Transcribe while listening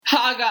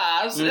Hi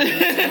guys.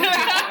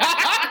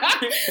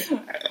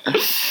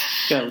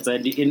 Comes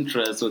at the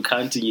intro, so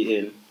counting you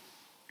in.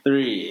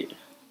 3,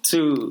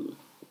 2,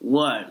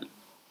 1.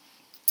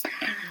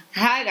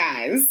 Hi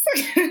guys.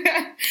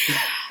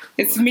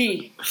 It's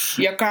me,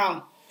 your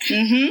girl.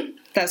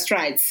 That's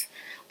right.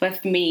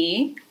 With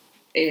me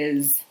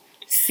is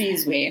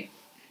Sizwe,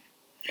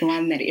 the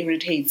one that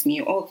irritates me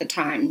all the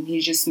time. He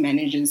just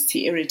manages to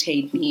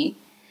irritate me.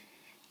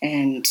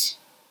 And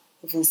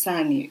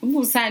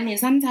Vusani,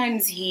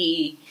 sometimes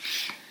he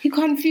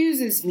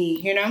confuses me,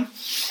 you know.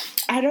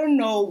 I don't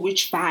know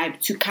which vibe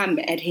to come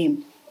at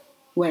him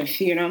with,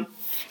 you know.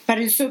 But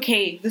it's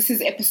okay. This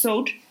is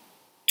episode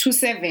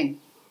 27.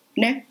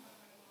 No?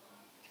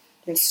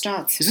 Let's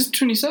start. Is this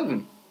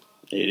 27?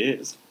 It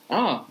is.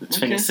 Oh, The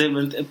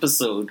 27th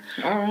episode.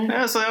 All right.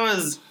 Yeah, so that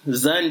was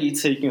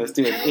Zandi taking us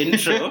through an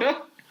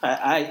intro.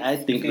 I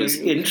think it was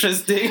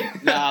interesting.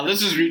 Nah,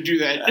 let's just redo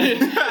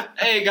that.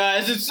 Hey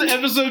guys, it's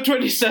episode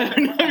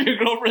 27 of your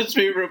girlfriend's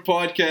favorite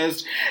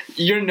podcast.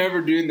 You're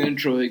never doing the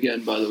intro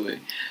again, by the way.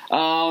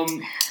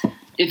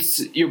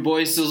 It's your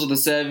boy Sizzle the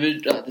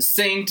Savage, the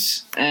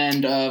Saint,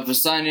 and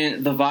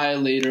Vasani the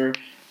Violator,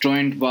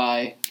 joined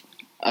by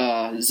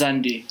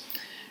Zandi.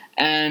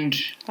 And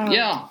how you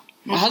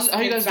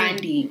guys doing?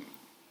 Zandi.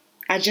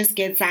 I just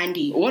get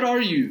Zandi. What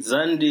are you?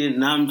 Zandi,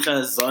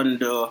 Namcha,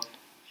 Zondo,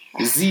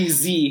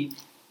 ZZ,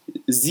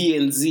 Z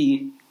and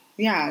Z.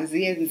 Yeah,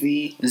 Z and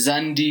Z.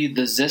 Zandi,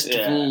 the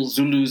zestful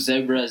Zulu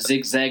zebra,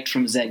 zigzagged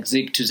from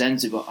Zagzig to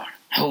Zanzibar.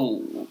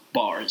 Oh,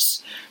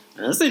 bars.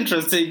 That's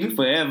interesting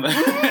forever.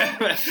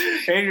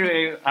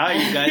 Anyway, how are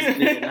you guys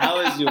doing?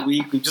 How was your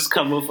week? We've just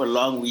come off a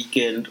long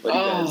weekend. What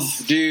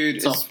do you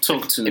guys dude.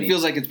 talk to me. It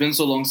feels like it's been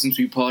so long since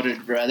we potted,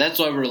 bruh. That's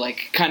why we're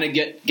like kind of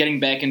getting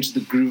back into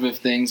the groove of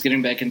things,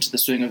 getting back into the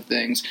swing of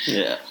things.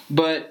 Yeah.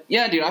 But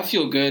yeah, dude, I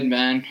feel good,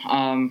 man.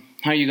 How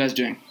are you guys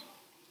doing?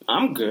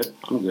 I'm good.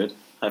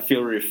 I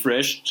feel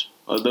refreshed.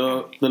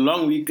 Although the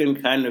long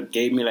weekend kind of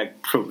gave me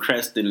like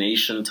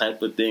procrastination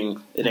type of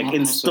thing. It like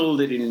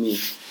instilled it in me.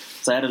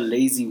 So I had a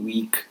lazy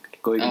week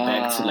going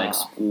back to like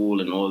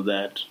school and all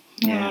that.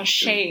 Yeah,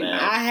 shame.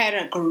 I had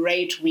a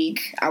great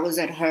week. I was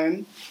at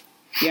home.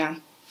 Yeah.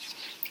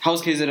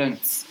 How's KZN?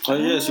 Oh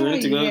yes, you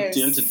went to go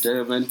to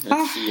Durban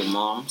and see your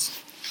moms.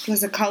 It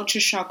was a culture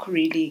shock,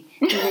 really.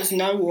 There was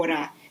no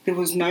water. There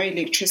was no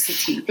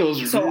electricity. It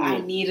was so rural.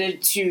 I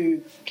needed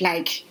to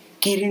like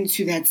get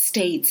into that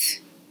state.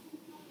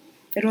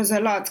 It was a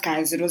lot,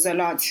 guys. It was a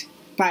lot.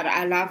 But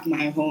I love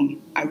my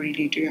home. I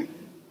really do.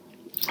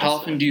 How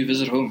often do you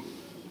visit home?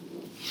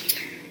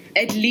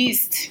 At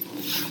least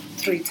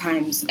 3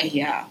 times a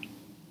year.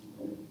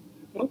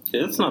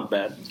 Okay, that's not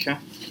bad. Okay.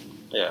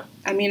 Yeah.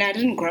 I mean, I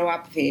didn't grow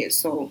up there,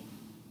 so,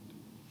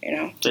 you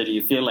know. So do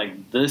you feel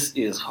like this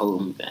is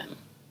home then?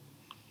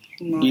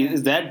 No.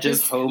 Is that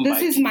just home by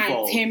This is my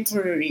default?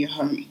 temporary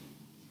home.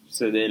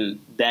 So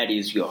then that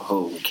is your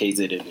home.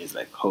 KZN is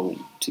like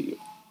home to you.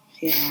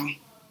 Yeah.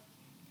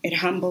 It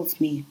humbles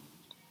me.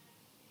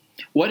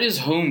 What is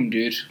home,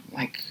 dude?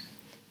 Like,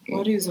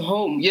 What is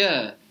home?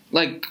 yeah,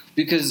 like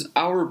because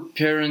our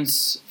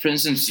parents, for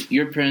instance,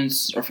 your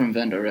parents are from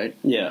Venda, right?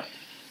 Yeah.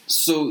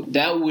 So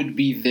that would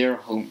be their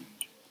home.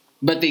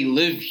 But they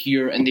live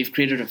here and they've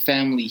created a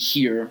family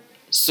here.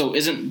 So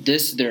isn't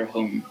this their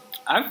home?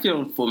 I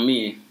feel for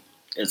me,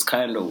 it's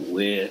kind of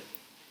where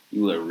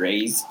you were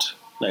raised,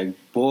 like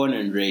born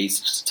and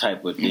raised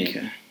type of thing.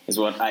 Okay. Is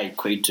what I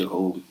equate to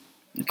home.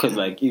 Because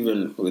like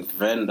even with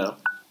Venda,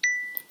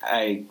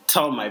 I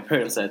tell my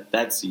parents that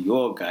that's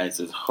your guys'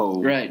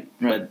 home. Right.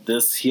 But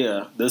this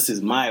here, this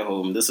is my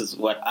home. This is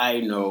what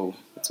I know.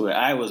 It's where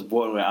I was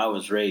born, where I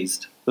was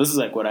raised. This is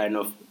like what I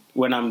know.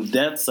 When I'm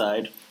that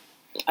side,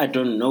 I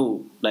don't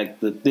know,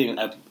 like the thing.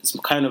 It's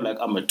kind of like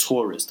I'm a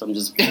tourist. I'm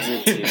just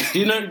visiting.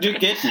 Do you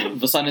get me?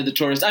 Vasani the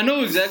tourist. I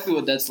know exactly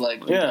what that's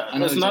like. Yeah, I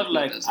know it's exactly not what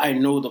like that's I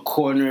know the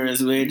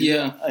corners where.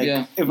 Yeah, like,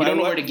 yeah. If You I don't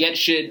know want- where to get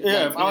shit.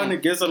 Yeah, like, if I want to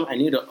get something, I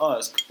need to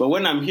ask. But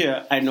when I'm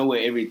here, I know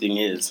where everything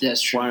is.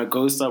 That's true. Want to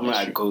go somewhere,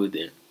 That's I go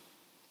there.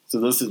 So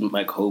this is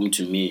like home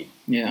to me.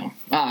 Yeah,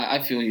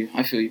 I feel you.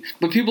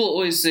 But people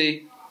always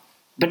say,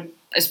 but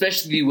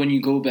especially when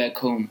you go back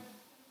home,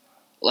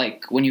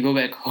 like when you go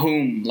back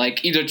home,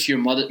 like either to your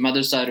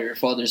mother's side or your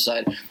father's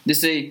side, they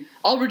say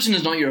Alberton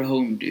is not your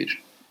home, dude.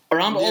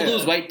 Around all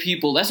those white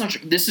people, that's not.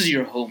 This is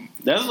your home.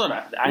 That's what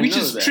I Which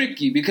know is that.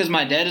 tricky because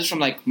my dad is from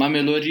like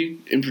Mamelodi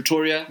in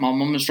Pretoria. My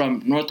mom is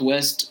from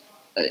Northwest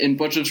in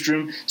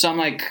Potchefstroom. So I'm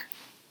like,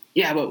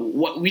 yeah, but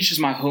which is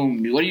my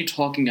home, dude? What are you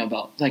talking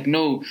about? Like,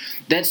 no,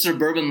 that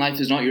suburban life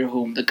is not your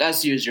home. The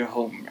Kasi is your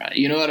home, right?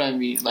 You know what I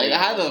mean? Like,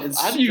 how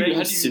do you?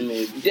 To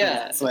me,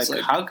 Yeah, it's like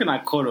how can I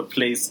call a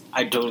place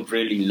I don't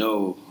really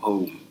know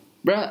home?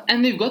 Bruh,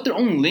 and they've got their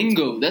own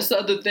lingo. That's the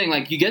other thing.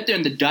 Like, you get there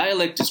and the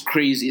dialect is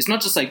crazy. It's not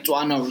just like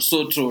Tswana or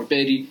Sotho or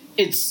Pedi.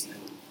 It's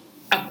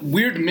a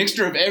weird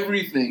mixture of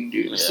everything,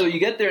 dude. Yeah. So you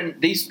get there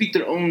and they speak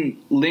their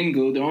own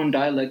lingo, their own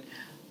dialect.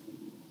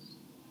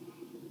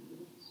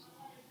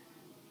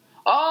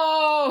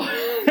 Oh!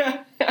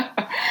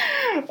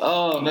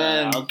 Oh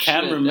man, Our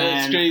cameraman,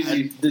 that's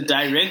crazy. the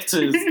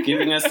director is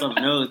giving us some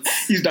notes.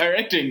 He's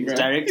directing, bro.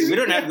 Director, we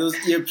don't have those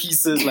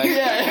earpieces like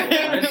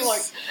Yeah,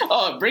 like,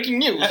 oh, breaking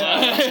news.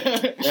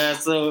 yeah,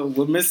 so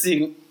we're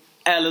missing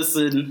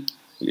Allison.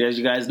 As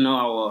you guys know,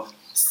 our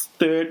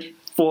third,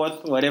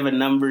 fourth, whatever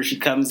number she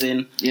comes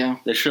in Yeah.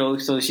 the show,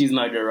 so she's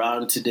not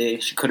around today.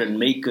 She couldn't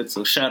make it,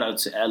 so shout out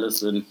to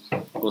Allison.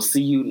 We'll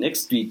see you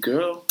next week,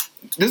 girl.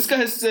 This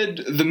guy said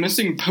the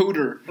missing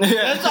poder.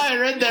 That's how I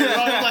read that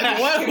wrong. I was like,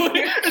 what?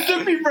 It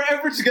took me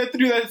forever to get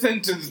through that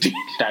sentence, dude.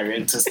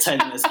 Director's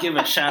telling us, give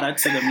a shout out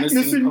to the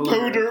missing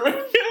Poder.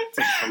 It's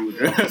a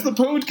poder. It's the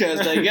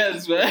podcast, I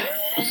guess, man.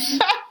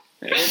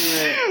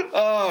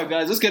 Oh,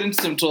 guys, let's get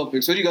into some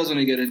topics. What do you guys want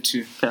to get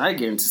into? Can I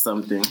get into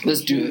something?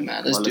 Let's do it,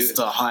 man. Let's do It's it.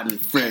 still hot and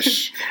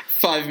fresh.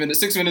 5 minutes,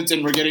 6 minutes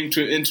in, we're getting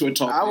into a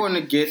topic. I want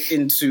to get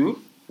into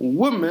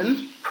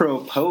women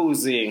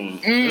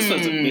proposing. This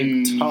was a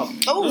big topic.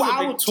 Oh, This was a I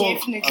big would talk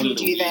definitely on the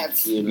do week,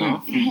 that. You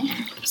know?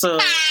 So,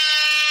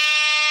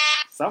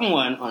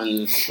 someone on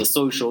the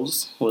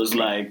socials was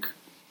like,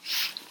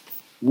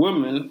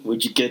 women,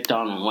 would you get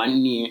down on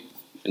one knee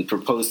and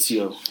propose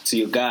to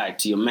your guy,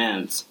 to your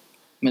man's?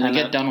 Man, I and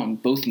get down on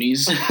both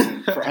knees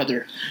for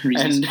other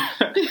reasons.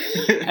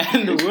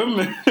 And the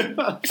women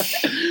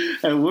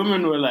and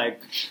women were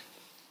like,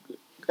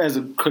 as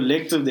a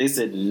collective, they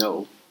said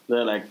no.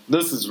 They're like,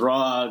 this is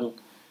wrong.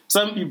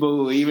 Some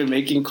people were even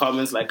making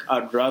comments like,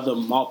 I'd rather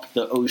mop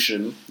the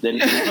ocean than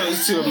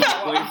propose to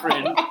my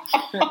boyfriend.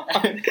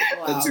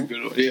 That's a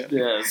good one, yeah.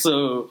 Yeah,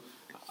 so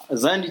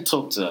Zandi,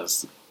 talk to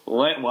us.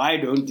 Why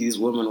don't these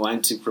women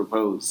want to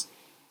propose?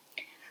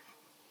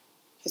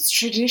 It's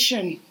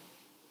tradition.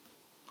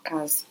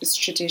 Guys, it's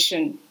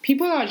tradition.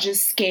 People are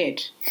just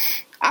scared.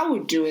 I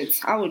would do it.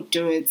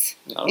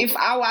 Okay. If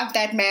I want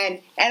that man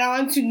and I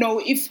want to know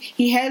if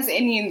he has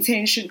any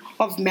intention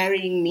of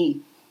marrying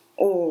me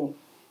or,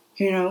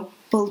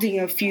 building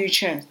a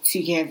future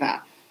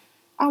together,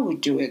 I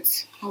would do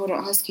it. I would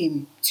ask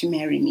him to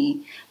marry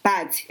me.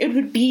 But it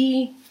would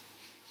be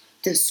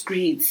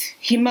discreet.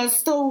 He must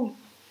still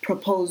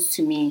propose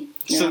to me.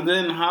 So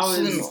then how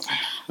is...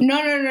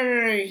 No.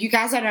 You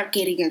guys are not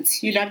getting it.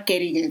 You're not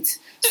getting it.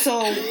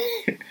 So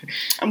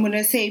I'm going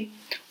to say,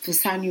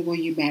 Fusani, will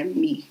you marry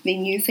me?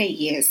 Then you say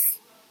yes.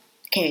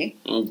 Okay?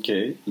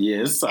 Okay,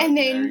 yes, I'll And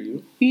marry then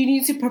you. you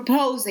need to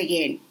propose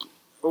again.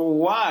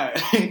 Why?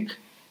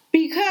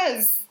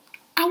 Because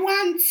I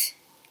want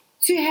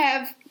to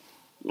have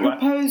What?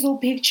 proposal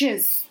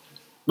pictures.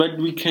 But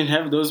we can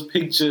have those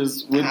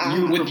pictures with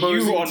you With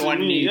proposing you on to one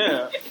me. knee.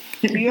 Yeah.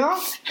 Yeah?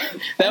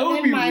 That And would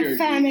then be my weird.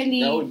 family-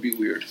 Dude. That would be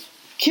weird.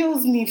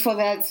 Kills me for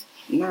that.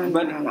 No.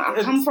 But I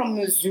it's- come from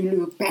a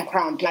Zulu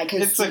background. Like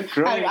It's a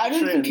great I don't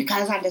trend. think you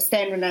guys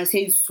understand when I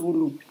say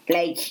Zulu.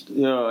 Like,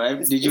 Yo,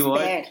 did you it's watch?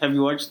 bad. Have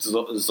you watched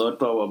Zodwa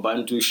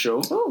Wabantu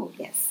show? oh,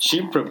 yes.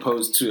 She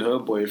proposed to her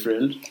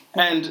boyfriend,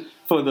 and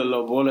for the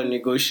lobola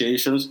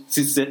negotiations,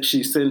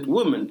 she sent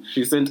women.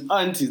 She sent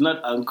aunties,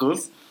 not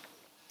uncles.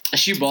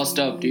 She bossed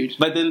up, dude.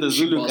 But then the She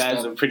Zulu bossed guys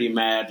up. are pretty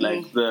mad.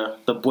 Like the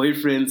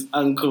boyfriend's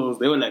uncles,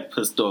 they were like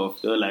pissed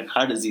off. They were like,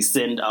 "How does he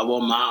send our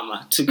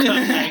mama to come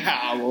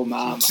Oh,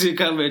 mama. to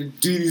come and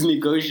do these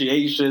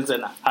negotiations?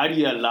 And how do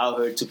you allow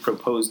her to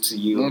propose to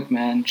you?" Look,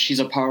 man, she's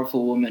a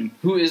powerful woman.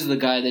 Who is the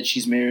guy that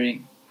she's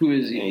marrying? Who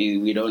is he?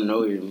 We don't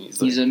know him.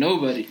 He's a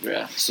nobody,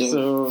 bruh.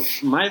 So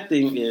my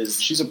thing is,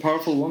 she's a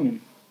powerful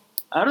woman.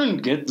 I don't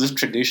get this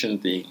tradition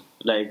thing.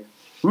 Like,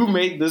 who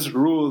made this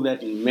rule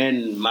that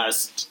men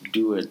must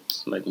do it?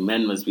 Like,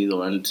 men must be the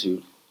one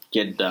to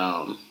get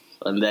down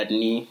on that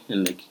knee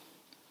and like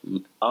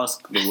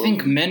ask the I woman.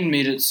 think men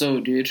made it so,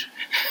 dude.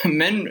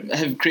 Men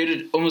have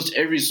created almost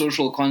every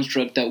social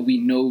construct that we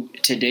know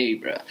today,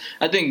 bruh.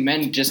 I think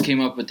men just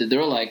came up with it. They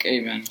were like, hey,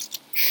 man,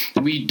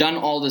 we done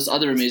all this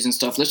other amazing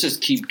stuff. Let's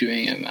just keep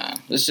doing it, man.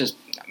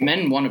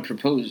 Men want to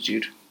propose,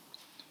 dude.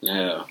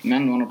 Yeah.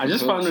 Men want to I propose.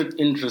 just found it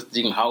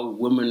interesting how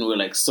women were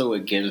like so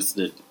against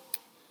it.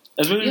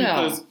 Especially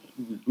Yeah. because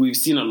we've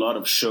seen a lot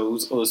of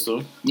shows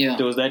also. Yeah.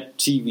 There was that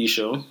TV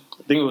show.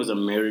 I think it was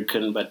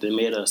American, but they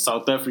made a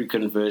South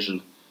African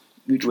version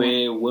Which one?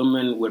 where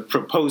women would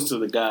propose to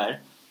the guy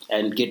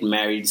and get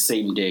married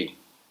same day.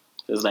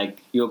 It's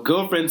like your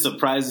girlfriend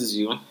surprises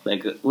you.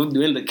 Like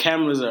when the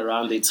cameras are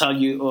around, they tell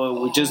you,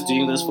 "Oh, we're just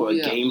doing this for a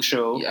yeah. game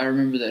show." Yeah, I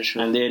remember that show.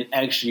 And then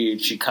actually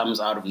she comes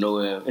out of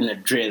nowhere in a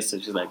dress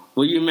and she's like,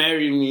 "Will you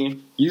marry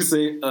me?" You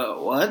say,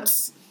 "What?"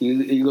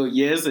 You go,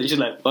 "Yes." And she's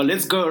like, "Oh,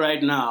 let's go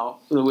right now."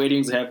 The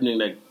wedding's happening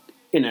like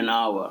in an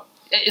hour.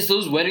 It's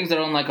those weddings that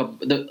are on like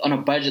on a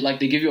budget. Like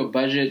they give you a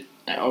budget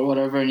or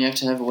whatever, and you have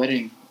to have a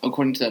wedding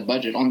according to that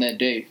budget on that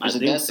day. I Is it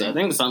think that so. I thing?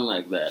 think something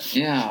like that.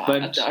 Yeah,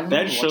 But I remember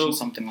that show, watching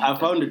something like I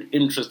found it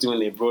interesting when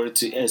they brought it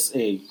to SA.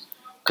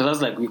 Because I was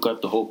like, we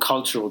got the whole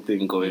cultural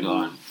thing going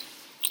on.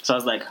 So I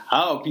was like,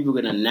 how are people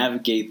going to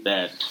navigate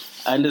that?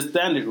 I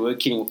understand it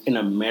working in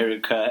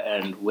America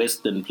and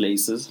Western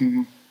places.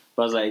 Mhm.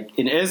 But I was like,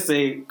 in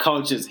SA,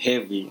 culture is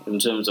heavy in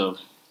terms of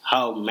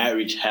how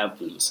marriage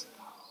happens.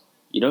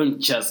 You don't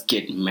just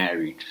get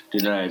married. Do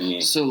you know what I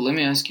mean? So let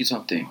me ask you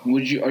something.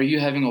 Are you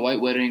having a white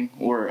wedding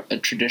or a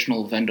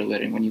traditional Venda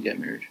wedding when you get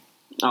married?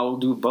 I will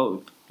do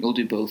both. You'll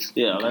do both.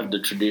 Yeah, Okay. I'll have the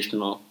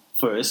traditional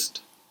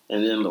first,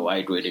 and then the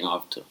white wedding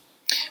after.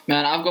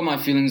 Man, I've got my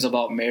feelings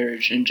about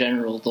marriage in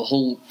general. The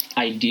whole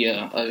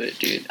idea of it,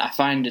 dude. I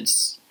find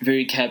it's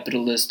very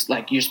capitalist.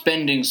 Like, you're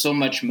spending so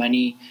much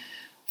money.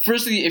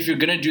 Firstly, if you're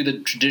gonna do the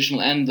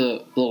traditional and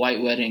the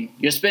white wedding,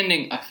 you're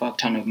spending a fuck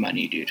ton of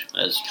money, dude.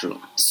 That's true.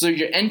 So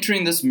you're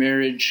entering this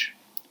marriage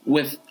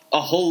with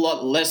a whole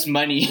lot less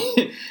money.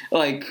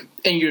 Like,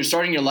 and you're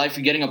starting your life,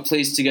 you're getting a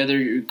place together,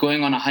 you're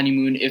going on a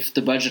honeymoon if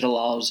the budget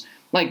allows.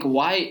 Like,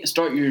 why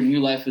start your new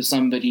life with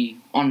somebody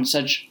on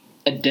such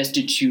a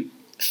destitute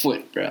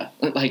foot, bruh?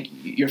 Like,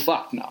 you're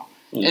fucked now.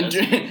 Yes.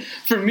 And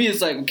for me,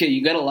 it's like, okay,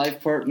 you got a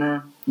life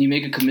partner, you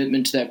make a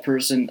commitment to that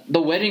person.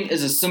 The wedding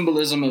is a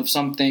symbolism of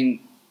something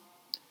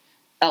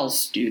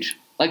else, dude.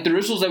 Like, the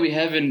rituals that we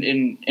have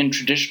in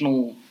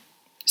traditional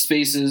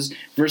spaces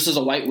versus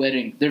a white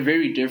wedding, they're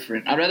very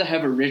different. I'd rather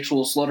have a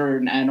ritual, slaughter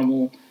an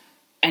animal,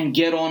 and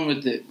get on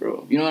with it,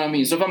 bro. You know what I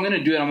mean? So if I'm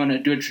gonna do it, I'm gonna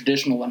do a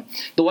traditional one.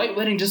 The white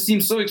wedding just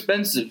seems so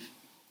expensive.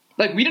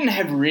 Like, we didn't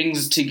have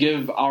rings to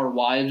give our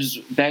wives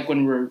back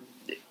when we were,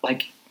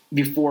 like,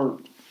 before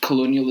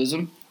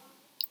colonialism.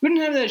 We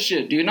didn't have that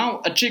shit, dude.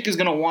 Now a chick is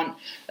gonna want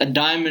a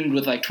diamond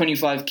with like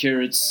 25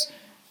 carats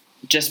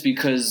just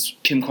because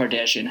Kim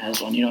Kardashian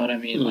has one. You know what I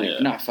mean? Like, Yeah.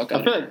 nah, fuck I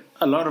out feel of like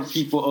a lot of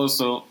people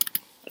also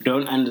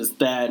don't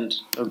understand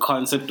the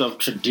concept of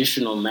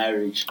traditional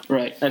marriage.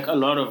 Right. Like, a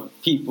lot of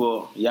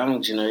people,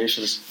 young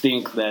generations,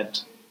 think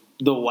that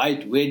the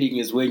white wedding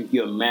is when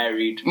you're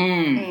married.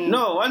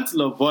 No, once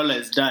lobola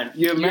is done,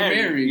 you're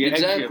married. You're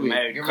actually a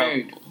married You're couple.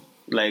 married.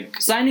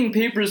 Like, Signing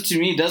papers to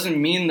me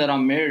doesn't mean that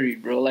I'm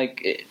married, bro.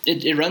 Like,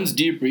 it runs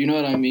deeper. You know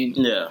what I mean?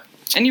 yeah.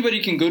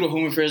 Anybody can go to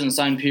Home Affairs and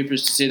sign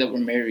papers to say that we're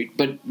married,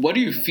 but what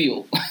do you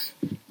feel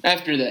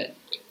after that?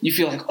 You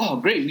feel like, oh,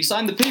 great, we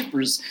signed the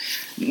papers.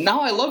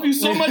 Now I love you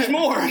so much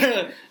more.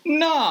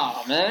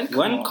 Nah, man. come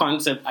One on.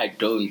 concept I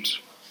don't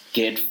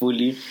get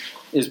fully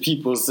is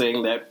people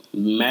saying that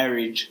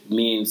marriage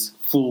means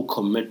full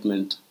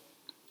commitment.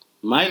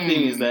 My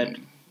thing is that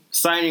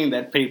signing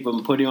that paper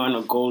and putting on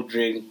a gold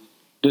ring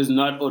does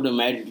not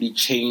automatically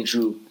change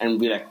you and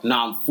be like,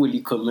 nah, I'm fully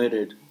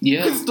committed.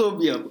 Yeah. You could still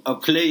be a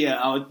player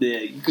out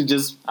there. You could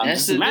just, I'm That's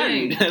just the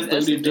married. thing. That's the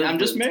That's only the thing. I'm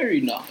just difference.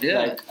 married now. Yeah.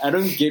 Like, I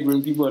don't get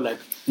when people are like,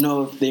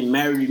 no, if they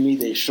marry me,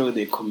 they show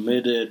they're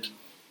committed.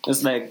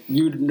 It's like,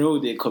 you know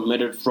they're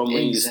committed from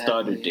when you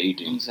started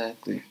dating.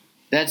 Exactly.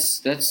 That's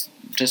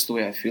just the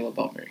way I feel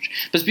about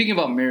marriage. But speaking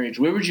about marriage,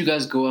 where would you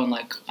guys go on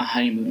like a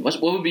honeymoon?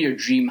 What would be your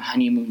dream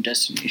honeymoon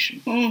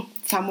destination?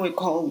 Somewhere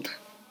cold.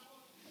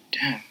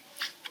 Damn.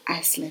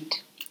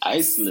 Iceland.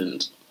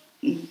 Iceland.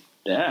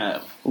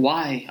 Damn.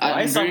 Why? Why I'm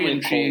very somewhere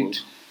intrigued.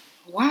 cold?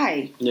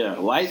 Why? Yeah,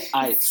 why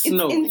snow? It's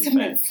in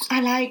intimate. fact.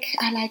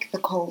 I like the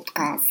cold,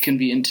 guys. It can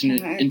be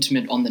intimate Right.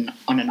 intimate on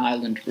an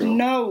island, bro.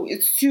 No,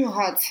 it's too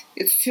hot.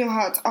 It's too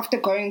hot after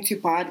going to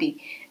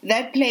Bali.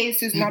 That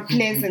place is not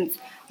pleasant.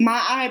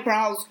 My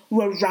eyebrows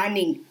were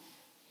running.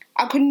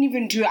 I couldn't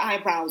even do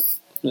eyebrows.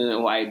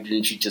 Why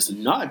didn't you just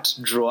not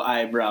draw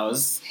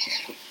eyebrows?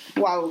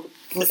 Well,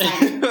 for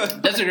some,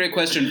 That's a great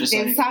question for there's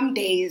Sunny. some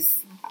days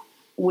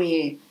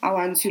where I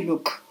want to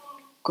look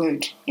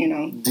good, you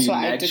know. Do so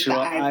I did the natural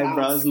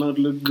eyebrows not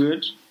look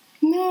good?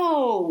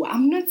 No,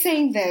 I'm not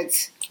saying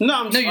that. No,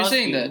 I'm No, you're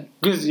saying that.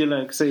 because you're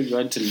like saying you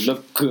want to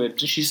look good.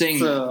 She's saying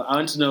so. I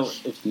want to know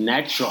if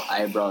natural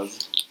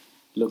eyebrows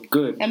look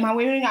good. Am I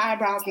wearing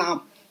eyebrows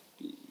now?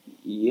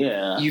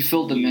 Yeah, You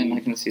filled them in.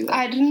 I can see that.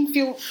 I didn't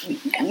feel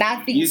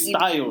nothing. You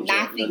styled your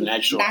nothing,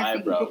 natural nothing.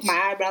 eyebrows. Look, my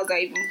eyebrows are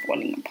even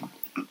falling apart.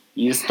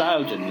 you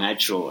styled your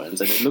natural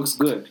ones, and it looks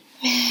good.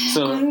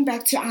 So Going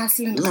back to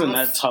Iceland, this is guys,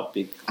 another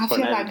topic I for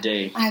feel another like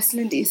day.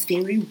 Iceland is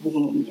very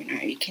warm. You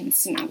know, you can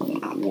snuggle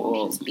up Warm.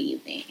 and just be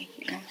there.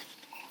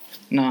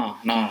 You know?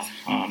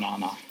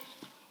 No.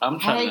 I'm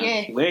trying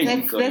to. Where are you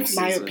that's going? that's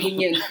my Caesar?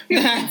 opinion.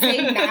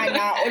 Say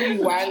nah, all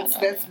you want.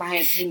 That's my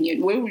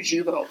opinion. Where would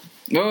you go?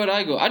 Where would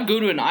I go? I'd go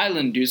to an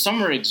island, dude.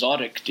 Somewhere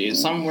exotic, dude.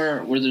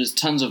 Somewhere where there's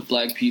tons of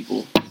black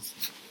people.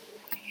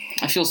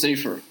 I feel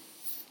safer.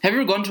 Have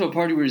you ever gone to a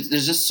party where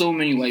there's just so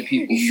many white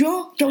people?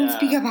 Yo, don't Yeah.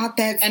 speak about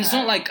that. And it's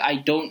not like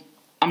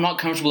I'm not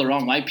comfortable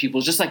around white people.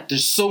 It's just like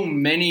there's so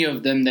many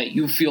of them that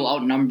you feel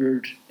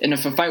outnumbered. And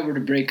if a fight were to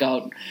break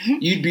out,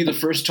 you'd be the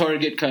first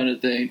target kind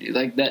of thing. Dude.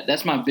 Like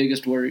that's my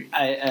biggest worry.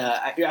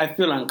 I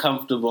feel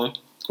uncomfortable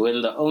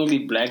when the only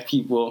black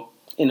people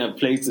in a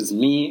place is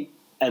me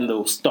and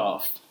the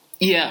staff.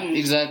 Yeah,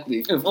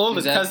 exactly. If all the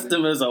Exactly.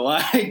 customers are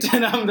white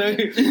and I'm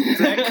the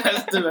black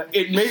customer,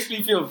 it makes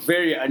me feel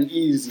very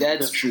uneasy.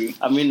 That's because true.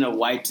 I'm in a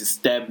white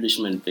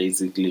establishment,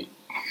 basically.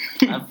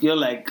 I feel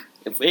like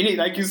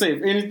like you say,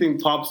 if anything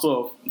pops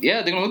off,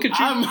 Yeah, they're gonna look at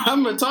you.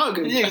 I'm a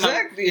target. Yeah,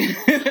 exactly.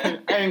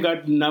 I ain't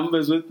got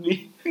numbers with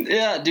me.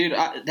 Yeah, dude,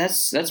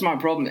 that's my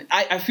problem.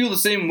 I feel the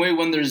same way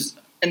when there's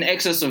an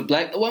excess of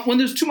black. When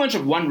there's too much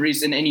of one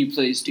race in any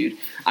place, dude.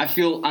 I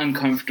feel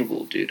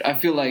uncomfortable, dude. I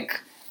feel like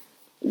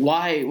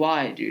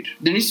Why, dude?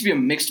 There needs to be a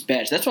mixed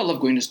batch. That's why I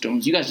love going to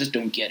Stones. You guys just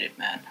don't get it,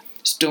 man.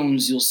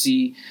 Stones, you'll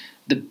see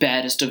the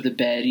baddest of the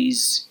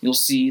baddies. You'll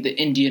see the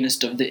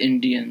Indianest of the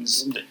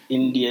Indians. The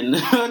Indian.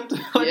 What does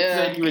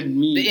that even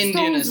mean? The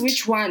Indianest. Stones,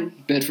 which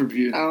one? Bedford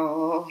View.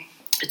 Oh.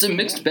 It's a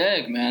mixed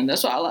bag, man.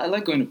 That's why I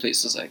like going to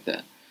places like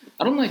that.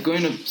 I don't like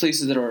going to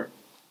places that are,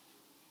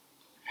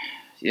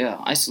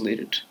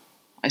 isolated.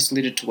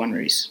 Isolated to one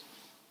race.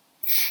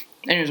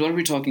 Anyways, what are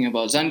we talking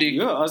about? Zandi?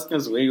 You're asking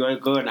us where you want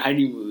to go on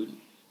honeymoon.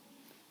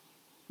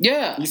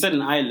 Yeah. You said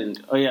an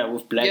island. Oh, yeah,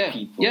 with black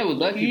people. Yeah, with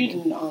black You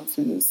people. didn't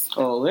answer this.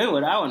 Oh, where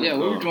would I want to go? Yeah,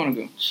 where would you want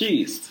to go?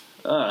 Jeez.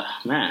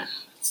 Man,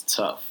 it's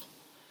tough.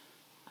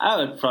 I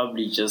would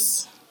probably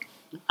just...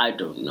 I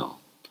don't know.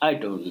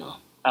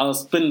 I'll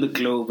spin the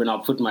globe and I'll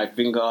put my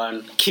finger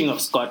on King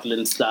of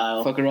Scotland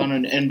style. Fuck around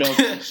and end up...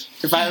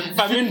 If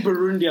I'm in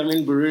Burundi, I'm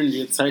in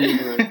Burundi. It's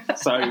honeymoon.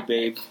 Sorry,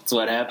 babe. That's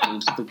what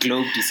happened. The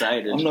globe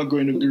decided. I'm not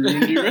going to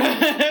Burundi,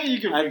 right?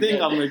 You can I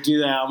think I'm going to do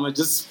that. I'm going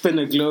to just spin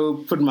a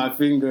globe, put my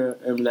finger,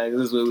 and be like,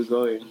 this is where we're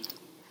going.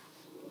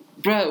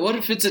 Bruh, what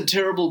if it's a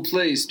terrible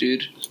place,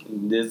 dude?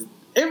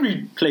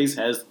 Every place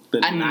has the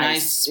A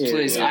nice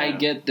place. area. I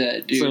get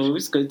that, dude. So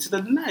let's go to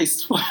the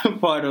nice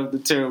part of the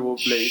terrible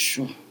place.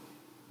 Sure.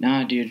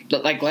 Nah, dude.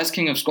 Like Last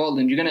King of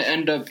Scotland, you're gonna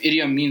end up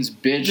Idi Amin's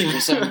bitch or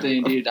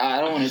something, dude.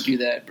 I don't want to do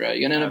that, bro.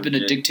 You're gonna end up in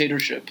a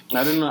dictatorship.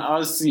 I don't know.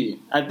 I'll see.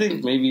 I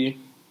think maybe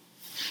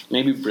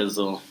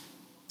Brazil.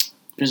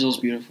 Brazil's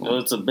beautiful. Oh,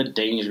 it's a bit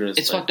dangerous.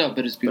 It's fucked up,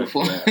 but it's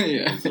beautiful.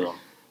 Yeah. Brazil.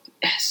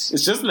 Yes.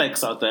 It's just like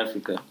South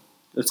Africa.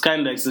 It's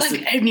kind of like... It's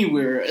like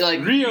anywhere.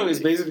 Like Rio is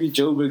basically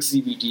Joburg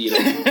CBD.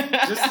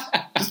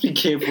 Like, just be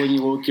careful when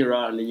you walk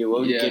around and you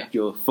won't get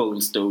your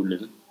phone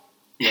stolen.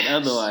 But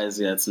otherwise,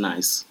 yeah, it's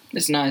nice.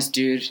 It's nice,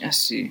 dude. I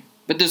see.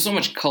 But there's so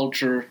much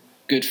culture,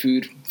 good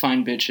food,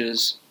 fine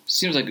bitches.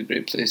 Seems like a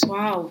great place.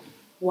 Wow.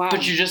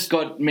 But you just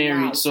got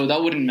married, so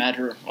that wouldn't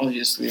matter,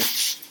 obviously.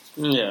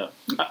 Yeah.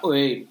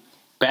 Wait.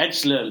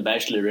 Bachelor and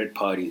bachelorette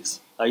parties.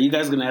 Are you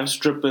guys going to have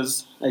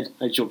strippers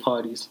at your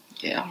parties?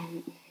 Yeah.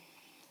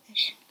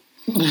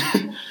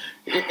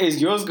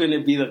 Is yours going to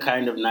be the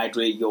kind of night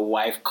where your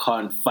wife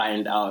can't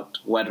find out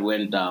what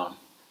went down?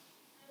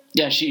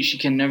 Yeah, she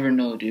can never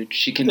know, dude.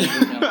 She can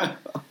never know.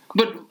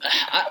 But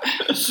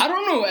I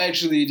don't know,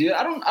 actually, dude.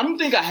 I don't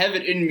think I have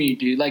it in me,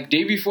 dude. Like,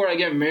 day before I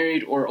get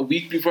married or a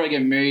week before I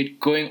get married,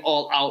 going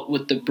all out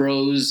with the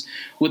bros,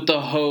 with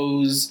the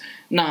hoes.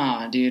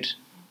 Nah, dude.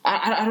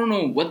 I don't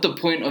know what the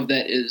point of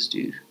that is,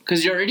 dude.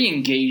 Because you're already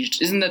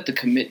engaged. Isn't that the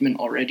commitment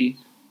already?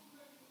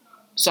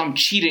 So I'm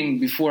cheating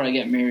before I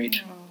get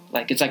married.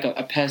 Like, it's like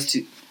a pass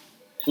to...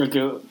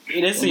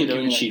 Okay, let's say you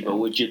don't Like cheat, that. but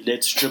would you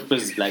let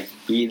strippers, like,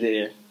 be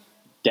there,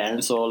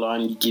 dance all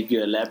on, give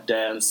you a lap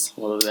dance,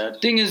 all of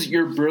that? Thing is,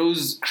 your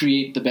bros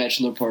create the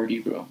bachelor party,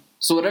 bro.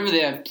 So whatever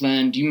they have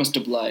planned, you must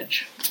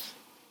oblige.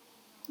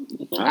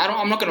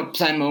 I'm not gonna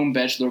plan my own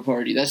bachelor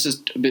party. That's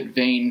just a bit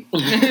vain.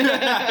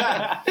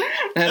 That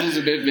is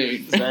a bit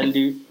vain.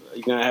 Sandy,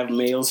 you're gonna have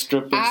male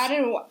strippers? I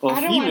don't Or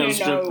want female to know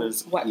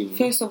strippers, what. even.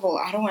 First of all,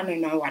 I don't want to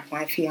know what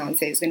my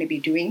fiance is going to be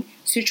doing.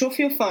 Switch off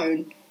your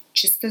phone,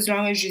 just as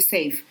long as you're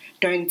safe.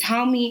 Don't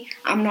tell me.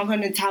 I'm not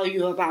going to tell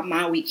you about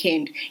my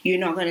weekend. You're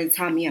not going to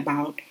tell me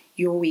about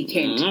your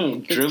weekend.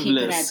 Let's keep it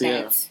Dribblers, at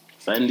yeah. that.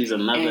 Sandy's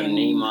another And,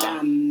 Neymar.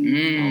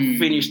 I'll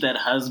finish that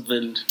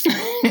husband.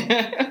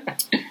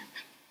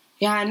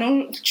 Yeah, I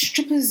know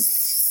strippers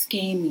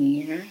scare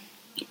me. Yeah?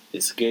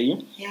 They scare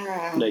you?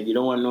 Yeah. Like, you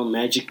don't want no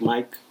Magic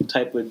Mike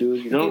type of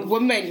dude. You The don't,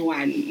 woman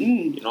one.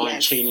 you don't want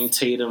yes. Channing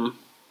Tatum.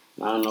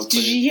 I don't know.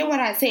 Did you hear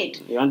what I said?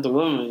 You want the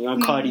woman. You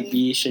want Cardi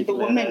B shaking The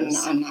that woman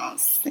ass. I'm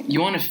asking.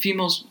 You want a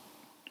female...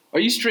 Are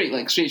you straight?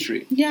 Like,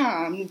 straight? Yeah,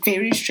 I'm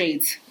very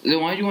straight.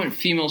 Then why do you want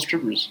female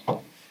strippers?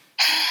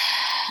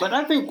 But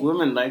I think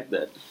women like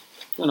that.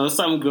 You know,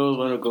 some girls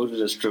want to go to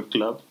the strip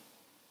club.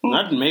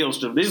 Not male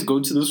strip. They just go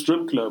to the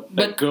strip club.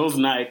 But- Like girls'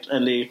 night.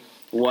 And they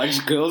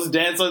watch girls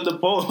dance on the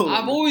pole.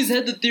 I've always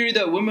had the theory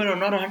that women are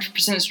not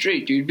 100%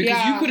 straight, dude. Because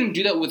Yeah. you couldn't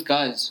do that with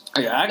guys.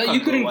 Yeah, I Like, can't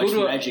you couldn't watch go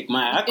to a- Magic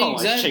Mike. I can't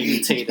watch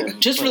Channing Tatum.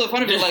 Just for the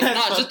fun of it, like,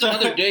 nah, it's just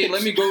another day.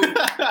 Let me go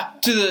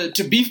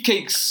to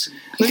Beefcakes.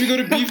 Let me go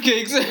to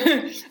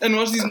Beefcakes and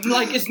watch these.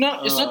 Like, it's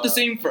not the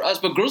same for us.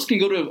 But girls can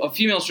go to a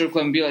female strip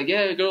club and be like,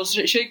 yeah, girls,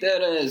 shake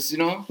that ass, you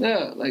know?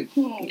 Yeah, like,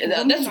 that's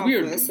Women are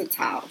weird.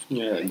 versatile.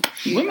 Yeah.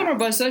 Women are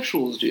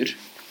bisexuals, dude.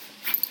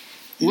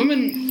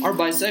 Women are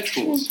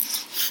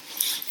bisexuals.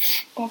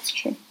 That's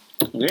true.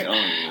 They are,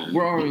 man.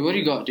 Where are we? What do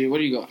you got, dude? What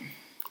do you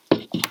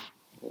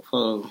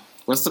got?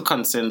 What's the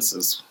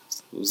consensus?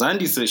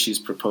 Zandi says she's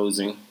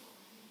proposing.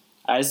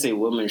 I say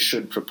women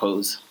should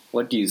propose.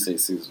 What do you say,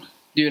 Susan?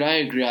 Dude, I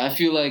agree. I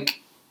feel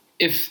like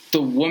if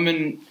the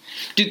woman...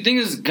 Dude, the thing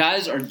is,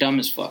 guys are dumb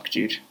as fuck,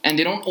 dude. And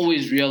they don't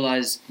always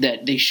realize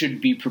that they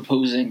should be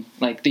proposing.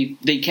 Like,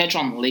 they catch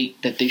on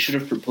late that they should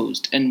have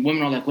proposed. And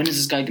women are like, when is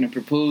this guy going to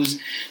propose?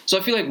 So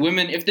I feel like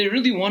women, if they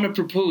really want to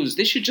propose,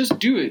 they should just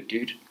do it,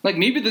 dude. Like,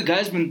 maybe the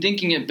guy's been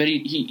thinking it, but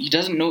he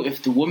doesn't know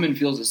if the woman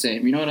feels the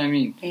same. You know what I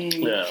mean?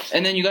 Yeah.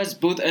 And then you guys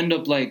both end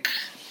up, like,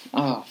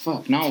 oh,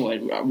 fuck, now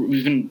what?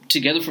 We've been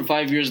together for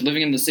 5 years,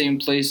 living in the same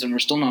place, and we're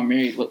still not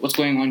married. What's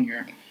going on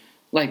here?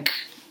 Like,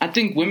 I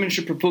think women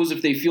should propose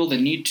if they feel the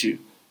need to.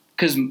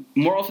 Because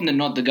more often than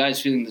not, the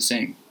guy's feeling the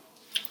same.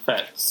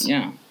 Facts.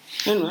 Yeah.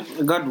 Anyway,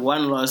 I got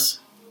one last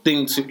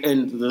thing to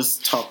end this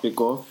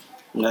topic off,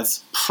 and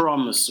that's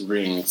promise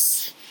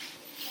rings.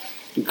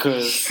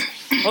 Because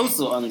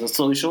also on the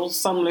socials,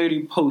 some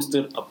lady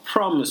posted a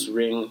promise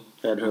ring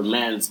that her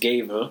mans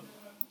gave her.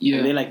 Yeah.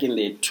 And they're like in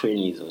their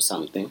 20s or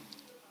something.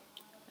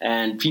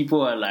 And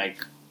people are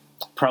like,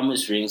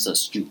 promise rings are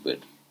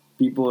stupid.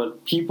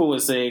 People were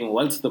saying,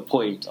 what's the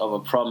point of a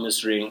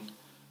promise ring?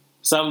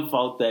 Some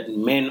felt that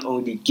men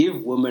only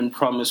give women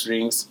promise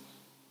rings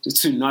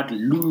to not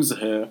lose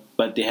her,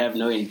 but they have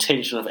no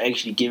intention of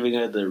actually giving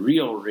her the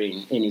real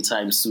ring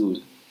anytime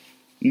soon.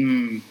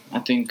 I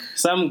think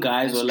some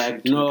guys were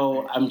like,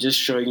 no, I'm just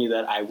showing you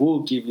that I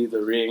will give you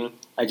the ring.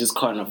 I just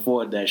can't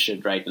afford that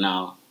shit right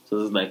now. So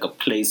it's like a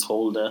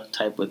placeholder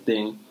type of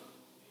thing.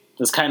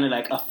 It's kind of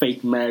like a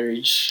fake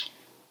marriage,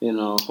 you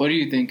know. What do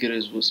you think it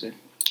is, Wuse?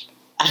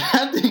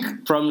 I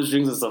think promise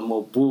rings are some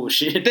more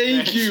bullshit.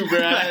 Thank you, bro.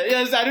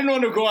 Yes, I didn't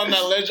want to go on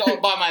that ledge all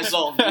by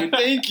myself, dude.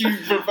 Thank you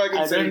for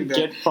fucking saying that. I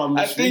don't get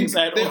promise rings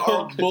at all. I think they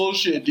are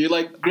bullshit, dude.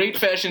 Like, great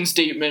fashion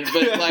statement,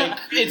 but like,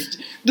 it's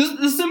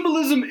the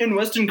symbolism in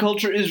Western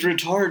culture is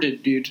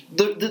retarded, dude.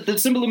 The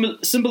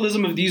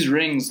symbolism of these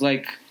rings,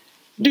 like,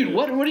 dude,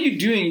 what are you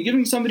doing? You're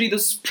giving somebody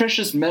this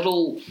precious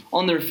metal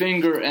on their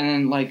finger, and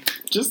then like,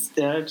 just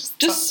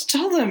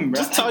tell them,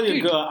 bro. Just tell your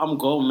girl, I'm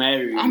gonna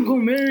marry you. I'm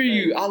gonna marry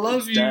you. I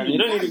love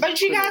you.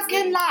 But you guys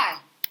can lie.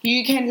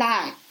 You can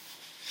lie.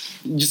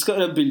 You just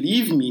gotta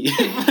believe me. You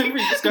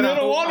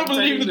don't want to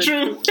believe the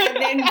truth. And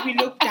then we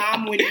look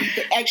down when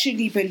we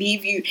actually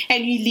believe you,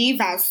 and you leave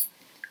us.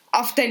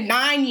 After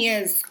 9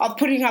 years of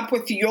putting up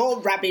with your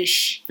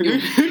rubbish. Who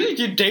did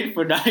you date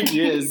for 9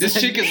 years? This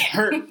chick is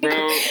hurt, bro.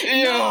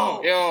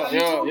 Yo.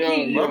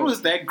 What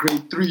was that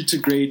grade 3 to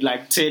grade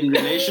 10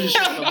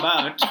 relationship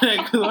about?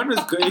 Like, what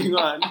was going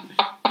on?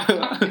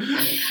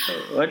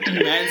 What did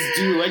mans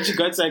do? When she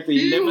got to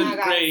the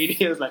 11th grade,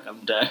 he was like,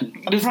 I'm done.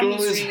 This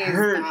girl is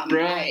hurt,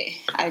 bro.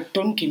 I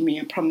don't give me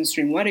a promise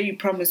ring. What are you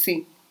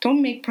promising?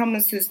 Don't make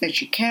promises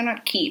that you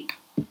cannot keep.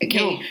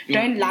 Okay,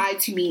 don't lie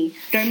to me.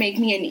 Don't make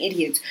me an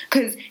idiot.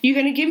 Because you're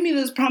going to give me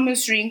this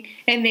promise ring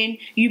and then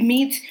you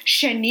meet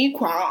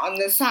Shaniqua on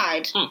the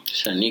side.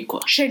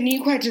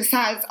 Shaniqua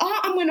decides,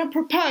 I'm going to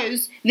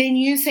propose. Then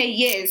you say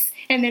yes.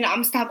 And then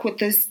I'm stuck with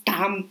this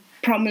dumb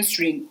promise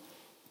ring.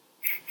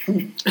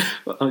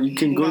 Well, you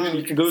can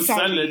go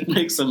sell it,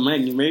 make some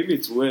money. Maybe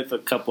it's worth a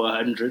couple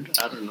 $100.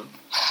 I don't know.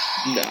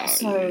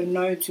 So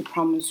no to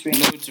promise rings.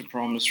 No to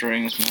promise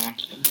rings, man.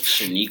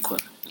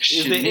 Shaniqua.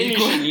 Is there any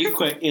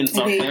Shaniqua in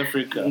South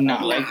Africa? No.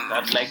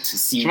 I'd like to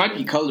see. She might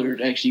be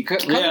colored, actually.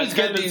 Colors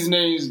get these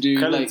names,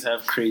 dude. Colors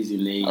have crazy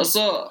names. I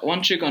saw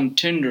one chick on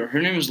Tinder.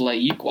 Her name is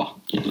Laikwa.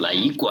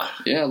 Laikwa?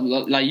 Yeah,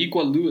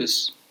 Laikwa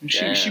Lewis.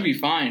 She be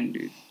fine,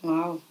 dude.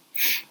 Wow.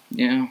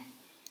 Yeah.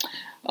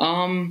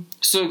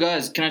 So,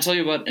 guys, can I tell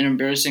you about an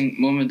embarrassing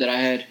moment that I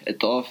had at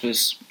the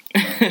office?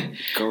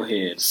 Go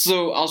ahead.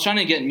 So, I was trying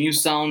to get new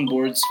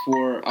soundboards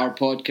for our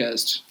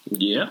podcast.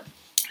 Yeah.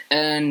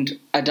 And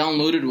I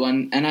downloaded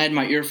one, and I had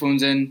my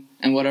earphones in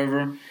and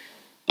whatever.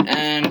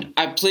 And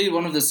I played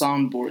one of the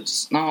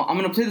soundboards. Now, I'm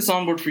going to play the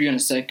soundboard for you in a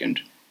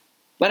second.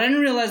 But I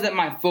didn't realize that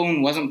my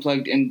phone wasn't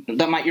plugged in,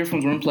 that my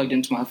earphones weren't plugged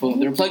into my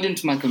phone. They were plugged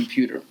into my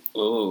computer.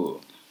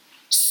 Oh.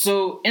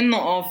 So, in the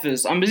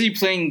office, I'm busy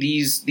playing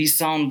these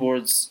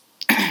soundboards,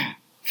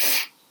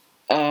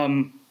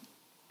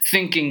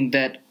 thinking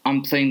that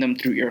I'm playing them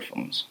through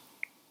earphones.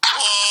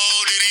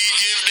 Oh, did he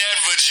give that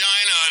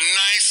vagina a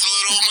nice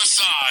little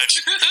massage?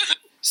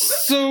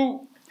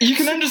 So, you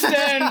can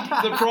understand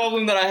the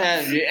problem that I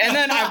had, dude. And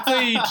then I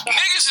played...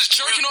 Niggas is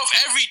jerking off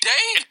every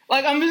day?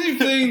 Like, I'm busy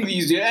playing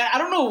these, dude. And I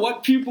don't know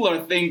what people are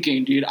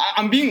thinking, dude.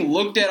 I'm being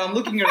looked at. I'm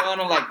looking around.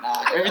 I'm like,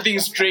 nah,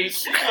 everything's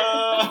straight.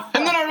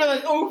 And then I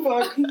realized, oh,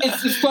 fuck.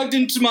 It's plugged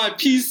into my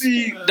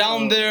PC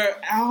down there.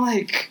 And I'm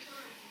like...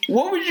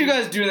 What would you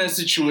guys do in that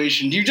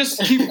situation? Do you just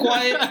keep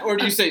quiet, or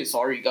do you say,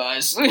 sorry,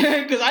 guys?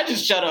 Because I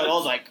just shut up. I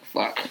was like,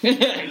 fuck.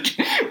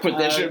 Put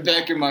that shit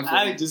back in my phone.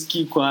 I just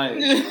keep quiet.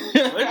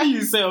 What do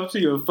you say up to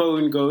your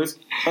phone goes,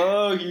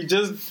 oh, you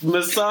just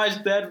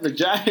massaged that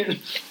vagina?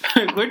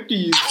 What do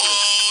you say?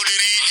 Oh,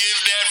 did he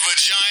give that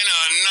vagina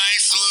a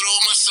nice little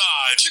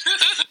massage?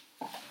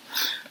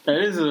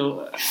 That is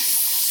a...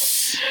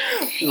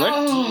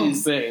 What do you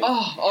say?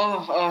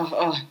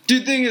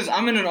 Dude, thing is,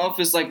 I'm in an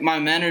office, like, my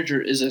manager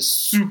is a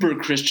super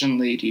Christian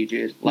lady,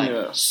 dude.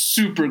 Like,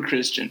 super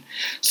Christian.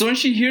 So when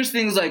she hears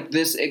things like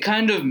this, it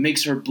kind of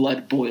makes her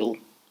blood boil.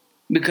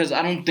 Because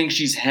I don't think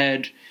she's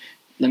had,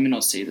 let me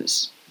not say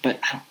this, but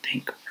I don't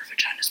think her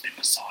vagina's been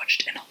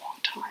massaged in a long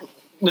time.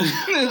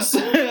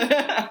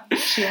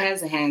 She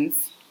has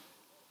hands.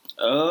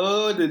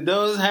 Oh, did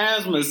those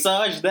hands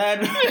massage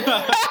that?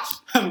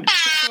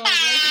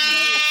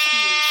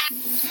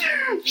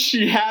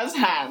 She has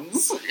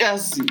hands.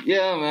 Yes,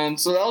 yeah, man.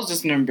 So that was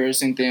just an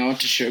embarrassing thing I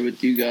want to share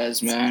with you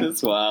guys, man.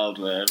 That's wild,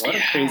 man. What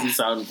a crazy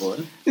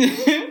soundboard.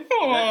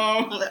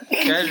 Oh.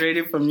 You guys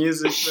ready for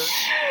music,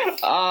 man?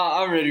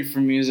 I'm ready for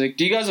music.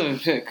 Do you guys have a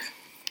pick?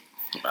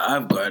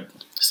 I've got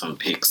some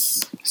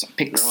picks. Some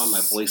picks. Remember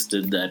my voice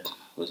did that?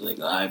 I was like,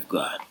 I've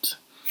got.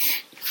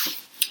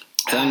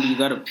 Zandy, you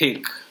got a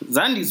pick.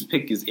 Zandy's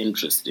pick is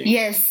interesting.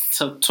 Yes.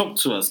 So talk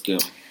to us, girl.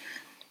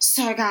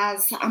 So,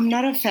 guys, I'm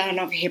not a fan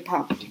of hip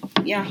hop.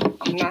 Yeah,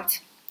 I'm not,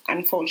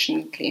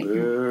 unfortunately.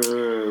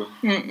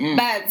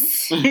 But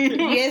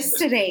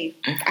yesterday,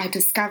 I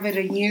discovered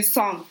a new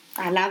song.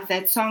 I love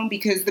that song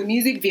because the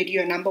music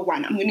video, number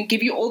one, I'm going to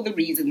give you all the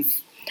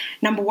reasons.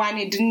 Number one,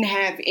 it didn't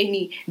have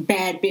any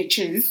bad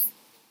bitches.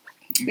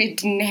 It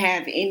didn't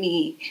have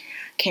any...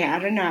 Okay, I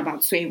don't know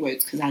about swear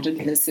words because I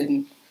didn't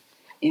listen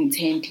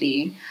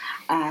intently.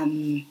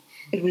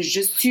 It was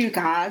just two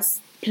guys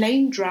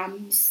playing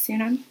drums, you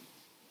know,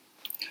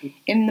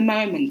 in the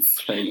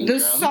moments. Playing the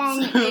drums.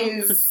 song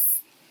is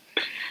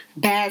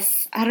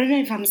Bass. I don't know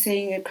if I'm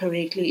saying it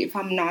correctly. If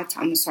I'm not,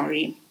 I'm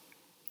sorry.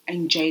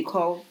 And J.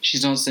 Cole.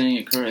 She's not saying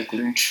it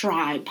correctly.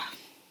 Tribe.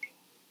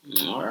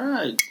 All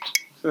right.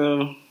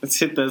 So let's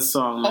hit that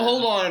song. Man.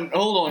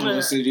 Hold on,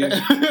 Lucy, dude.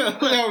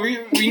 No,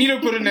 we need to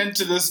put an end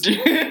to this, dude.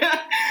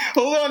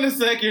 Hold on a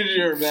second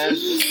here, man.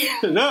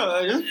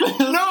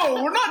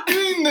 No, we're not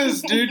doing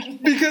this,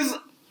 dude. Because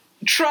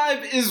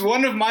Tribe is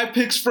one of my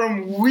picks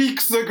from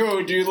weeks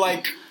ago, dude.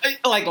 Like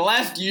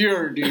last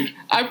year, dude.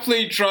 I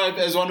played Tribe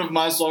as one of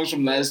my songs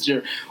from last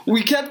year.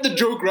 We kept the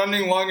joke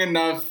running long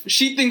enough.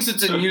 She thinks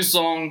it's a new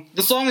song.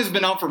 The song has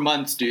been out for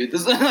months, dude.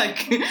 This is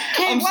like,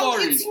 I'm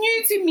sorry. It's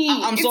new to me.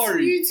 I'm it's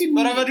sorry, new to me.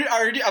 but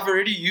I've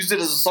already used it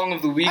as a song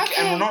of the week, Okay,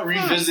 and we're not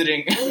fine.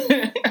 revisiting.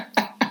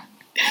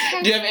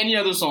 Do you have any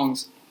other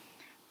songs?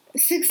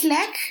 6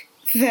 Lakh,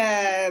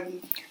 the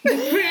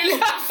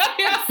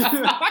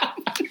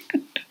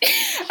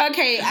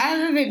Okay,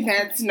 other than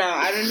that, no,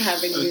 I don't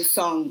have a new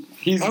song.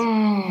 His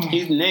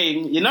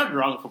name, you're not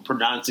wrong for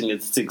pronouncing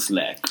it 6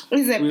 Lakh.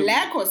 Is it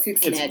black or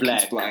 6 It's Lakh?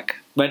 black. It's black.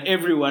 But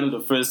everyone,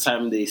 the first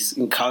time they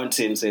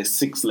encounter him, says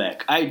 6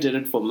 Lakh. I did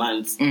it for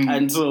months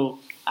until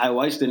I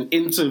watched an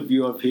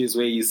interview of his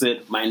where he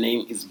said, my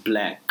name is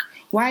Black.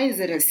 Why is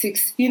it a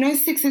 6? You know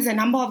 6 is a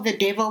number of the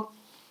devil.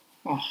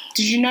 Oh.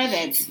 Did you know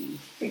that?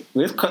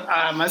 With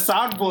my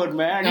soundboard,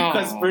 man. I need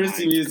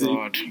conspiracy music.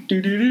 God.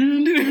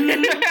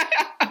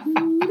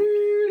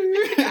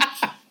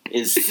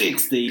 It's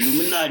 6, the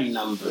Illuminati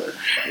number.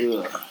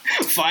 Ugh.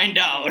 Find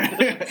out.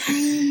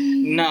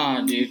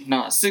 Nah, dude.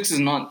 Nah, 6 is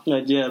not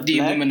But yeah, the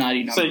Black.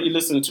 Illuminati number. So you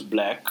listen to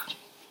Black.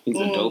 He's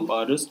a dope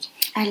artist.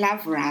 I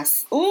love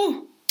Russ.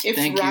 Ooh, if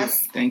Thank you.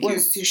 Russ Thank you.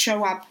 was to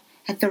show up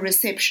at the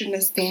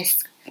receptionist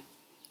desk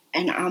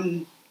and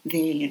I'm there,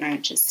 you know,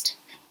 just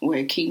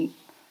working,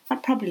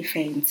 I'd probably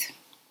faint.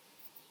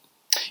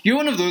 You're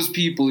one of those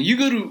people. You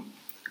go to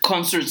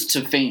concerts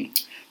to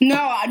faint.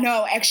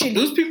 No, actually.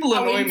 Those people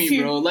I annoy went me,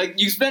 to- bro.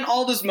 Like, you spend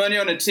all this money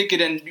on a ticket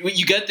and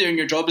you get there and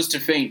your job is to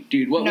faint,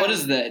 dude. No. What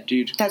is that,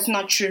 dude? That's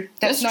not true.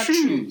 That's not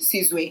true. true,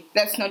 Sizwe.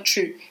 That's not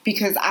true.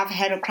 Because I've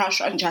had a crush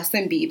on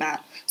Justin Bieber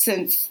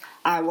since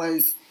I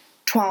was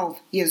 12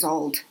 years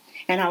old.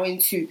 And I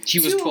went to He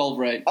was 2 12,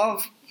 right?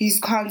 of his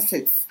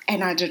concerts.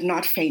 And I did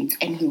not faint.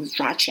 And he was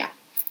right here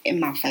in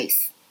my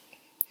face.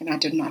 And I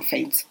did not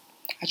faint.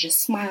 I just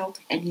smiled.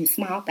 And he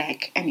smiled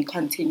back. And he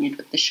continued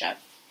with the show.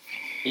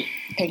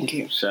 Thank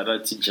you. Shout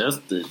out to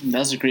Justin.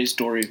 That's a great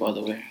story, by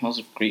the way. That was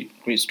a great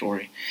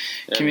story.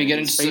 Can we get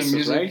into his some face is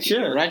music? right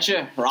here.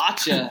 Right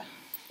here.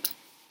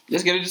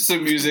 Let's get into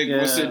some music, Yeah.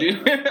 what's it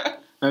do?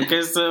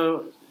 Okay,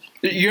 so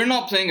You're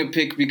not playing a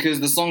pick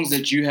because the songs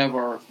that you have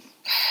are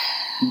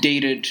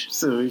dated.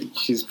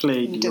 she's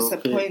played I'm your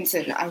pick.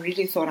 disappointed. I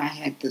really thought I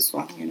had this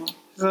one, you know.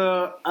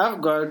 So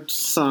I've got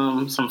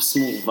some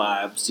smooth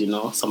vibes, you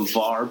know, some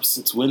varbs.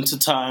 It's winter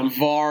time.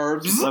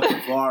 Varbs. Got the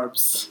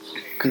varbs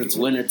because it's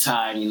winter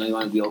time. You know, you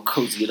want to be all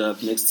cozied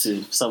up next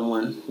to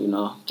someone. You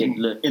know, get a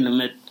little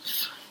intimate.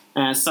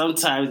 And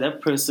sometimes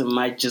that person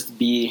might just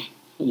be,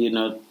 you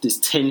know, this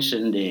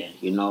tension there.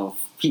 You know,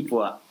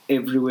 people are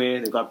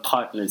everywhere. They got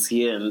partners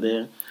here and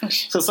there.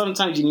 So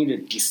sometimes you need to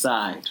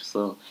decide.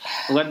 So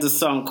I got this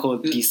song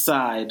called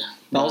 "Decide."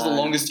 That was the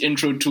longest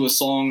intro to a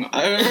song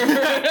I've ever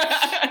heard.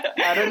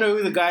 I don't know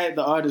who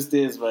the artist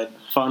is, but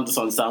found this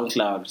on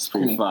SoundCloud. It's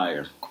pretty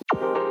fire.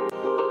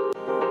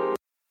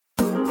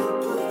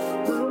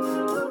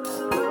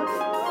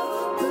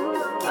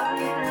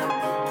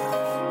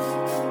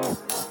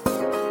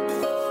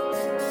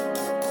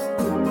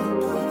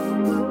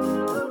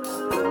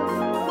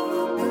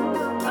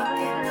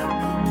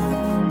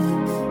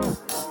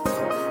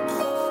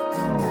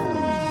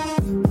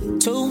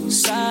 Two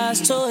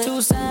sides to it.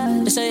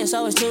 They say it's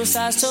always two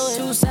sides to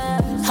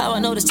it. How I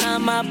know this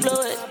time I blew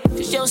it.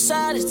 Cause your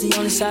side is the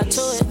only side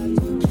to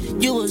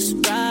it. You was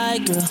right,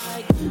 girl.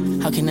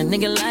 How can a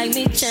nigga like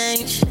me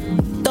change?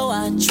 Though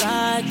I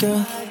tried,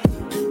 girl.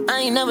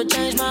 I ain't never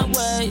changed my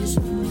ways.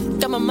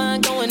 Got my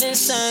mind going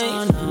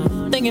insane.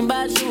 Thinking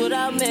about you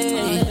without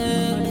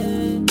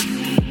me.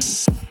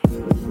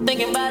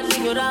 thinking about it,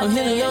 but I'm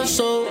healing your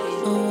soul.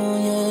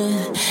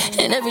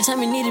 Yeah. And every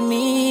time you needed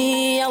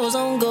me, I was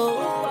on go.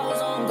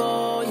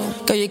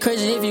 Girl, you're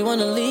crazy if you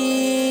wanna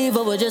leave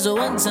over just a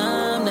one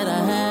time that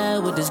I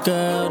had with this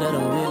girl that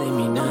don't really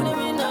mean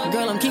nothing.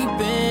 Girl, I'm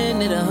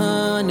keeping it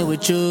 100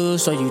 with you,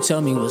 so you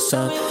tell me what's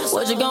up.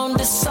 What you gon'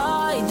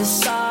 decide,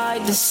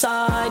 decide,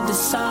 decide,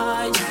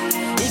 decide?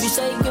 If you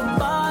say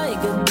goodbye,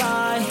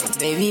 goodbye,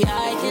 baby,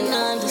 I can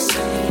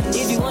understand.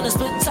 If you wanna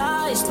split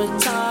ties, split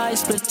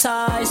ties, split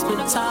ties, split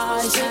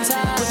ties, split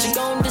ties. What you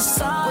gon'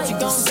 decide, what you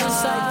gon'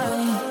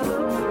 decide?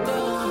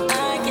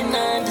 I can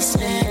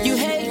understand. You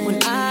hate when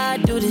I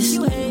do this.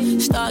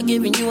 Start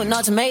giving you an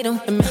ultimatum.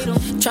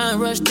 Try and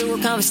rush through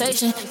a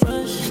conversation.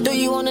 Do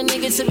you want a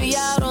nigga to be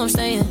out, or I'm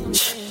staying?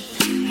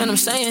 And I'm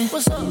saying,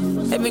 what's up?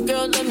 Baby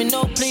girl, let me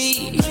know,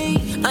 please.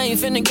 I ain't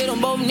finna get on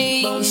both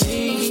knees.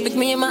 Look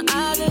me in my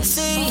eyes and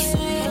see.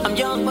 I'm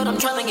young, but I'm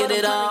tryna get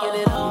it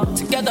all.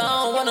 Together, I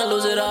don't wanna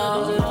lose it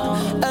all.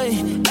 Hey,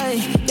 hey,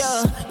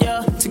 yeah,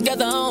 yeah.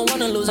 Together, I don't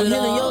wanna lose it all.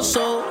 I'm healing your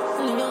soul.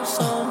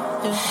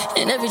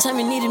 And every time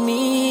you needed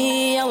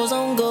me, I was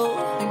on go.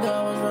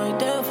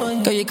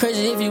 Girl, you're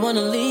crazy if you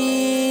wanna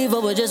leave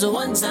over just a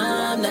one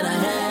time that I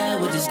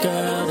had with this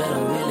girl that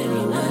don't really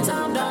mean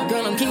nothing.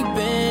 Girl, I'm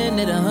keeping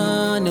it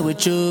 100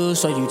 with you,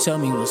 so you tell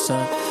me what's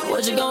up.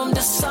 What you gon'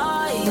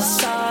 decide,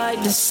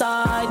 decide,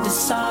 decide,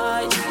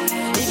 decide?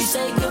 If you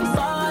say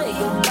goodbye,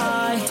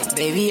 goodbye,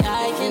 baby,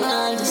 I can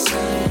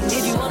understand.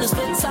 If you wanna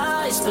split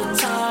ties, split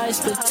ties,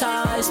 split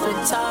ties,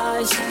 split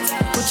ties,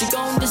 what you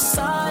gon'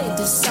 decide,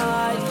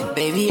 decide,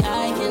 baby,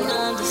 I can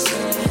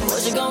understand.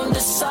 What you gon'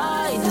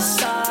 decide,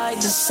 decide,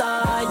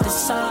 decide,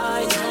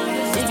 decide?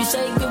 If you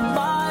say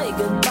goodbye,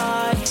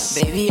 goodbye,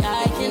 baby,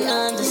 I can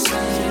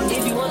understand.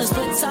 If you wanna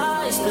split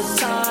ties, split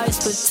ties,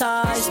 split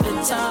ties,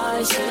 split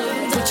ties,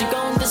 what you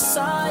gon'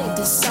 decide,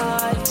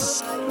 decide?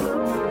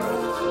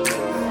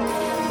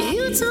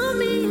 You told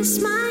me it's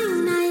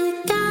mine, now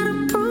you gotta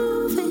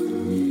prove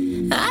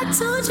it. I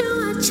told you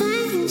I'd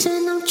change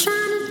and I'm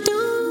trying to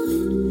do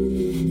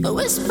it. A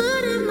whisper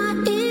in my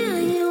ear,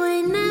 you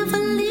ain't never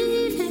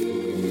leaving.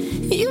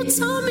 You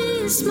told me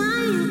it's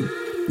mine,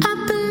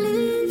 I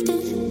believed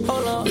it.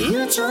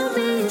 You told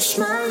me it's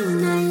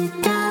mine, now you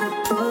gotta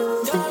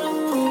prove it.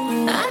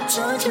 I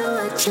told you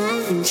I'd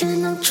change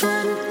and I'm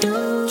trying to do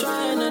it.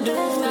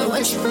 A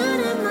whisper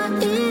in my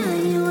ear,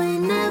 you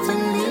ain't never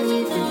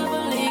leaving.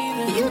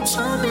 You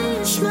told me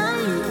it's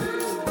mine.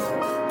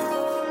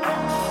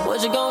 What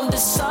you gon'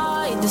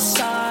 decide,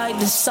 decide,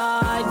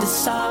 decide,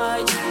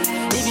 decide?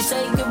 If you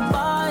say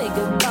goodbye,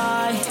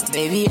 goodbye,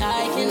 baby,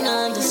 I can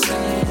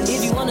understand.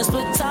 If you wanna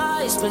split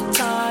ties, split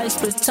ties,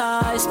 split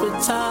ties,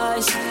 split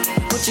ties,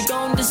 what you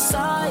gon'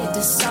 decide,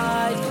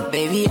 decide,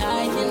 baby,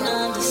 I can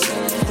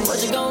understand.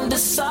 What you gon'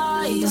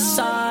 decide,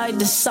 decide,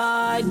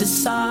 decide,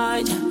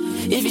 decide?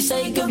 If you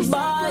say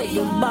goodbye,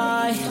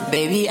 goodbye,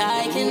 baby,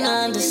 I can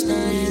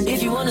understand.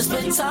 If you wanna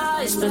split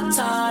ties, split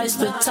ties,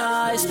 split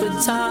ties,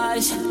 split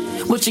ties,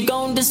 what you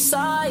gon'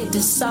 decide,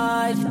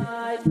 decide?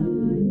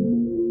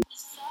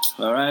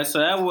 Alright, so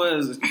that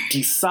was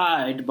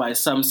Decide by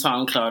some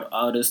SoundCloud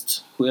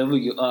artist. Whoever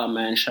you are,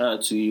 man, shout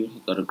out to you.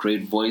 You got a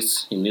great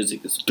voice. Your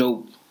music is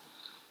dope.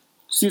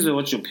 Caesar,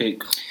 what's your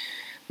pick?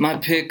 My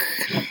pick,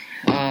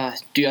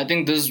 dude, I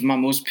think this is my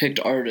most picked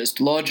artist.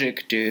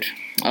 Logic, dude.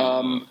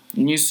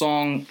 New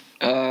song,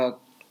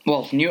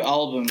 new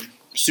album,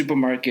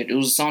 Supermarket. It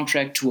was a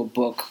soundtrack to a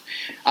book.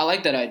 I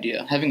like that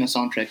idea, having a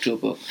soundtrack to a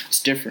book.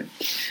 It's different.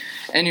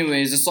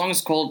 Anyways, the song is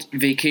called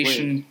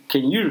Vacation. Wait,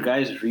 can you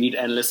guys read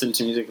and listen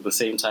to music at the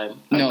same time?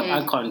 No.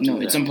 I can't do No,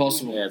 that. it's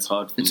impossible. Yeah, it's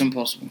hard. It's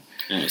impossible.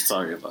 Yeah,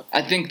 sorry about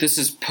that. I think this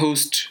is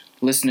post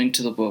listening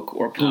to the book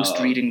or post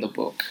reading the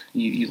book.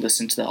 You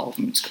listen to the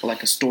album. It's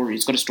like a story.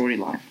 It's got a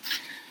storyline.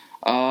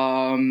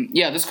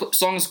 This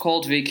song is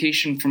called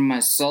Vacation from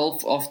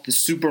Myself off the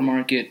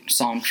Supermarket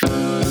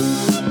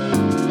soundtrack.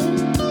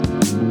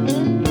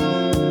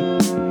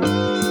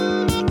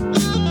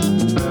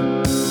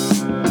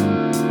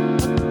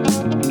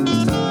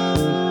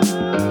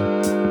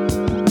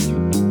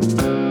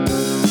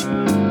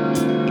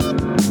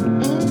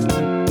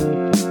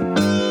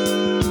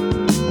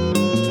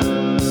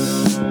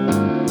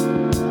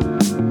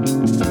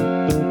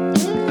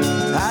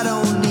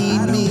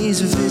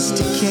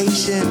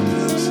 Sophistication.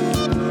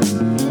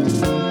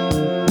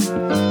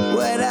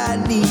 What I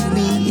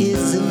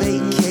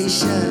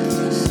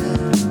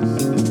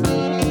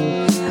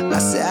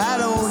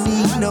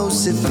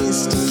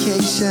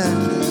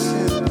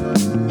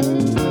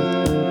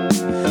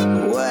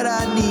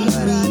need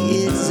me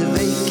is a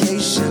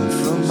vacation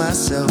from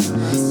myself,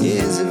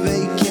 is a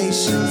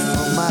vacation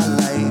from my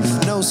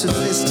life. No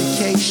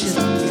sophistication.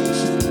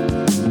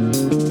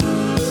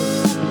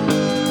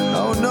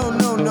 Oh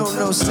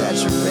no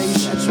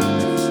saturation.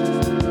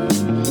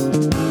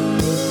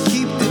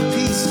 Keep the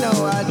peace, no,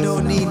 I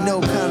don't need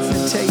no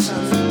confrontation.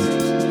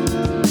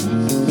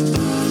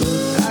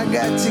 I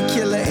got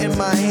tequila in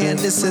my hand,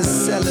 this is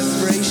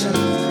celebration.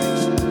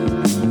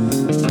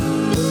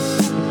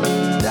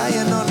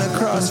 Dying on the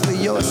cross for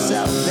your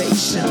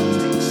salvation.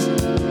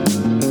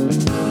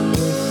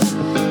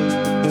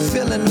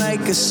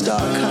 like a star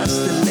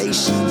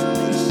constellation.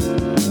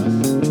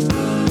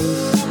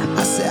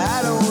 I said,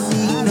 I don't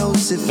need no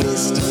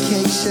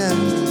sophistication.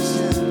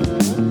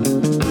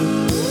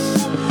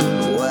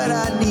 What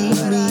I need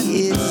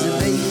me is a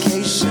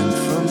vacation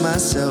from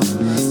myself,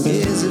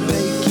 is a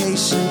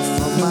vacation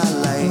from my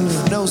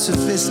life. No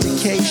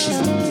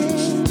sophistication.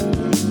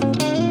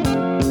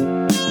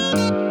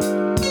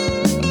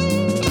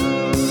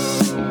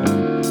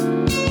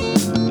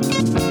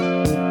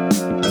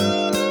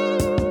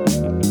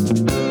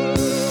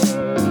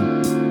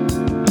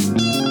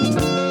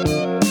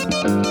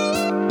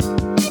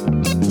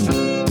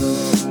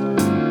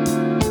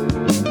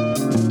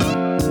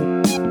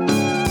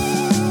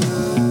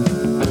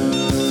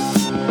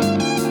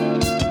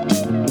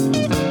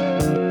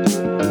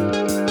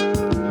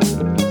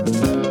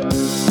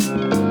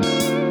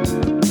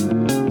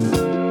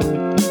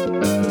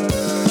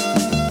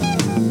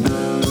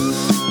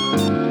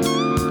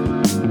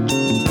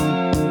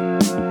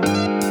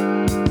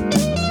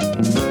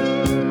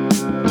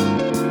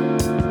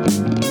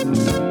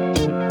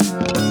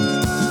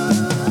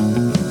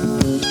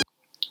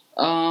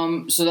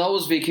 So that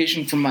was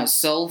Vacation from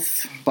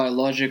Myself by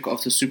Logic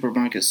off the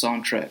Supermarket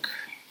soundtrack.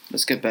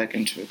 Let's get back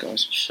into it,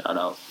 guys. Shout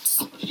out.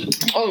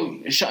 Oh,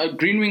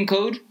 Green Wing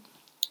Code?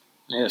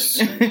 Yes.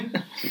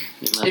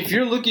 If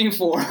you're looking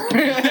for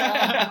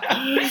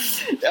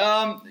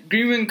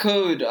Green Wing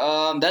Code,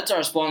 that's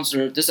our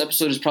sponsor. This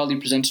episode is proudly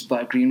presented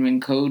by Green Wing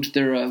Code.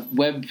 They're a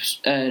web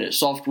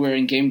software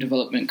and game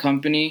development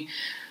company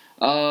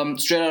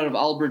straight out of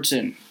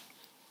Alberton.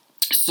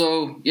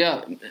 So,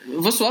 yeah,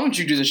 why don't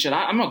you do this shit?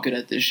 I'm not good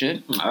at this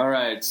shit. All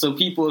right. So,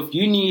 people, if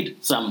you need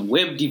some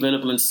web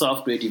development,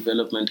 software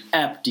development,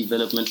 app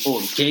development, or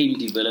game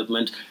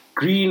development,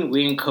 Green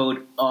Wing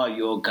Code are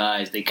your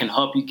guys. They can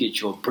help you get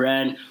your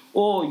brand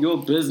or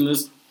your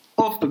business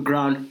off the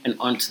ground and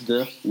onto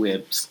the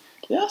webs.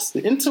 Yes,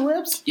 the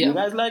interwebs. Yeah. You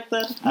guys like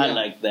that? Yeah. I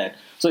like that.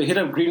 So hit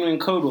up Green Wing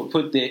Code. We'll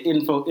put their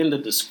info in the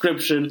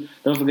description.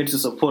 Don't forget to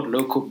support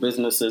local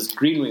businesses.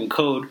 Green Wing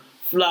Code,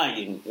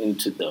 flying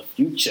into the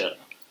future.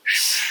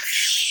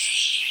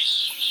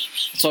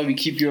 That's why we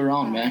keep you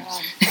around, man.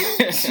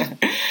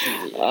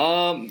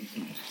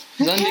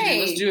 Zandiki,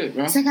 let's do it,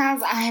 bro. So,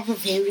 guys, I have a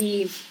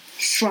very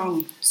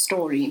strong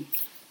story.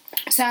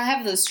 So I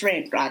have this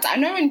friend, right? I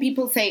know when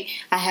people say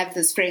I have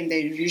this friend, they're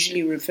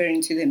usually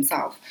referring to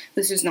themselves.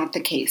 This is not the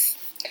case.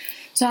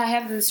 So I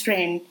have this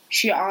friend.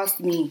 She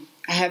asked me,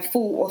 I have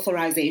full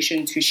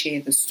authorization to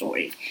share the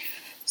story.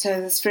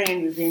 So this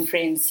friend, we've been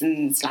friends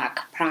since like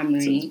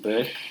primary. Since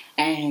birth.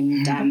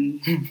 And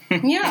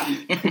yeah.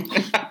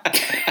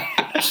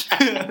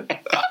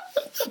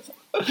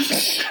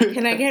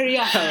 Can I carry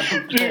on?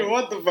 Dude,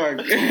 what the fuck?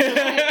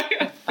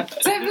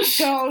 So this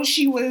girl,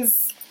 she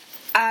was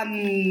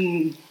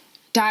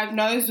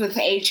diagnosed with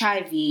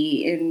HIV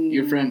in...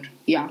 Your friend?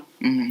 Yeah.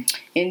 Mm-hmm.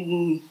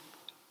 In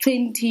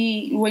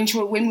when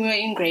we were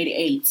in grade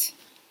 8.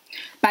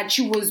 But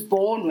she was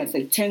born with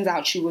it. Turns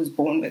out she was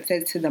born with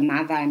it. So the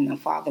mother and the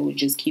father were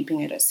just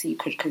keeping it a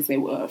secret because they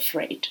were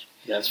afraid.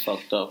 That's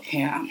fucked up.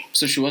 Yeah.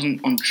 So she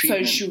wasn't on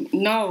treatment?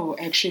 No,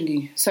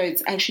 actually. So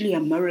it's actually a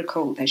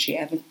miracle that she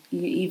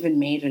even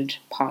made it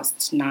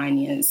past 9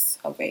 years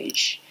of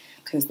age.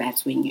 Because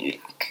that's when you,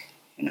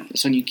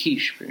 That's when you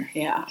quiche, bro.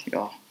 Yeah.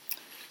 Yeah.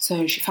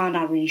 So she found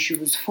out when she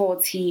was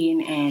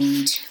 14,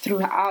 and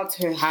throughout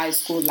her high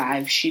school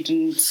life, she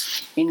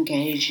didn't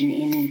engage in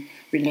any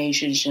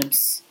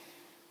relationships,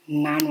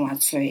 none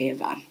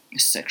whatsoever.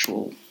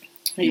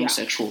 No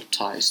sexual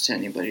ties to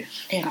anybody.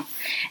 Yeah.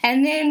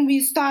 And then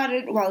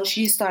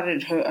she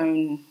started her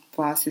own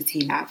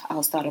varsity life. I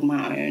started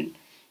my own.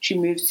 She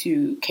moved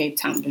to Cape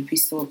Town, but we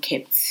still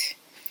kept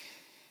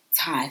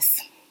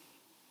ties.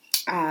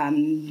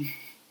 Then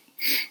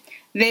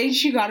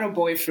she got a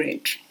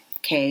boyfriend.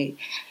 Okay,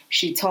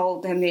 she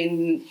told him,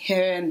 then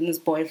her and his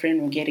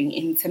boyfriend were getting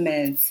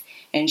intimate,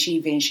 and she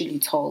eventually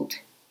told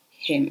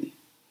him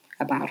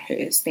about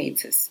her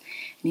status.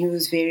 And he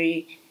was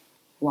very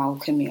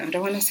welcoming. I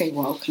don't want to say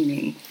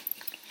welcoming.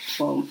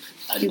 Well,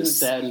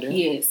 understanding.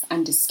 Yes,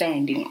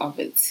 understanding of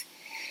it.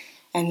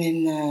 And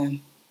then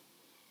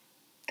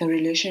the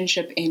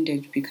relationship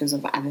ended because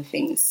of other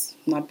things,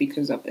 not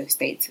because of her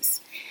status.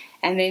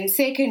 And then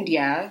second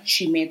year,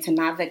 she met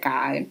another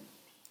guy.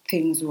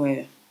 Things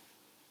were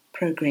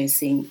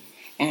progressing,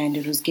 and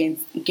it was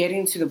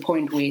getting to the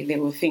point where they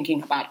were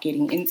thinking about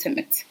getting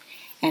intimate.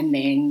 And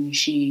then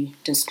she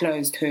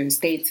disclosed her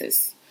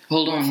status.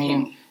 Hold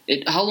on.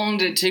 How long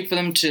did it take for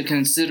them to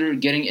consider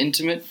getting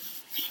intimate?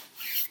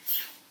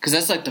 Because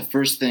that's like the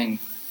first thing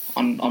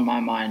on my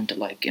mind,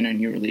 like in a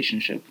new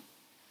relationship.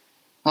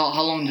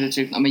 How long did it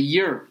take? A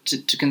year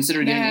to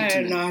consider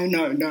getting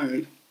intimate?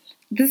 No.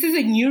 This is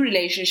a new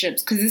relationship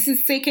because this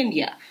is second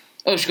year.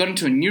 Oh, she got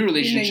into a new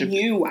relationship. In a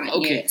new one,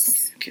 okay.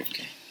 Yes. Okay.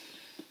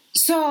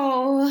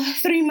 So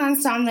 3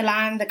 months down the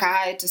line, the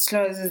guy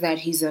discloses that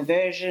he's a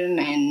virgin,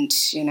 and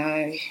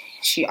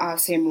she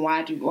asks him,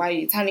 "Why are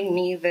you telling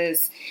me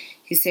this?"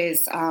 He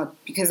says,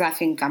 "Because I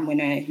think I'm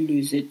gonna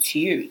lose it to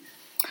you."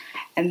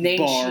 And then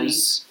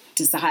she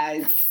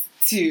decides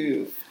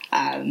to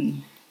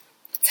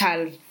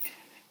tell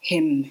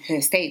him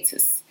her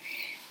status.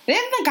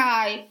 Then the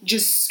guy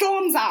just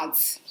storms out.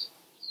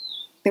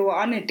 They were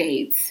on a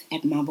date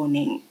at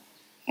Maboneng.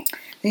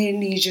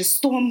 Then he just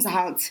storms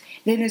out.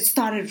 Then it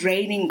started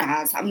raining,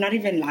 guys. I'm not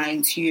even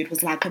lying to you. It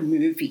was like a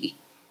movie.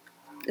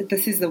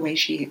 This is the way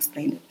she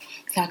explained it.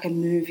 It's like a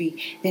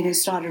movie. Then it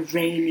started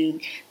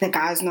raining. The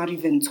guy's not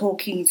even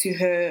talking to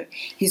her.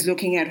 He's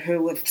looking at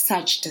her with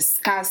such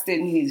disgust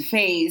in his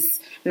face.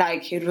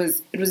 Like it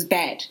was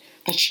bad.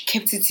 But she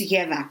kept it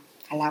together.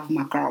 I love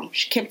my girl.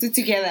 She kept it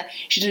together.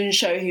 She didn't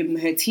show him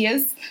her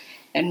tears.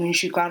 And when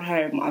she got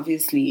home,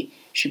 obviously,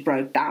 she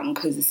broke down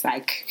because it's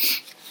like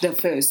the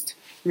first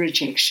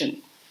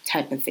rejection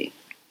type of thing.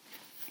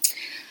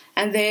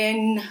 And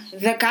then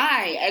the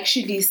guy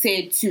actually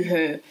said to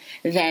her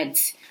that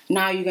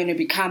now you're going to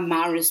become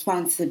my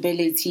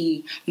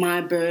responsibility,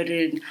 my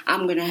burden.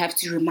 I'm going to have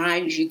to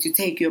remind you to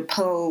take your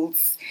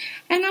pills.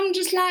 And I'm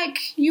just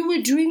like, you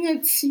were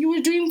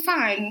doing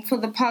fine for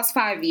the past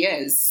 5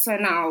 years. So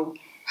now,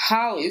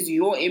 how is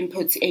your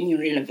input any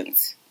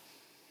relevant?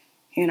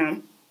 You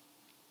know?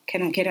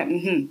 Can I get up?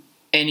 Mm-hmm.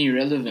 Any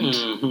relevant?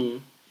 Mm-hmm.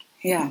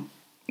 Yeah.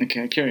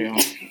 Okay, carry on.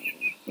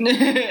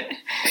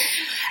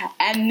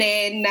 And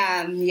then,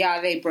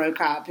 they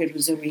broke up. It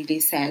was a really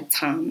sad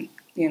time.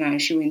 You know,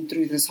 she went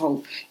through this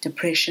whole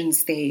depression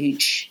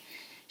stage.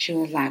 She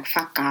was like,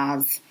 fuck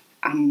guys,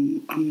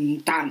 I'm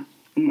done.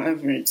 I'm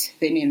over it.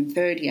 Then in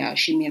third year,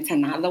 she met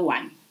another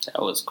one.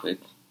 That was quick.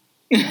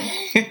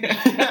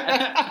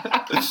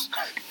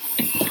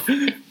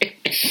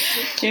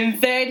 In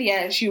third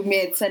year, she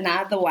met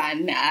another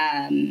one.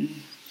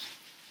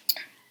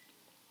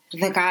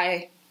 The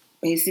guy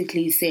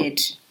basically said,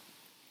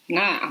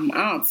 nah, I'm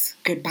out.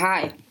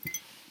 Goodbye.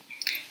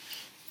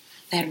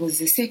 That was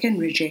the second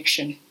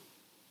rejection.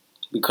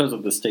 Because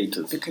of the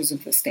status. Because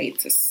of the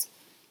status.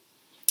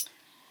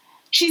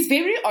 She's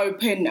very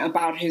open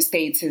about her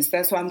status.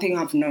 That's one thing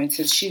I've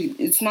noticed.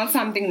 It's not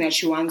something that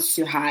she wants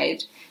to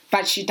hide,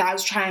 but she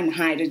does try and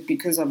hide it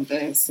because of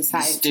the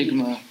society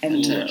Stigma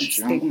and the attached,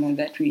 yeah. stigma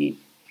that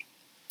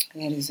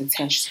is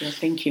attached to it.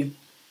 Thank you.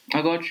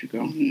 I got you,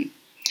 girl. Mm-hmm.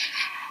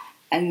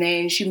 And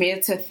then she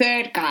met a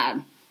third guy.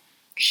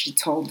 She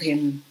told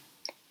him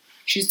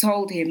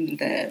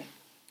the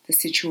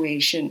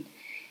situation,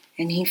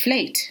 and he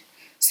flaked.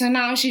 So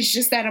now she's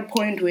just at a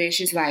point where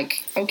she's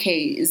like, okay,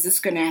 is this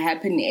going to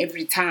happen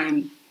every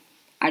time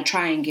I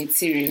try and get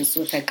serious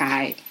with a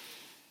guy?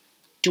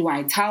 Do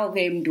I tell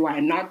them? Do I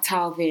not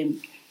tell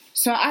them?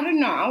 So I don't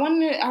know. I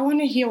want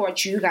to hear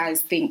what you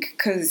guys think,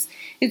 because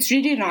it's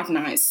really not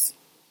nice.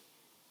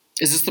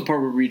 Is this the part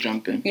where we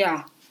jump in?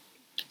 Yeah.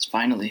 It's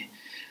finally.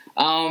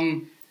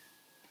 I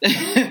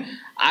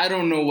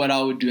don't know what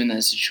I would do in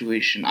that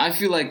situation. I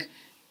feel like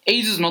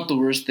AIDS is not the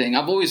worst thing.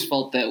 I've always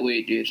felt that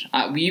way, dude.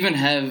 We even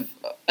have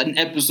an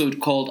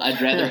episode called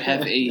I'd Rather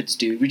Have AIDS,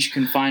 dude, which you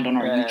can find on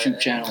our YouTube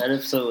channel. That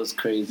episode was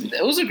crazy.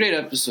 It was a great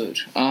episode.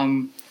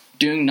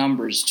 Doing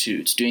numbers, too.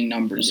 It's doing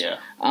numbers. Yeah.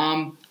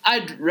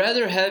 I'd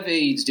rather have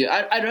AIDS, dude.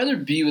 I'd rather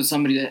be with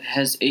somebody that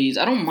has AIDS.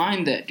 I don't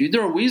mind that, dude.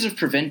 There are ways of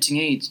preventing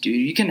AIDS, dude.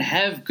 You can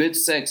have good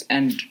sex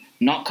and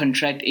not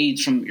contract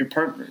AIDS from your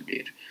partner,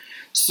 dude.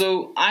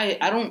 So I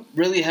don't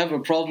really have a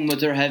problem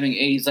with her having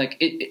AIDS. Like,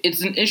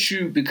 it's an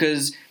issue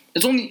because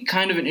it's only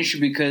kind of an issue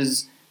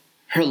because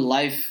her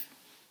life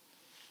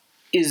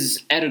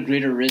is at a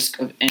greater risk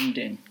of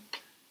ending.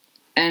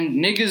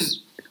 And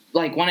niggas,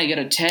 like, want to get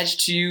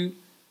attached to you,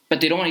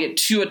 but they don't want to get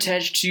too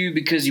attached to you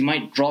because you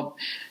might drop...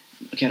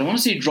 Okay, I don't want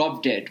to say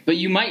drop dead, but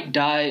you might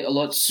die a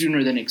lot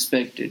sooner than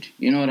expected.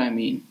 You know what I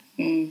mean?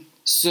 Mm.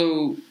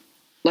 So,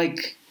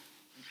 like,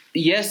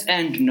 yes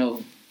and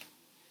no.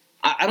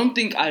 I don't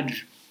think I'd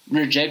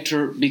reject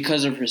her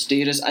because of her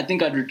status. I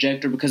think I'd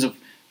reject her because of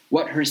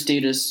what her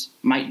status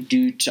might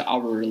do to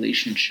our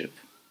relationship.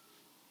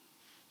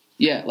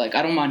 Yeah, like,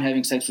 I don't mind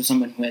having sex with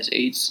someone who has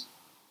AIDS.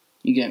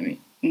 You get me?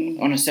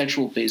 On a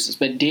sexual basis.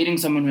 But dating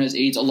someone who has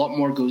AIDS, a lot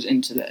more goes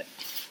into that.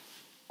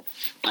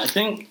 I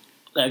think,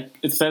 like,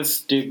 it says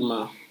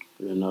stigma.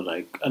 You know,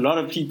 like, a lot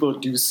of people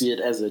do see it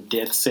as a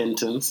death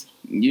sentence.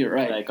 You're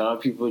right. Like, a lot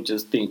of people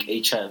just think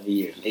HIV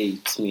and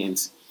AIDS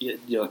means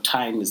your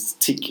time is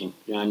ticking.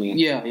 You know what I mean?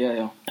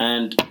 Yeah.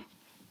 And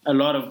a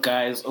lot of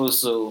guys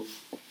also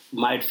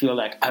might feel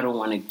like, I don't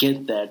want to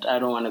get that. I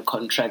don't want to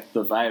contract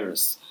the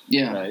virus.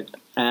 Yeah. Right?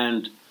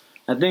 And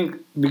I think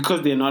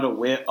because they're not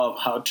aware of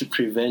how to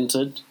prevent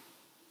it,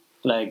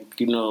 like,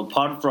 you know,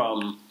 apart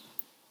from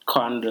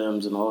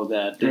condoms and all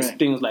that, there's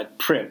things like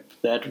PrEP,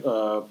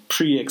 that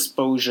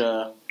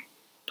pre-exposure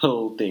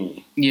pill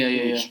thingy.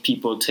 Which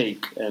people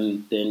take,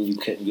 and then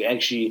you're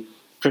actually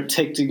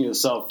protecting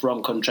yourself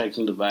from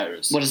contracting the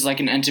virus. What is like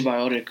an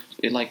antibiotic?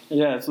 It's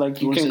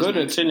like you can go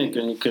to a clinic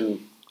and you can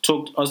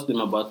ask them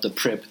about the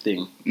PrEP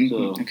thing.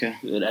 So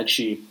it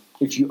actually,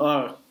 if you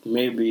are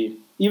maybe,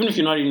 even if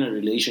you're not in a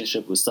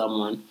relationship with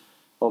someone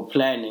or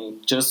planning,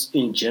 just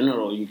in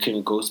general, you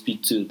can go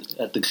speak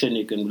at the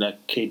clinic and be like,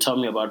 okay, tell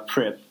me about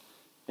PrEP,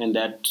 and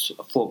that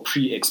for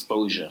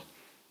pre-exposure.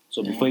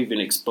 So before you've been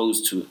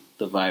exposed to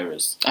the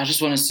virus. I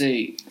just want to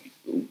say,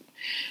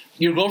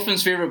 your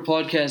girlfriend's favorite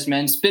podcast,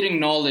 man, spitting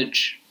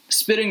knowledge,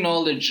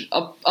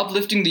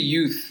 uplifting the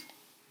youth.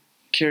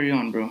 Carry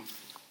on, bro.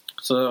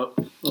 So,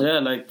 yeah,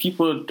 like,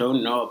 people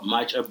don't know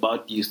much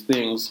about these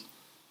things.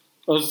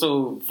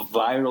 Also,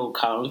 viral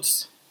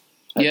counts,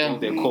 I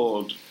think they're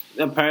called.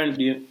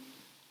 Apparently,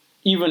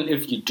 even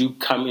if you do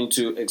come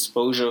into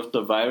exposure of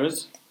the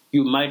virus,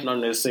 you might not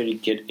necessarily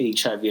get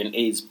HIV and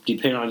AIDS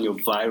depending on your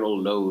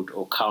viral load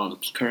or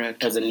count.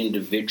 Correct. As an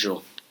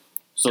individual.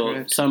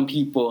 So some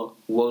people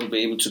won't be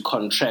able to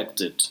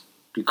contract it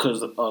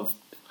because of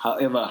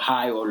however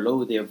high or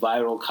low their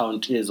viral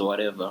count is or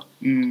whatever.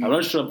 I'm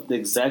not sure of the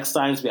exact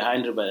science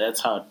behind it, but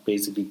that's how it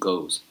basically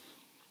goes.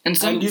 And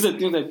these are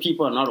things that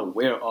people are not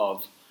aware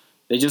of.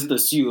 They just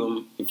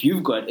assume if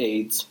you've got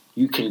AIDS,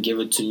 you can give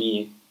it to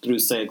me through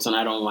sex, and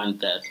I don't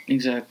want that.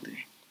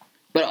 Exactly.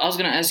 But I was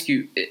going to ask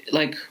you,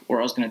 or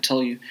I was going to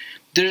tell you,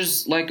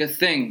 there's like a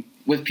thing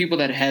with people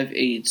that have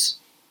AIDS.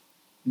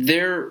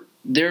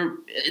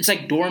 It's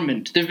like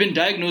dormant. They've been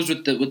diagnosed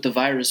with the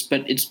virus,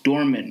 but it's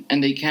dormant,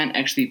 and they can't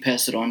actually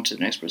pass it on to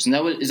the next person.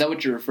 Is that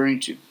what you're referring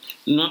to?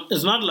 No,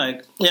 it's not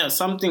like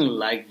something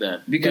like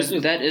that. Because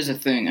that is a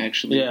thing,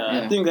 actually.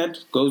 Yeah, I think that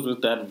goes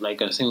with that.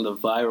 Like I think the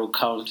viral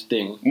count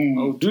thing.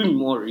 I'll do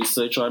more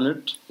research on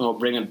it. I'll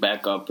bring it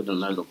back up in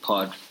another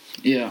pod.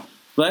 Yeah,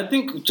 but I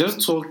think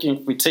just talking,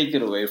 if we take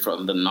it away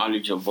from the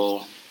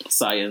knowledgeable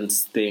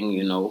science thing,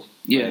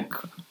 like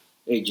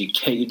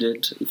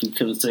educated, if you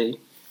can say.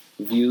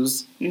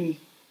 Views.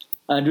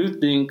 I do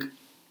think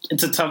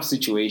it's a tough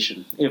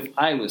situation. If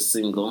I was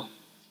single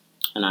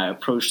and I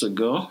approached a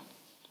girl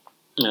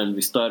and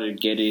we started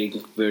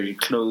getting very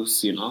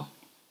close,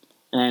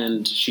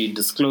 and she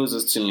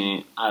discloses to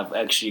me I've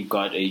actually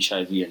got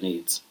HIV and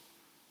AIDS,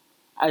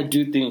 I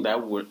do think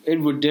it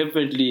would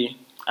definitely,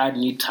 I'd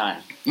need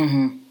time.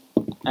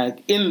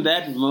 Like in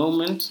that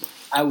moment,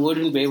 I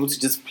wouldn't be able to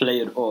just play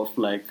it off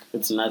like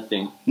it's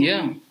nothing.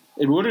 Yeah.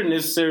 It wouldn't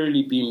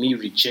necessarily be me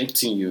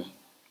rejecting you.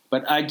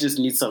 But I just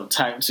need some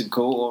time to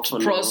go off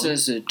and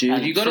process it,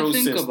 dude. You gotta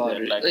think about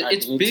it. Like,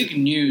 it's big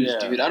news,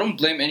 dude. I don't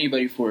blame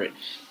anybody for it.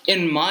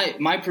 In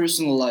my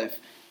personal life,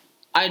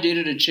 I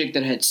dated a chick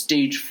that had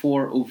stage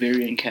 4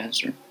 ovarian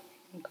cancer.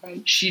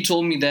 Okay. She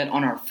told me that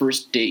on our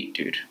first date,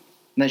 dude.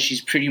 That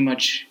she's pretty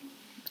much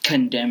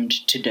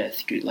condemned to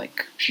death, dude.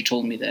 Like, she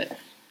told me that.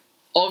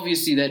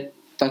 Obviously, that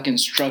fucking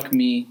struck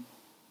me.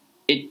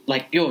 It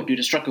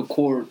struck a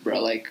chord, bro.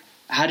 Like,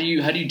 how do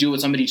you deal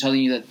with somebody telling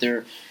you that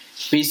they're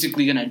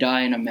basically gonna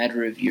die in a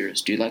matter of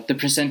years, dude? Like, the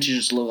percentage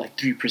is low, like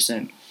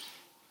 3%.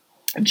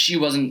 And she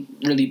wasn't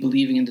really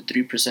believing in the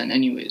 3%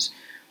 anyways.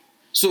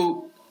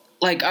 So,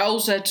 like, I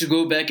also had to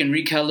go back and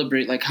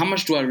recalibrate, like, how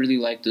much do I really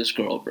like this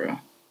girl, bro?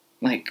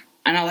 Like,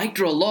 and I liked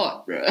her a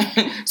lot, bro.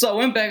 So I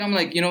went back, I'm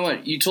like, you know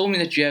what? You told me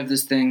that you have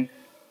this thing.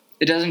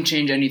 It doesn't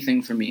change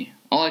anything for me.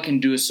 All I can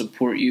do is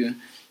support you.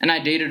 And I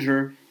dated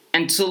her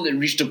until it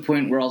reached a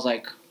point where I was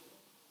like,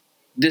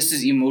 this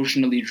is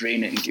emotionally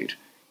draining, dude.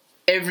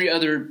 Every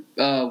other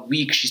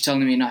week, she's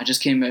telling me, I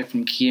just came back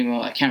from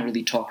chemo. I can't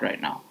really talk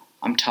right now.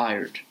 I'm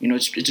tired.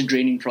 It's a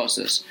draining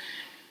process.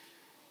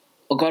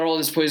 I got all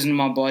this poison in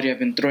my body. I've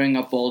been throwing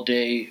up all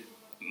day.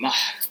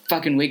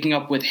 Fucking waking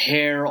up with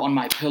hair on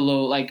my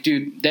pillow. Like,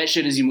 dude, that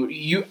shit is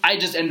I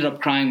just ended up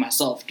crying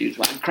myself, dude.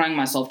 Like, crying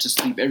myself to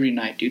sleep every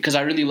night, dude. Because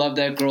I really love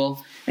that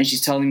girl, and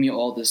she's telling me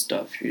all this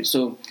stuff, dude.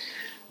 So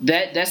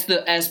that's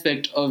the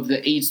aspect of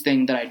the AIDS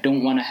thing that I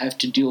don't want to have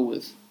to deal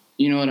with.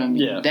 You know what I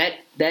mean? Yeah.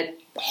 That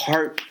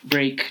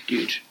heartbreak,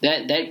 dude.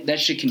 That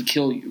shit can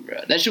kill you,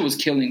 bro. That shit was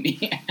killing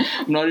me.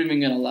 I'm not even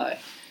gonna lie.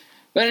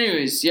 But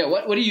anyways, yeah.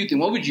 What do you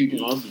think? What would you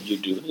do? What would you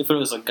do if it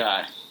was a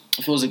guy?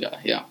 If it was a guy,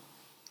 yeah.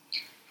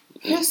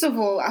 First of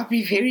all, I'll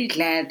be very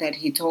glad that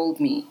he told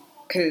me,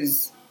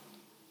 because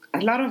a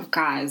lot of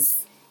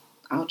guys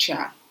out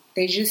here,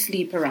 they just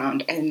sleep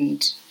around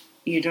and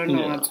you don't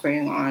know what's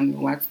going on,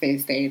 what's their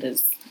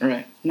status.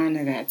 Right. None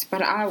of that.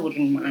 But I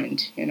wouldn't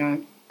mind,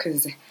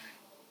 because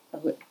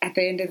at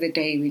the end of the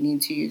day, we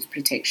need to use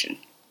protection,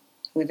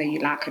 whether you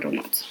like it or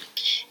not.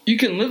 You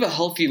can live a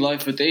healthy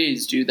life with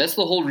AIDS, dude. That's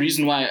the whole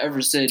reason why I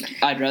ever said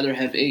I'd rather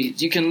have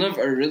AIDS. You can live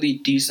a really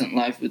decent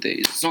life with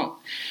AIDS. It's not,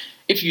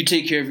 if you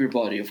take care of your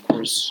body, of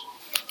course.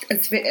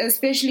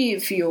 Especially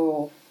if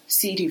your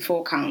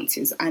CD4 count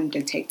is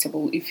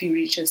undetectable. If you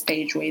reach a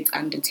stage where it's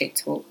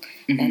undetectable,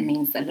 that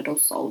means the little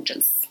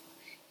soldiers,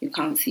 you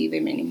can't see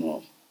them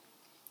anymore.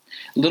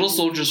 Little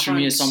soldiers for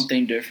me is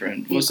something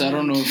different. I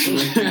don't know if you're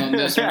working on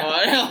this or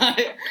not.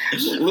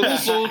 Little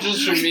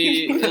soldiers for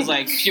me is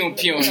like pew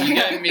pew. You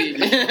got me.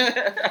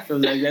 So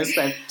like that's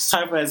like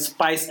type of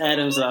Spice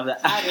Adams of the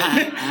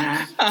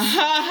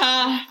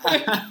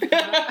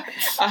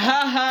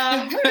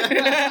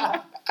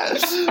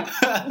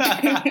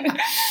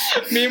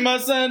Me and my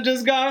son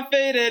just got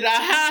faded.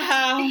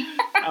 I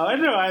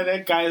wonder why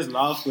that guy's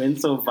laugh went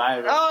so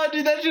viral. Oh,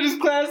 dude, that shit is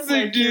classic,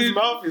 like, dude. His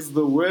laugh is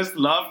the worst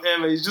laugh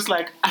ever. He's just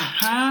like,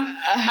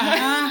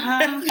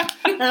 And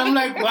I'm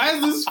like, why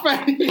is this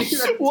funny?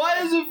 Why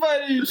is it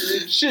funny,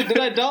 dude? Shit, did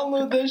I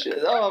download that shit?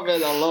 Oh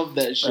man, I love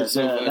that shit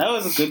so much. That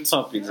was a good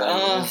topic. That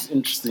was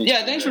interesting.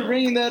 Yeah, thanks for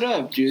bringing that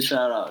up, dude.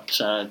 Shout out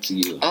to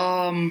you.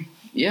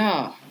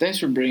 Yeah, thanks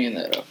for bringing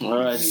that up. All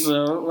right,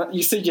 so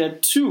you said you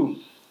had two.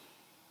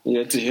 You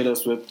had to hit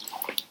us with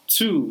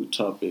two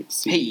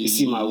topics. You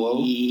see my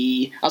woe?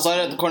 I saw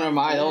it at the corner of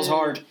my eye. That was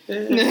hard.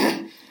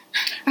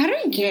 I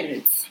don't get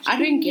it.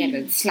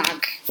 It's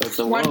like, That's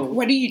a woe.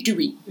 what are you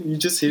doing? You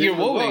just hit You're it.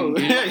 Whoa. woeing,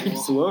 dude. Yeah, you're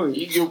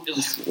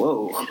just woeing.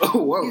 Whoa.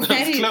 Oh, whoa. Is That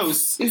that was it?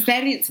 close. Is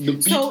that it? The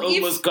beat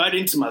almost got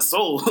into my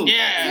soul.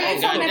 Yeah.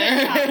 if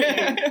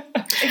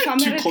I'm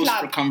Too at a close for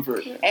club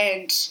comfort.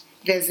 and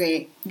there's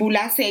a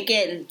bula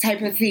sekel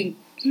type of thing,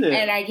 Yeah.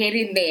 and I get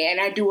in there and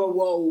I do a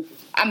whoa,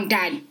 I'm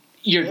done.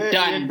 You're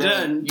done, You're bro.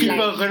 done.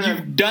 People are gonna.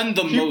 You've done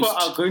the People most.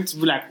 are going to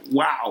be like,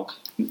 wow.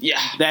 Yeah.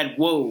 That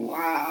whoa.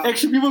 Wow.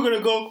 Actually, people are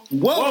gonna go,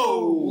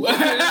 whoa.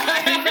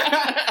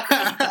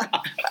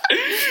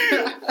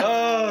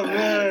 Oh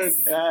man.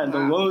 Yeah,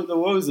 the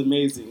woe is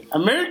amazing.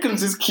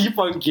 Americans just keep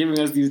on giving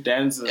us these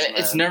dances.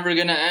 It's man. never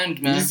gonna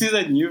end, man. You see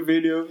that new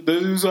video?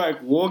 Those who's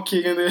like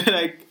walking and they're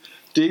like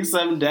doing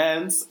some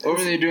dance. What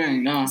were they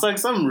doing? No. It's like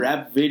some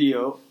rap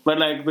video, but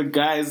like the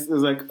guys is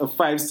like a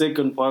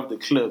 5-second part of the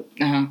clip.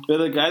 Uh-huh. Where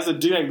the guys are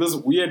doing like this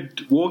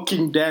weird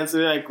walking dance,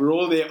 and they like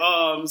roll their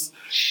arms,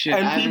 Shit, I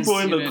and haven't people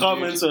in seen the it,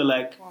 comments dude. are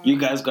like, "You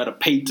guys gotta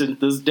patent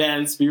this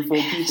dance before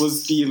people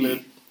steal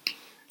it."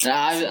 Nah,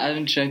 I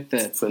haven't checked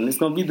that. So it's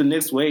gonna be the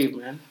next wave,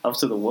 man.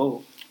 After the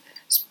woe.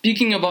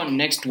 Speaking about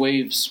next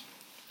waves,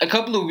 a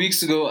couple of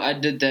weeks ago I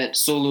did that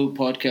solo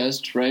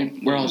podcast, right?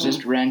 Where I was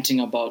just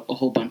ranting about a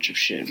whole bunch of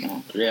shit,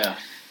 man. Yeah.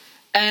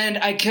 And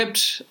I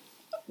kept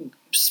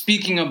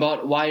speaking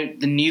about why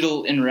the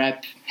needle in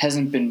rap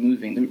hasn't been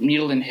moving. The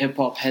needle in hip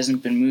hop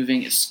hasn't been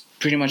moving. It's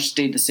pretty much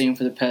stayed the same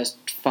for the past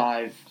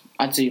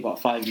I'd say about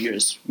 5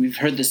 years. We've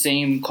heard the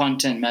same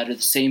content matter,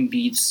 the same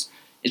beats.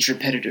 It's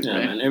repetitive, Yeah,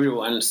 right? man.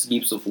 Everyone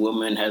sleeps with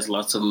women, has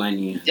lots of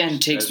money, And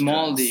takes That's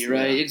Moldy,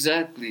 drugs, right? yeah.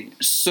 Exactly.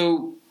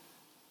 So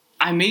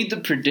I made the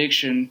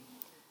prediction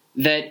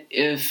that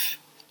if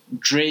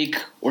Drake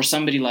or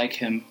somebody like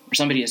him, or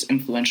somebody as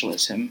influential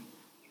as him,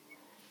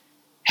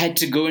 had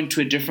to go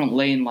into a different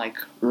lane like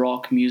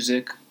rock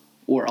music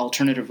or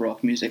alternative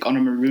rock music on a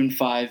Maroon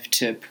 5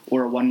 tip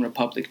or a One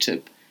Republic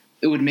tip,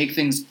 it would make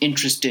things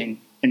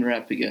interesting in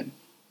rap again.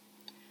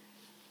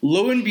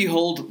 Lo and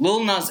behold,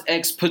 Lil Nas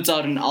X puts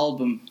out an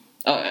album,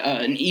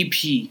 an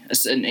EP,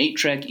 an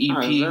 8-track EP.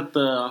 Oh, is that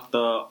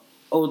the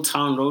Old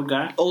Town Road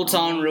guy? Old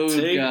Town Road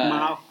Take guy.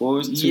 my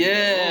horse to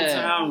Yeah. Old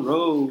Town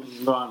Road.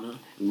 Gonna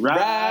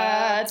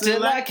Ride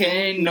till I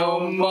can't no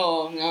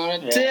more.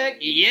 Gonna take.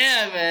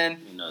 Yeah, man.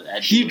 You know,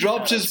 that He dude,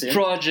 dropped shout out his to him.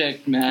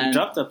 project, man. He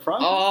dropped a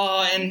project?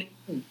 Oh, and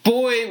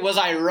boy, was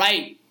I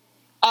right.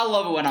 I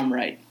love it when I'm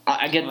right.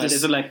 I get What, this.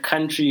 is it like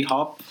country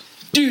hop?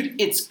 Dude,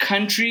 it's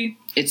country,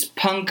 it's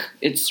punk,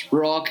 it's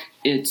rock,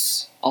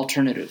 it's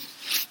alternative.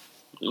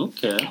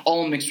 Okay.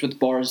 All mixed with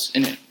bars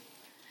in it.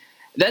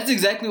 That's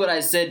exactly what I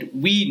said.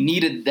 We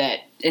needed that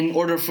in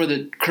order for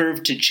the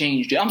curve to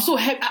change, dude. I'm so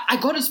happy. I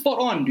got it spot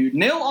on, dude.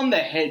 Nail on the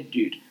head,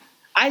 dude.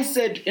 I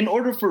said in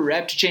order for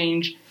rap to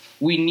change,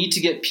 we need to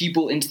get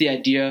people into the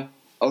idea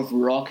of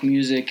rock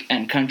music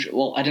and country.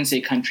 Well, I didn't say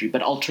country,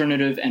 but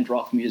alternative and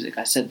rock music.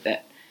 I said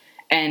that.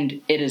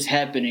 And it is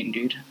happening,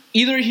 dude.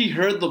 Either he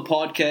heard the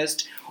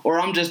podcast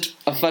or I'm just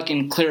a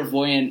fucking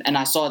clairvoyant and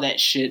I saw that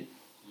shit.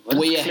 What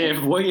way does ahead.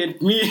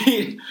 clairvoyant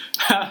mean?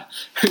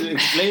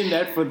 Explain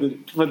that for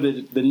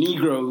the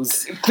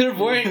Negroes.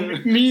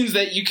 Clairvoyant means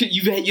that you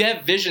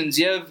have visions,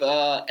 you have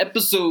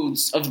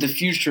episodes of the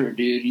future,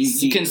 dude.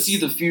 You can see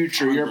the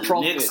future. You're a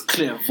prophet. Next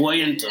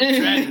clairvoyant of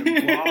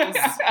Dragon Balls.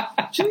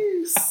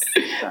 Jeez.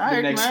 The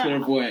Alright, next man.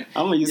 clairvoyant.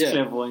 I'm gonna use Yeah.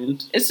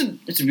 clairvoyant. It's a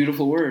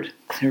beautiful word,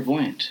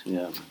 clairvoyant.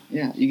 Yeah.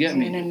 Yeah, you get I'm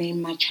gonna me.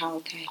 name my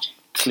child that.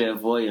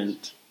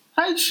 Clairvoyant.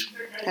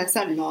 That's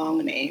a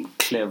long name.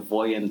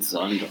 Clairvoyant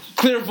Zondo.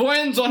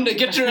 Clairvoyant's on to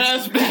get your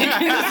ass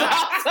back in his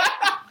house.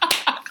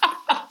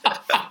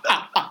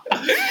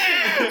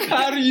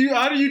 How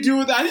do you deal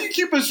with that? How do you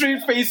keep a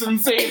straight face and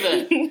say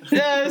that?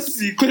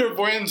 Yes,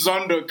 clairvoyant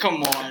Zondo,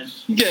 come on.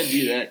 You can't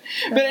do that.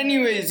 But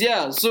anyways,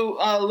 yeah, so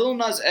Lil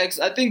Nas X,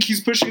 I think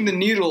he's pushing the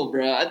needle,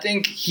 bruh. I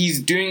think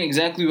he's doing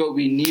exactly what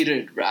we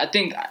needed, bruh. I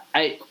think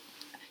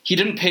he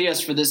didn't pay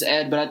us for this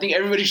ad, but I think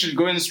everybody should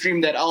go and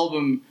stream that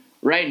album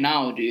right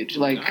now, dude.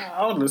 Like,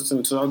 I'll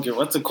listen to it. Okay,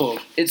 what's it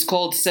called? it's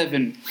called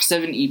Seven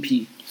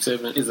EP.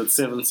 7. Is it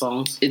 7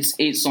 songs? It's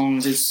 8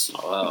 songs. It's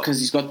Wow. because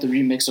he's got the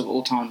remix of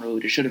Old Town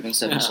Road. It should have been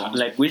 7 songs.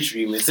 Like which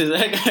remix? Is it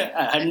like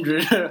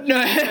 100?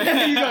 No,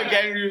 he's got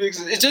gang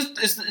remixes.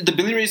 It's the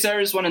Billy Ray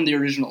Cyrus one and the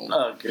original.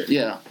 Okay.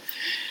 Yeah.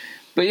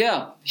 But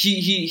yeah,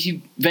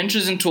 he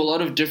ventures into a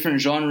lot of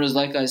different genres,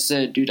 like I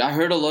said, dude. I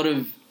heard a lot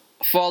of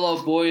Fall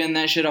Out Boy and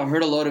that shit. I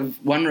heard a lot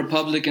of One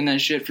Republic and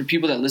that shit. For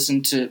people that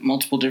listen to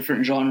multiple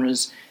different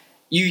genres,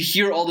 you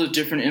hear all those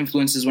different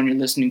influences when you're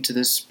listening to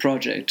this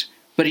project.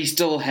 But he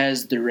still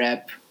has the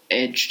rap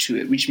edge to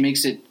it, which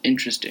makes it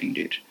interesting,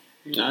 dude.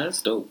 Nah,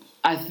 that's dope.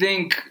 I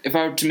think if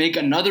I were to make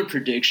another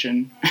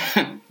prediction,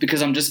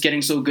 because I'm just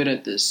getting so good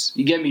at this.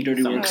 You get me,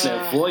 Dirty Some Works?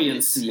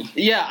 clairvoyancy.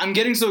 Yeah, I'm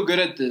getting so good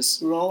at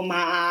this. Roll my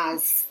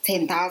eyes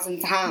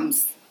 10,000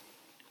 times.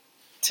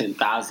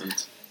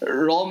 10,000.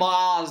 Roll my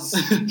eyes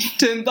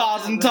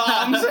 10,000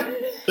 times.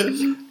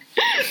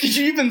 Did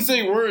you even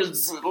say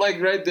words?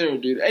 Like right there,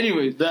 dude.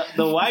 Anyway. The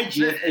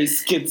YGFA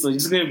skits are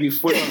just going to be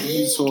full of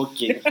you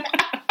talking.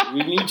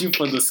 We need you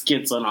for the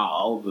skits on our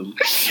album.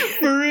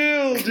 For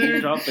real,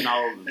 dude. Drop an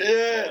album.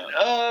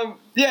 Yeah.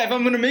 If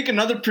I'm gonna make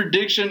another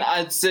prediction,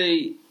 I'd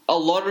say a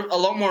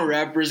lot more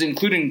rappers,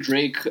 including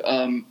Drake,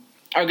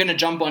 are gonna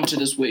jump onto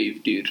this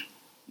wave, dude.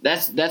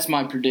 That's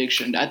my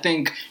prediction. I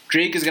think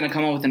Drake is gonna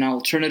come out with an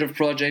alternative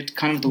project,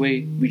 kind of the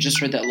way we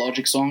just heard that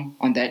Logic song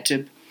on that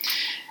tip,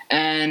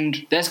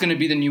 and that's gonna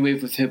be the new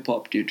wave of hip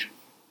hop, dude.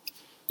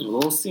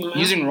 We'll see, man.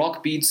 Using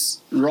rock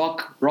beats,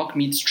 rock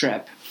meets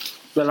trap.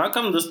 But how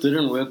come this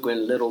didn't work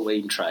when Lil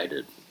Wayne tried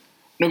it?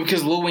 No,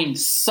 because Lil Wayne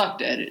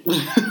sucked at it.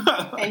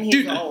 And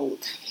he's Dude. old.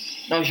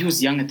 No, he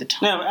was young at the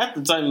time. No, at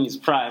the time in his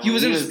prime. He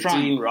was in his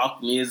prime. doing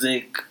rock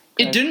music.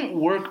 It didn't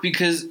work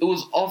because it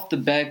was off the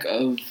back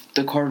of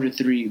the Carter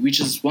 3, which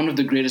is one of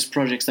the greatest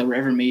projects that were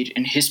ever made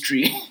in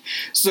history.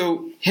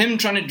 So him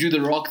trying to do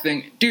the rock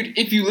thing, dude,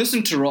 if you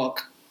listen to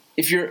rock,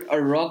 if you're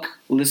a rock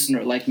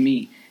listener like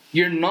me,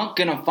 you're not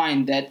gonna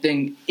find that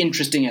thing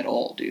interesting at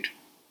all, dude.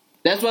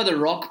 That's why the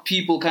rock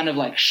people kind of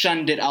like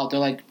shunned it out. They're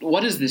like,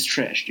 what is this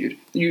trash, dude?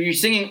 You're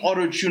singing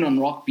auto-tune on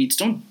rock beats.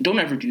 Don't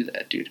ever do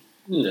that, dude.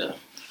 Yeah.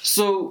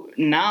 So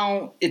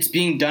now it's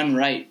being done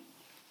right.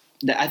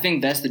 I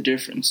think that's the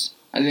difference.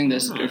 I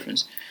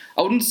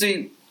wouldn't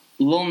say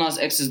Lil Nas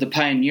X is the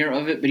pioneer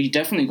of it, but he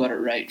definitely got it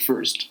right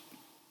first.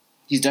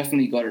 He's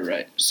definitely got it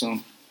right.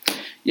 So,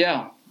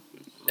 yeah.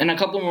 In a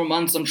couple more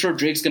months, I'm sure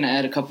Drake's going to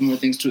add a couple more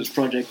things to his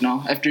project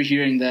now. After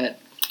hearing that,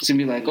 it's going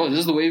to be like, oh, this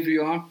is the wave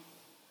you're on?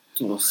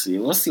 We'll see.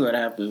 We'll see what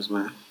happens,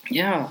 man.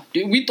 Yeah.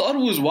 Dude, we thought it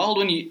was wild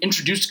when he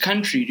introduced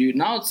country, dude.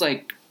 Now it's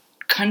like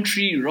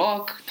country,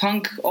 rock,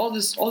 punk, all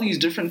these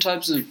different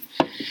types of...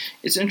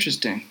 It's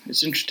interesting.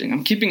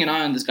 I'm keeping an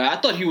eye on this guy. I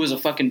thought he was a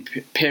fucking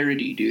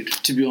parody, dude,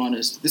 to be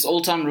honest. This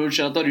Old Town Road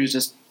shit, I thought he was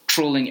just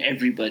trolling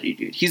everybody,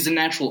 dude. He's a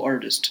natural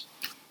artist.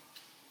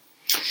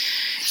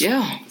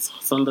 Yeah.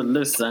 It's on the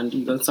list, Sandy.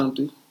 You got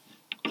something?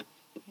 No,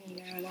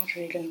 not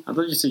really. I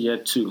thought you said you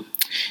had two.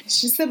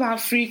 It's just about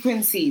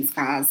frequencies,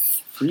 guys.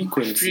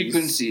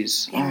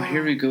 Frequencies. Oh,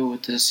 here we go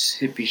with this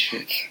hippie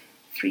shit.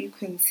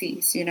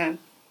 Frequencies, you know.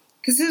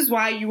 This is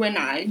why you and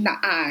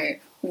I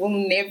will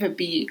never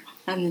be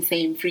on the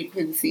same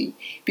frequency,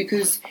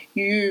 because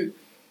you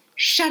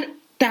shut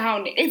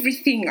down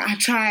everything I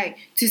try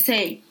to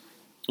say.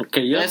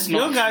 Okay, you That's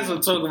not guys true.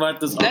 will talk about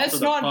this. That's after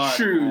the not pod,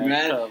 true,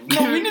 man.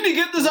 No, we need to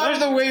get this out of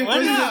the way. Why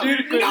not?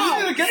 Dude. We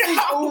need to get this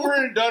over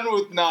and done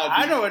with now, dude.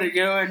 I don't want to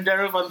go and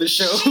Derek on the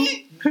show.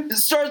 It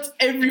starts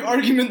every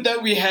argument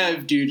that we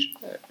have, dude.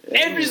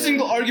 Every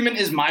single argument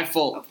is my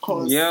fault. Of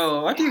course.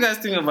 Yo, what do you guys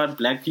think about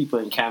black people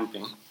in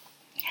camping?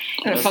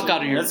 Get the fuck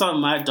out of here. That's on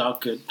my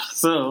docket.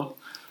 So,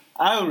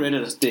 I already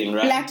this thing,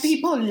 right? Black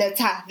people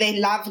litter. They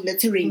love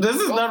littering. This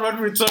is not what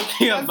we're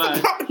talking What's the about.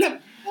 problem?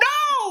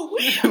 No!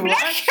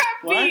 Black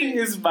Why camping!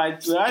 is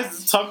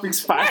this topic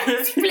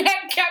spiral?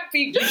 Black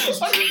camping.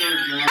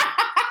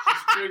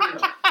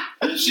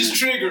 She's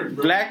triggered,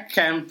 bro. Black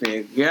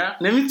camping, yeah?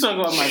 Let me talk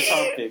about my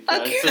topic.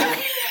 Right?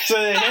 Okay.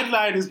 So the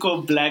headline is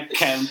called Black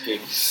Camping.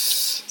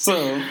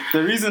 So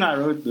the reason I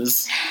wrote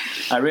this,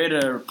 I read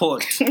a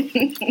report.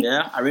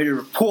 Yeah? I read a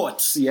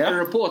report, yeah?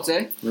 Reports,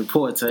 eh?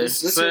 Report, eh? Let's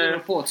So, say the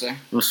reports, eh?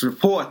 this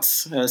report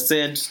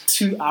said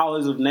 2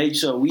 hours of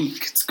nature a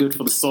week. It's good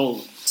for the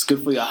soul. It's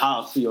good for your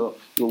health, for your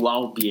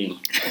well-being.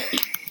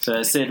 So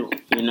I said,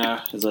 you know,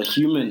 as a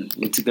human,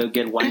 you need to go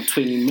get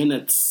 120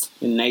 minutes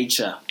in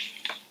nature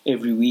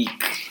every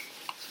week.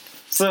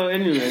 So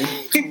anyway,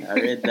 I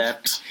read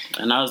that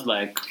and I was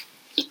like,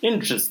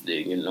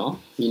 interesting, you know.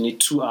 You need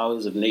 2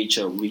 hours of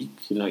nature a week,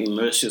 you know,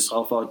 immerse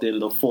yourself out there in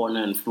the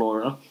fauna and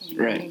flora.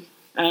 Right.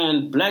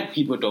 And black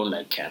people don't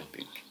like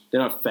camping.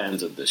 They're not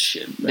fans of this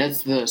shit. Right?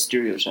 That's the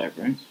stereotype,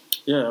 right?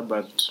 Yeah,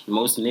 but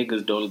most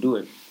niggas don't do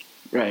it.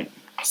 Right.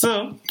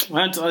 So, I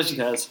want to ask you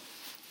guys,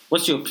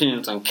 what's your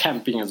opinions on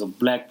camping as a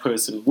black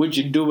person? Would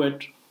you do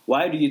it?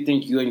 Why do you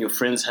think you and your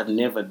friends have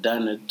never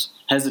done it?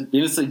 Has it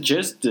been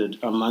suggested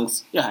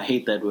amongst... Yeah, I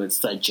hate that word,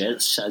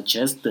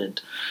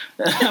 suggested.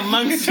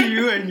 Amongst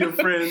you and your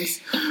friends.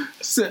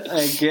 So,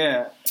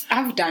 yeah.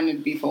 I've done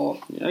it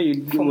before. Yeah, you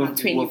do For my with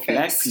 21st.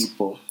 black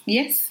people.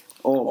 Yes.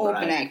 All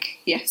black.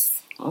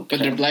 Yes. Okay. But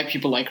they're black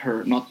people like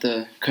her, not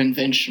the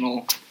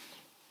conventional.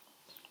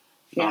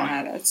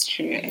 Yeah, that's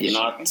true. You're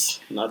not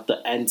the It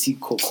was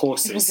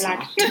anti-Caucasus.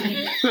 like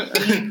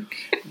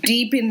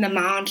deep in the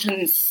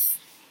mountains,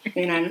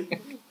 you know.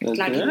 It's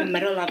like in the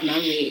middle of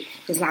nowhere.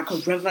 There's like a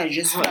river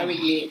just flowing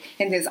there.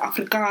 And there's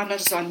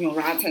Afrikaners on your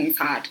right hand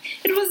side.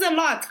 It was a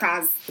lot,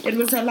 guys. It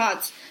was a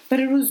lot. But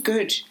it was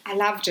good. I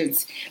loved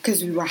it.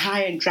 Because we were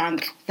high and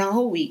drunk the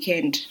whole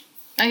weekend.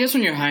 I guess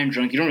when you're high and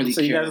drunk, you don't really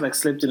So care. you guys like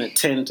slept in a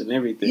tent and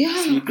everything,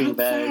 Yeah, sleeping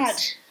outside.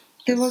 bags.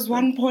 There was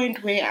one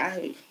point where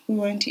we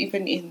weren't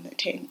even in the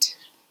tent.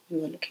 We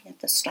were looking at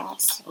the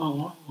stars.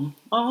 Oh.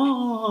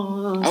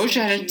 I wish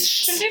I had a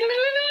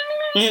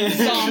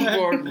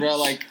soundboard, bro.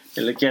 Like,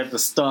 You look at the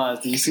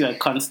stars. You see like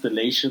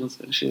constellations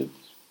and shit.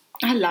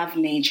 I love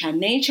nature.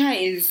 Nature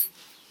is,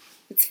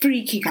 it's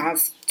freaky,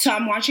 guys. So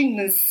I'm watching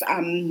this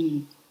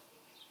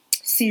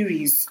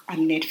series on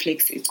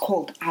Netflix. It's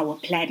called Our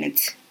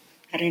Planet.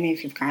 I don't know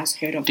if you guys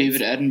heard of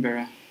David it.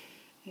 Attenborough.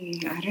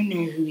 I don't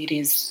know who it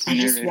is. I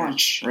just Narrator.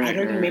 watch. Right, I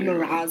don't right,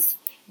 memorize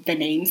the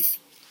names.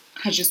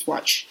 I just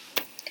watch.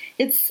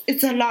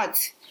 It's a lot.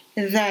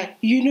 The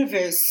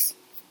universe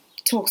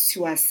talks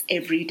to us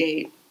every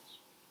day.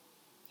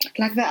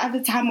 Like the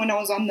other time when I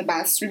was on the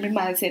bus,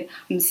 remember I said,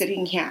 I'm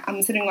sitting here.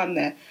 I'm sitting on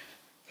the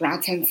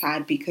right-hand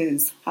side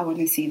because I want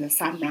to see the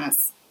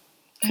sunrise.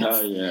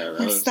 Oh yeah.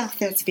 That's stuff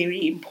that's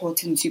very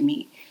important to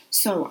me.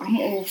 So I'm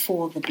all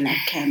for the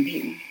black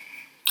camping.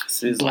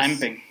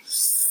 Blamping.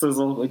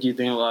 Sizzle, what do you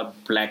think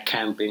about black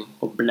camping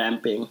or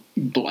blamping?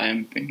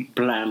 Blamping.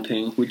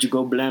 Blamping. Would you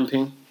go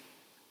blamping?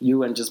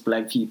 You and just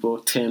black people,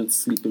 tents,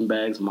 sleeping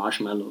bags,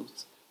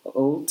 marshmallows.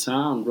 Old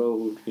Town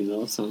Road,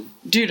 some.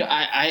 Dude,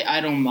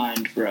 I don't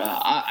mind, bro.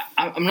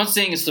 I'm not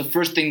saying it's the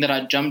first thing that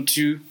I jump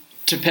to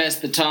pass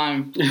the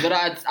time, but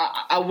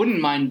I wouldn't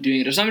mind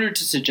doing it. If somebody were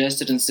to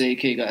suggest it and say,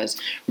 okay, guys,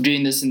 we're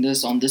doing this and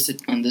this on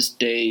this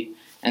day,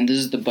 and this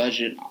is the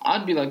budget,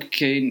 I'd be like,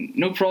 okay,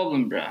 no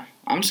problem, bro.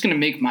 I'm just gonna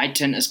make my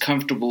tent as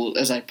comfortable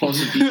as I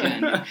possibly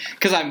can,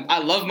 because I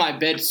love my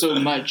bed so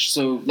much.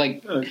 So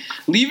like,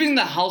 leaving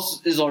the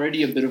house is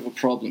already a bit of a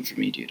problem for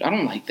me, dude. I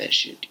don't like that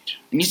shit, dude.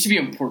 It needs to be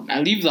important.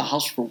 I leave the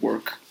house for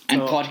work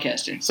and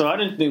podcasting. So I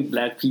don't think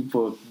black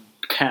people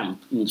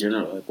camp in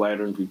general. Like, why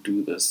don't we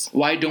do this?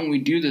 Why don't we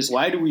do this?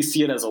 Why do we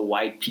see it as a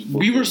white people?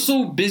 We were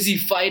so busy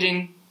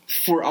fighting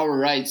for our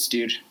rights,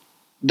 dude,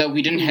 that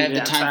we didn't have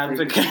the time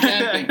for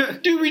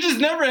camping. Dude, we just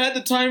never had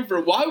the time for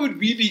it. Why would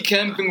we be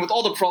camping with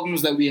all the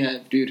problems that we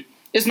have, dude?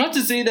 It's not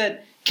to say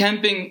that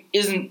camping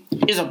is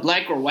a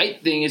black or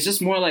white thing. It's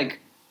just more like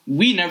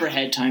we never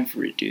had time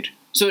for it, dude.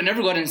 So it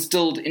never got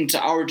instilled into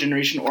our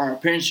generation or our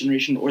parents'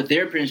 generation or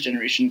their parents'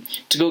 generation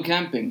to go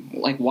camping.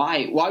 Like,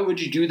 why? Why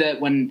would you do that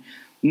when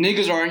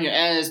niggas are on your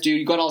ass, dude?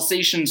 You got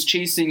Alsatians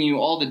chasing you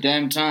all the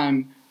damn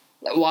time.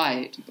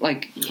 Why?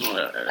 Like,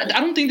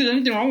 I don't think there's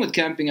anything wrong with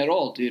camping at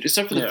all, dude.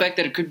 Except for the fact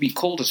that it could be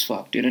cold as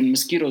fuck, dude. And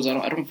mosquitoes,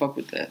 I don't fuck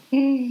with that.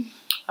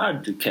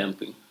 I'd do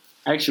camping.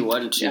 I actually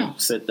wanted to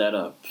set that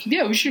up.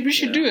 Yeah, we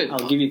should do it.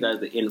 I'll give you guys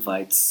the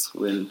invites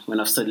when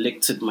I've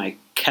selected my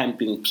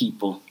camping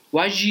people.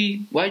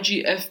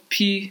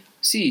 YGFPC.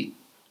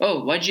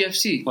 Oh,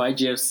 YGFC.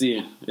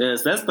 YGFC.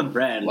 Yes, that's the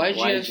brand.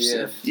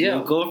 YGFC. Yeah.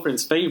 Your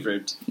girlfriend's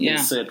favorite. Yeah.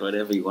 Insert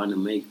whatever you want to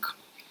make.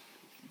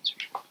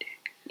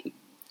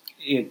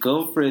 Your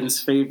girlfriend's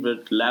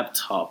favorite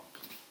laptop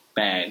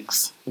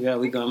bags. Yeah,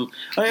 we're gonna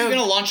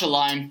launch a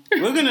line.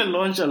 We're gonna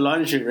launch a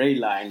lingerie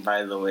line,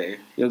 by the way.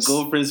 Your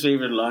girlfriend's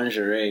favorite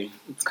lingerie.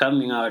 It's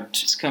coming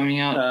out.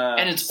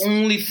 And it's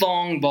only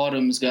thong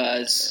bottoms,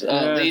 guys.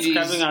 Ladies, it's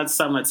coming out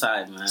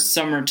summertime, man.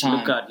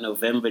 Summertime. Look at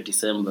November,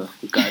 December.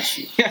 We got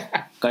you.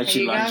 Got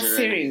you lingerie.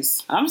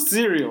 Serious? I'm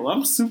serial.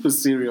 I'm super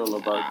serial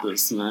about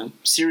this, man.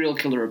 Serial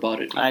killer about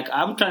it. Like,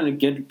 I'm trying to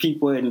get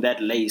people in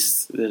that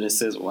lace that it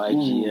says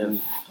YGF.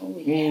 Oh,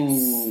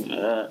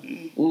 yes.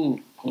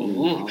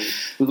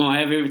 We're gonna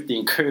have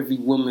everything. Curvy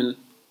woman,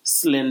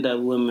 slender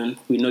woman.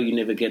 We know you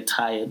never get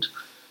tired.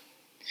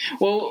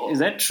 Well, is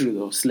that true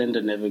though?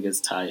 Slender never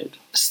gets tired.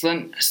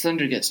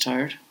 Slender gets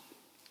tired.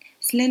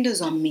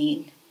 Slenders are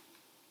mean.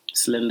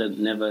 Slender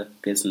never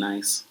gets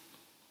nice.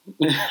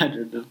 I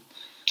don't know.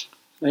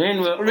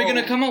 Anyway, are we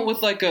gonna come out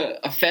with like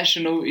a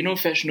Fashion Nova? You know,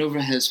 Fashion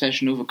Nova has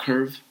Fashion Nova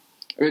curve.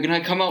 Are we gonna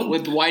come out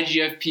with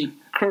YGFP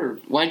curve?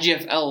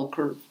 YGFL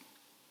curve.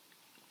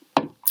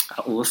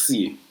 We'll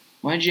see.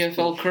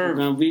 YGFL curve.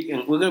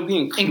 We're gonna be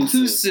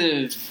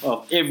inclusive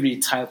of every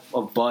type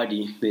of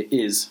body there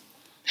is.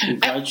 We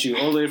got you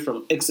all the way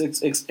from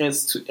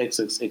XXXS to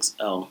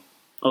XXXL.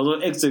 Although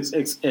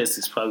XXXS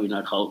is probably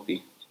not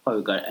healthy.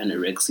 Probably got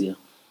anorexia.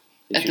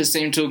 At the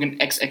same token,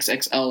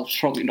 XXXL is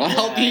probably not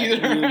healthy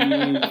either.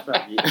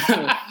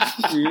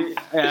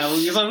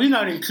 So we're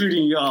not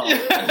including y'all.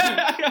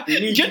 We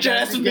need get your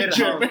ass in the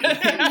gym.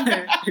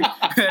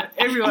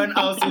 Everyone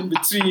else in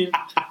between,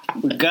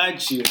 we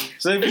got you.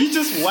 So if you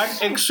just want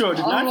extra,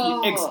 do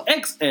not be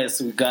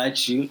XXS, we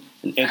got you.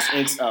 And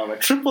XXL, but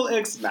triple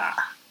X, nah.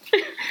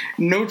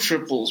 No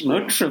triples, bro.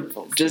 No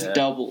triples. Just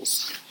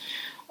doubles.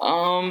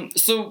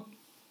 So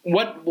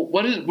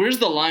where's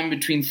the line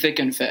between thick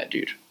and fat,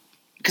 dude?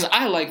 Because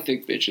I like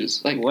thick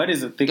bitches. Like, what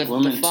is a thick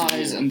woman? The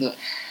thighs and the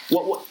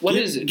what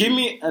is it? Give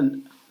me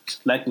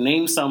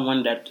name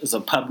someone that is a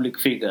public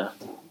figure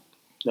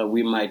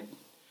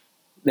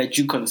that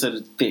you consider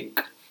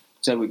thick,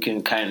 so we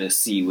can kind of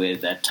see where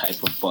that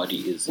type of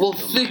body is. Well,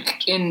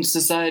 thick in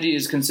society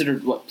is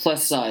considered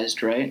plus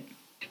sized, right?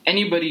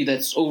 Anybody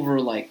that's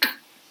over like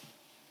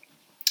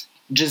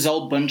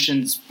Gisele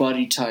Bundchen's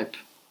body type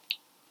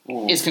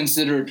is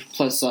considered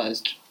plus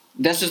sized.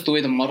 That's just the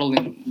way the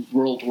modeling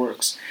world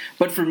works.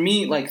 But for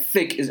me, like,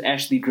 thick is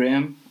Ashley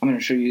Graham. I'm going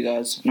to show you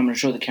guys, and I'm going to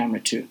show the camera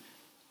too.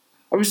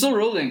 Are we still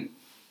rolling?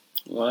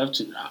 Well, I have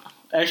to.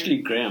 Ashley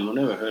Graham, I've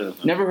never heard of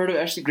her. Never heard of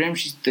Ashley Graham?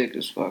 She's thick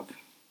as fuck.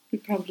 You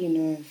probably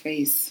know her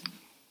face.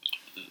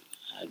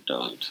 I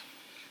don't.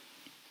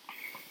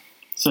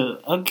 So,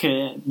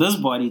 okay, this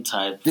body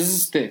type. This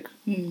is thick.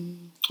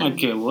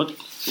 Okay, we'll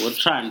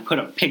try and put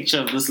a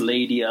picture of this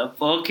lady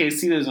up. Okay,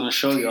 Cedar's gonna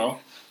show y'all.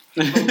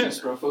 Focus,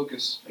 bro,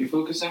 focus. Are you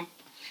focusing?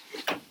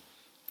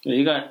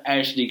 You got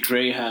Ashley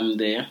Graham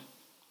there.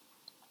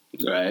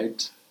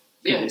 Right?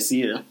 Yeah. Can you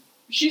see her?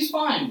 She's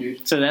fine,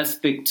 dude. So that's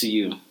thick to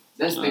you.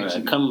 That's thick.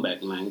 Alright, come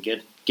back, man.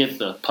 Get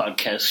the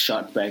podcast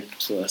shot back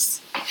to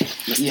us.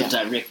 Mr.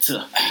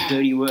 Director.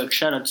 Dirty Work.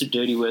 Shout out to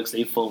Dirty Works.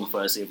 They film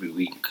for us every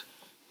week.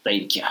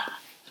 Thank ya.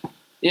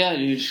 Yeah,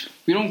 dude.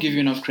 We don't give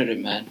you enough credit,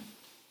 man.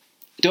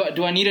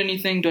 Do I need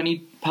anything? Do I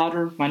need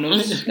powder? My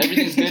nose?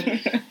 Everything's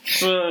good?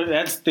 So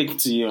that's thick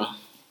to you.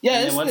 Yeah,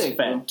 And it's then what's thick,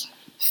 bro. fat?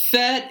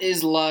 Fat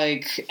is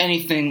like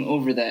anything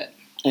over that.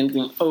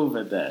 Anything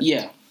over that?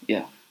 Yeah.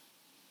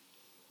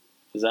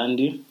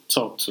 Zandy,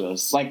 talk to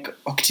us. Like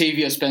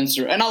Octavia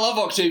Spencer. And I love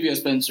Octavia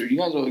Spencer. You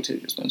guys know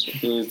Octavia Spencer.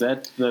 Is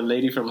that the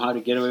lady from How to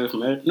Get Away with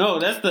Murder? No,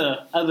 that's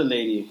the other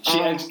lady. She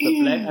acts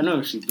the black. I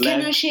know she's black.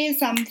 Can I share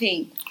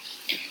something?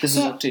 This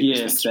is Octavia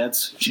Yes, Spencer.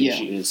 that's who Yeah.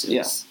 she is. Yeah.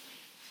 Yes.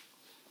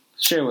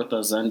 Share with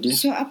us, Zandy.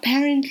 So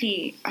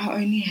apparently, I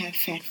only have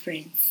fat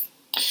friends.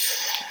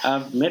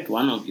 I've met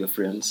one of your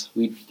friends.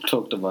 We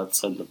talked about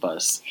this on the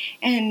bus.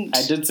 And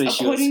I did say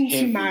she was according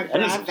heavy. to my I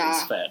didn't say she was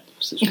brother, fat.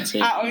 So she was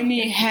heavy. I only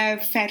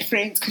have fat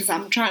friends because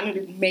I'm trying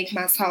to make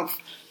myself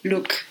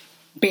look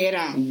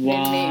better than them.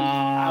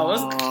 I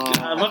was.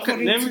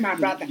 According to my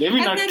brother. Let me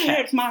And not that cap.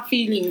 hurt my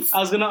feelings. I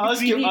was gonna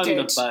ask you Really on the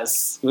did.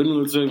 bus when we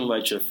were talking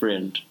about your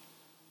friend,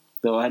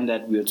 the one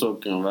that we were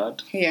talking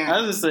about. Yeah.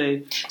 I was just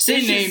say, Say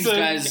is she names,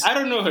 guys. I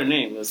don't know her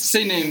name,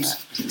 Say names.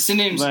 Say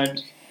names.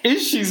 but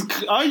is she's?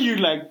 Are you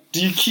like?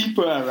 Do you keep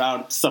her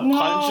around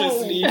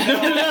subconsciously?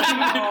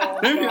 No,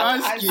 Let me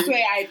ask I you.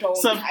 swear I don't.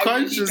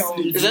 Subconsciously, I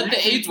really Is that the do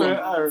you AIDS keep her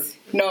one? ar-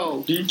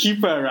 no. Do you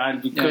keep her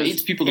around because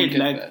AIDS people don't it get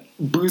like that.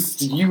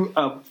 boosts you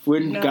up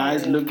when No.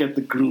 guys look at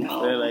the group?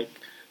 No. They're like,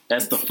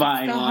 that's the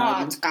fine It's the one.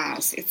 heart,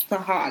 guys. It's the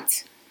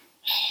heart.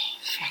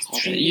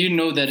 You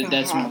know that The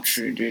that's heart. not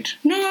true, dude.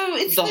 No,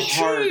 it's The the,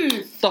 heart-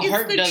 truth. the It's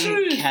heart the doesn't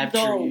truth, capture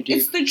though. you, dude.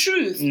 It's the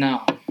truth.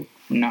 No.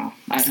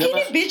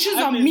 Skinny bitches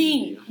I are believe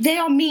mean. you. They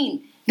are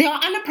mean. They are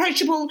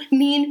unapproachable,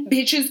 mean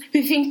bitches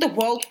who think the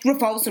world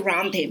revolves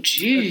around them.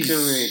 Jeez.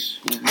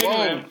 Correct. Whoa.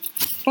 Anyway,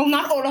 Well,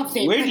 not all of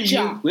them. where but do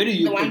yeah,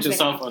 you the put ones that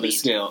yourself are on a big.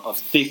 scale of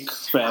thick,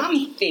 fat?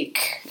 I'm thick.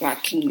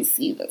 Like, can you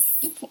see this?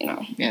 You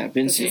know, Yeah, I've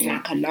been this is seeing it.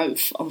 like a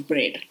loaf of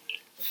bread.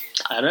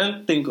 I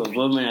don't think of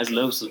women as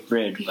loaves of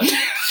bread, but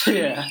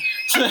yeah.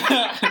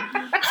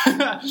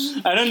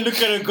 I don't look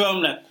at her go,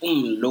 I'm like,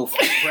 loaf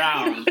of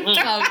brown.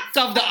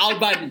 Stop the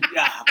Albany.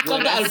 Yeah, boy,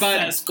 the that's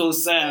Albani. Sasko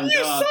Sam,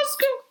 dog.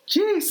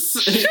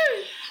 Jeez.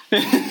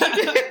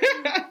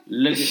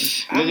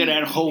 Look at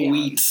that whole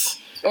wheat.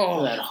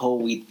 Oh, That whole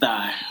wheat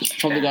thigh.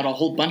 probably got a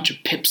whole bunch of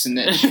pips in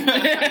there.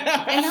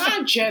 And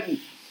I gym.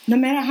 No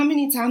matter how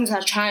many times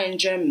I try and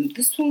gym,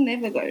 this will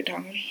never go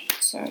down.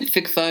 So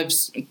thick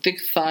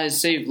thighs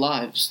save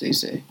lives, they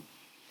say.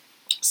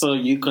 So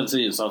you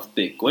consider yourself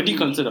thick. What do you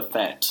consider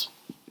fat?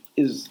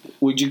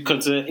 Would you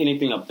consider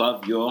anything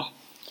above your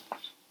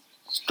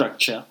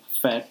structure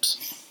fat?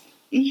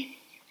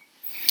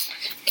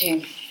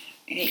 okay.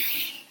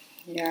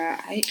 Yeah,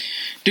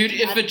 Dude,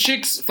 if a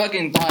chick's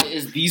fucking thigh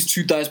is these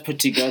two thighs put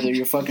together,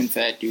 you're fucking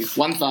fat, dude.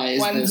 One thigh is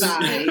one this.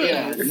 thigh.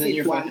 Yeah, and then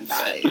you're one fucking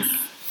thigh.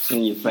 fat.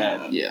 And you're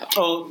fat. Yeah.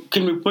 Oh,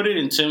 can we put it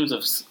in terms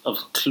of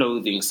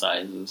clothing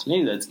sizes?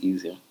 Maybe that's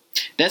easier.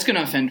 That's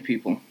gonna offend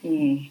people.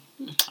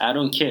 I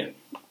don't care.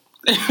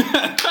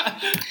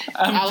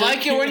 I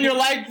like it when you're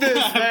like this,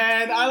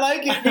 man. I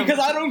like it because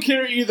I don't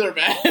care either,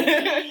 man.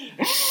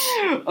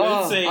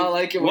 I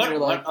like it when you're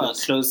like what are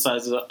this. clothes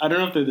sizes? I don't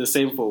know if they're the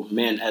same for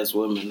men as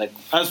women. Like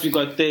us, we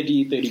got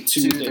 30,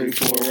 32,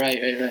 34. 34.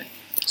 Right.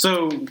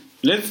 So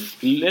let's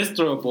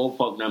throw a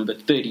ballpark number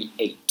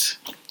 38.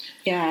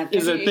 Yeah.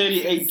 Is it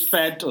 38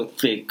 fat or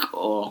thick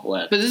or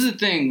what? But this is the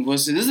thing,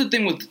 this is the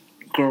thing with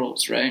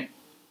girls, right?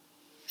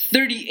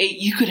 38,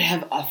 you could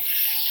have a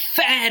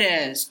fat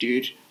ass,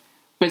 dude,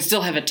 but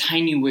still have a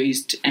tiny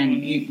waist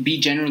and you be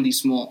generally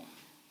small.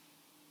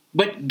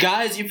 But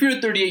guys, if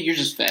you're 38, you're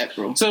just fat,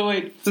 bro. So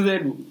wait, so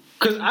then,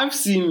 because I've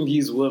seen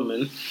these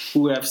women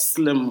who have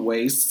slim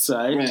waists,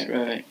 right?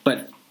 Right.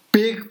 But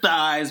big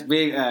thighs,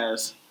 big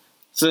ass.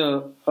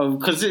 So,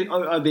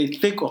 are they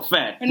thick or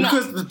fat? No.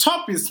 Because the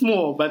top is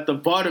small, but the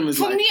bottom is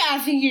For like me, I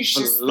think it's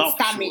just the stomach.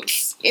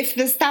 voluptuous. If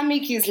the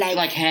stomach is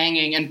like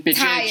Hanging and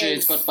Tires.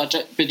 it's got you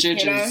know,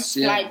 bitches,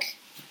 yeah. like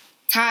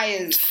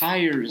tires,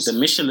 tires. the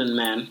Michelin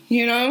man.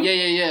 you know.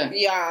 Yeah.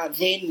 Yeah,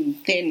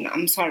 then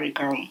I'm sorry,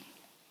 girl.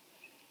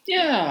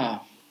 Yeah.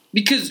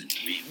 Because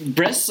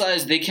breast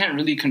size, they can't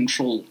really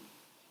control.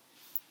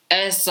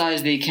 Ass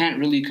size, they can't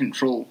really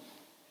control.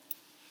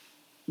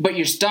 But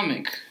your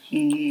stomach,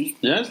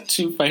 There's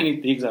two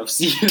funny things I've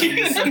seen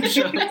on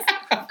social.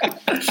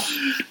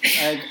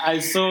 Like I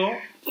saw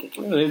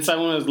when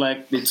someone was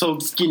like, they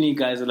told skinny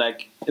guys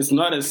like, it's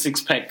not a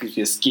 6-pack if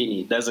you're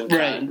skinny, it doesn't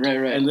count.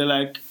 Right. And they're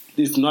like,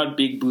 it's not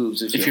big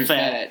boobs if you're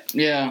fat.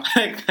 Yeah.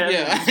 Like, that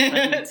Yeah. was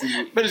funny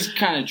to me. But it's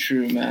kind of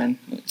true, man.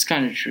 It's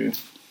kind of true.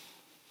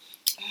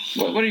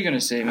 What are you gonna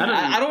say, man?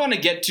 I don't want to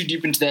get too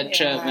deep into that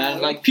chat,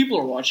 man. Like, people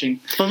are watching.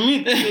 For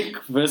me, thick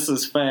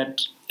versus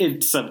fat,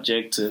 it's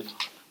subjective.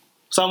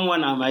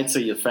 Someone I might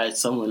say you're fat,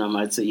 someone I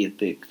might say you're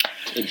thick.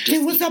 It just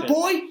There was a depends.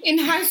 boy in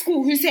high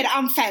school who said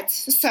I'm fat,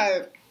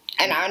 so,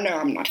 and I know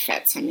I'm not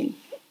fat. I mean,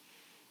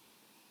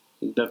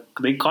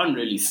 They can't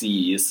really see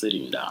you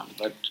sitting down,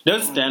 but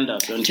don't stand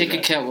up. Don't Take do a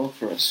that. catwalk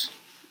for us.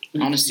 I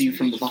want to see you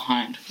from the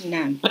behind.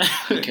 no,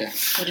 Okay.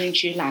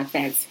 wouldn't you like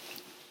that?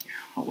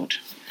 I would.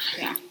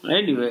 Yeah.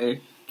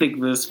 Anyway, thick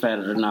versus fat,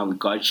 now we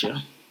got you.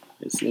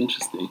 It's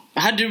interesting.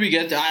 How did we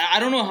get there? I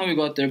don't know how we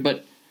got there,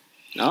 but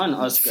I want to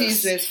ask us,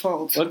 Caesar's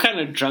fault. what kind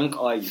of drunk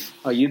are you?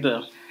 Are you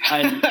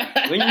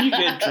when you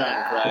get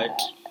drunk,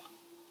 right?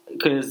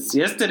 Because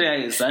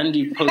yesterday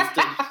Sandy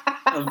posted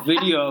a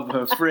video of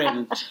her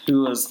friend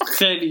who was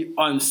clearly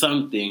on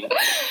something.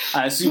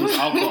 I assume it's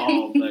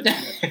alcohol, but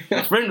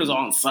her friend was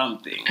on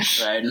something,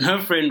 right? And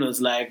her friend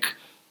was like,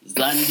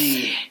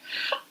 Zandy,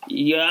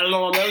 yeah,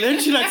 Lord. And then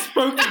she like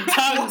spoke in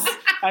tongues.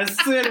 I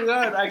swear to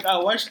God, like I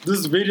watched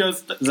this video,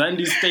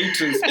 Zandy's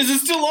status. is it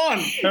still on?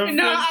 Her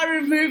No, I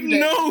removed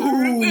it.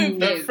 I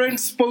removed her it. friend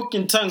spoke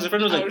in tongues. Her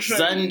friend was like, sure.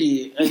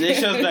 Zandy. And then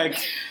she was like,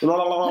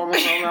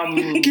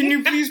 Can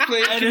you please play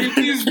it? Can you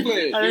please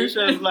play it? and then she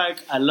was like,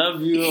 I love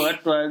you,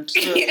 what.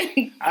 So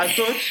I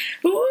thought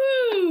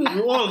Woo!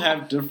 we all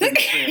have different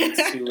friends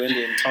who, when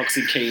they're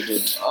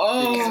intoxicated, things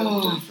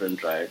are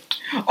different, right?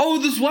 Oh,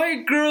 this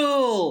white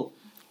girl.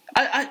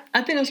 I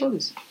think I saw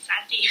this.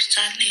 Sadly.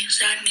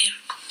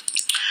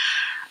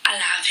 I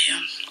love you.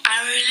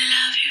 I really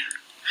love you.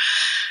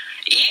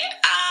 Yeah,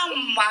 I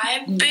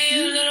might be a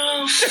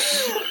little.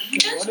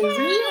 Just a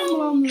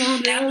little.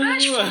 That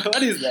much.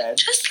 What is that?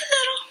 Just a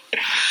little.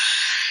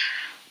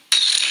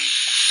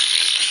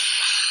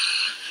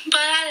 But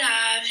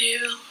I love you.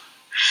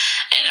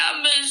 And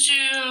I miss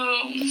you.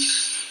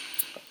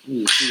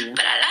 You see.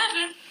 But I love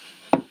you.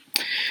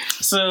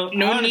 So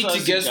No I one wanted needs to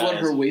ask you guess what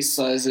guys. her waist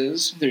size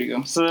is. There you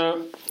go.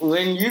 So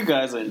when you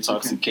guys are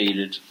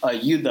intoxicated, are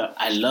you the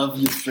I love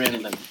you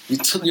friend? Like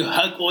you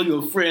hug all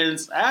your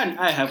friends, and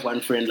I have one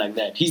friend like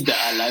that. He's the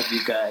I love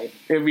you guy.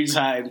 Every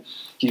time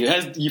he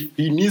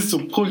needs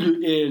to pull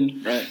you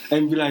in, Right.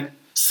 and be like,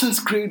 since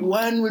grade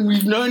 1 when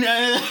we've known.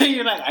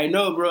 You're like, I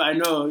know, bro, I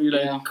know. You're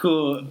like, Yeah.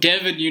 cool.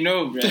 Devin, you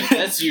know, bro.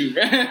 That's you.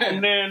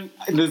 And then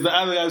there's the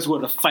other guys who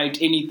want to fight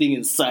anything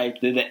in sight.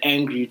 They're the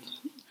angry,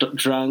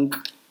 drunk.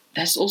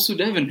 That's also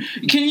Devin.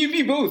 Can you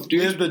be both, dude?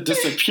 There's the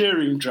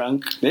disappearing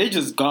drunk. They're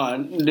just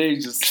gone. They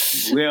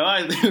just, where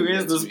are they?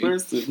 Where's this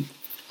person?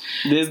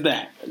 There's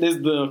that. There's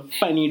the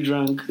funny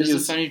drunk. There's a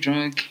funny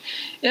drunk.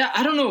 Yeah,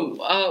 I don't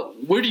know.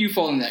 Where do you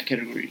fall in that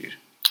category, dude?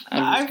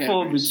 Out of I those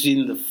fall categories?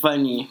 between the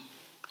funny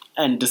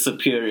and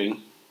disappearing.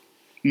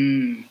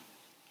 Hmm.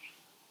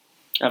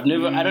 I don't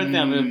think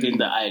I've ever been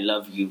the I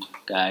love you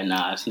guy.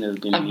 Nah, it's never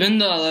been I've me. been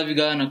the I love you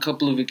guy on a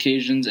couple of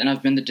occasions, and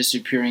I've been the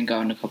disappearing guy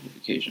on a couple of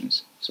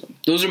occasions. So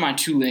those are my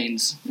two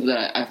lanes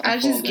that I I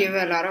fall just in. give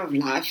a lot of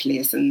life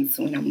lessons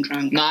when I'm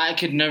drunk. Nah, I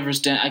could never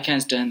stand. I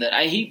can't stand that.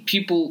 I hate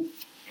people.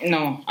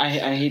 No, I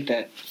hate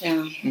that.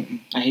 Yeah.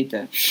 I hate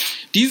that.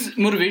 These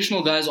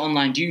motivational guys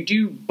online. Do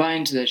you buy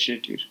into that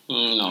shit, dude?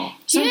 No.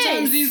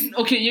 Sometimes Yes. these.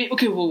 Okay.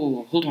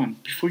 Whoa. Hold on.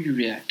 Before you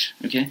react,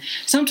 okay.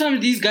 Sometimes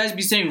these guys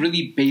be saying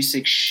really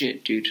basic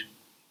shit, dude.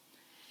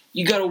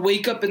 You gotta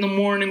wake up in the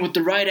morning with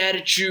the right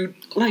attitude.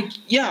 Like,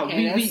 yeah,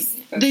 Okay,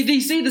 they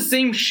say the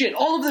same shit.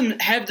 All of them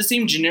have the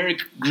same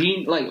generic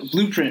green, like,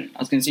 blueprint. I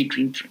was gonna say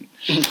green print.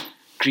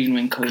 Green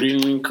wing code.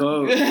 Green wing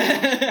code.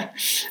 They're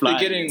Fly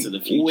getting into the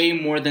future. way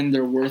more than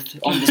they're worth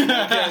on this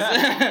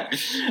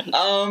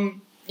podcast.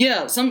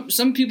 Yeah,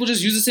 some people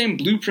just use the same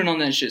blueprint on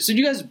that shit. So do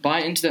you guys buy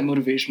into that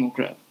motivational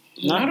crap?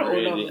 Not Not all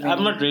really. of them.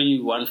 I'm not really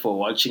one for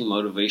watching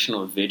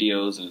motivational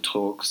videos and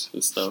talks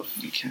and stuff.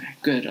 Okay,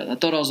 good. I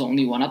thought I was the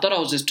only one. I thought I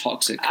was just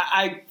toxic.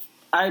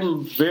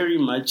 I'm very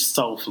much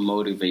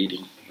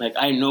self-motivating. Like,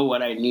 I know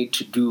what I need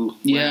to do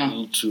when Yeah. I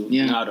need to,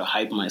 Yeah. know how to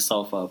hype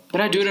myself up.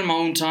 But I do it in my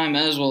own time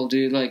as well,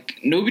 dude. Like,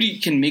 nobody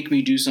can make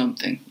me do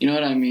something. You know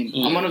what I mean?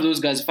 Yeah. I'm one of those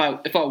guys.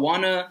 If I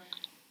wanna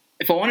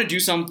do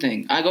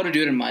something, I gotta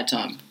do it in my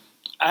time.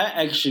 I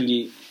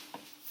actually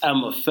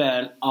am a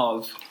fan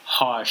of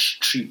harsh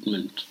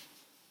treatment.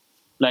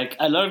 Like,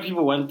 a lot of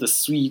people want the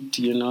sweet,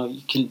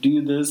 you can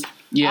do this.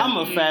 Yeah. I'm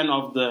a fan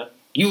of the,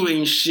 you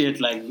ain't shit,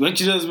 like, what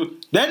you just,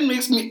 that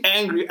makes me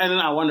angry, and then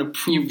I want to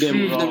prove,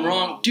 them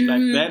wrong. Dude.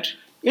 Like that.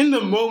 In the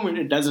moment,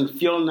 it doesn't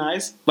feel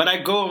nice, but I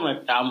go, I'm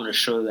like, I'm going to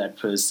show that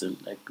person.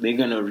 Like, they're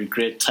going to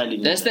regret telling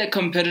me That's that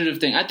competitive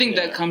thing. I think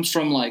that Yeah. comes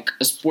from like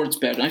a sports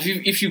background.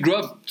 If you grow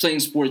up playing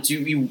sports,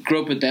 you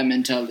grow up with that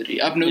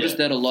mentality. I've noticed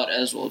Yeah. that a lot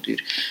as well,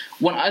 dude.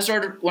 When I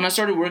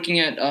started working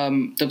at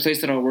the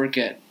place that I work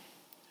at,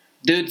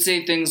 they would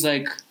say things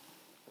like,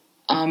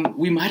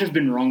 we might have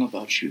been wrong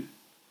about you.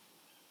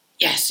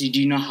 Yes, do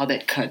you know how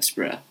that cuts,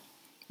 bruh?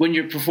 When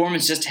your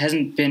performance just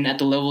hasn't been at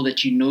the level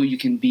that you know you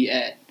can be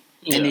at.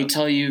 And they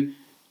tell you,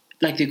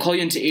 like they call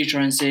you into HR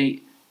and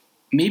say,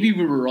 maybe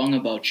we were wrong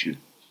about you.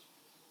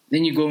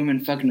 Then you go home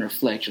and fucking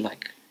reflect. You're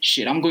like,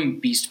 shit, I'm going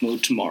beast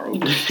mode tomorrow.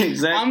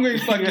 Exactly. I'm going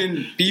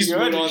fucking beast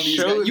mode on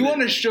these guys. You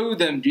want to show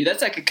them, dude.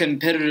 That's like a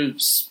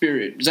competitive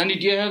spirit. Zandy,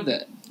 do you have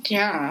that?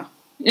 Yeah.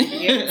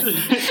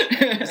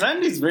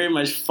 Zandy's very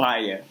much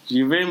fire.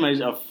 You're very much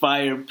a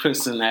fire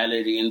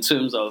personality in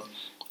terms of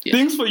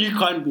things for you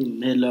can't be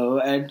mellow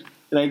and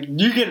like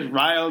you get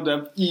riled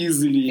up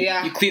easily.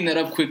 Yeah. You clean that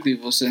up quickly,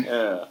 Wilson.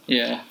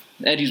 Yeah.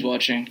 Eddie's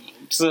watching.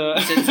 So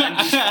He said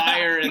Zandy's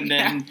fire and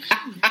then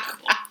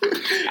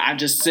I'm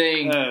just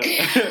saying.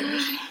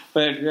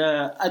 But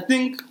I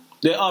think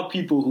there are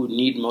people who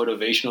need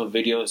motivational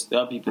videos. There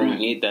are people who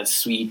need that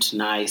sweet,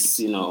 nice,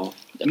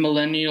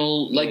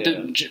 Millennial, like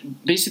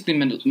basically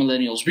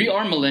millennials. We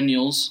are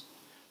millennials.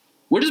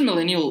 Where does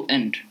millennial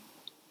end?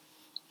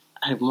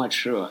 I'm not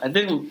sure. I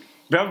think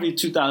probably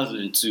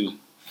 2002.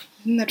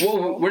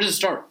 Where does it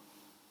start?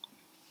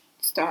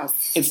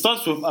 It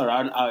starts with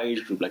around our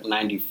age group, like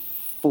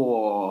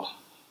 94,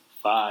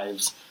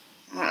 5s.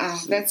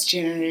 That's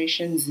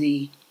Generation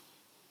Z.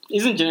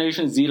 Isn't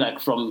Generation Z like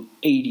from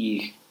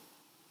 80,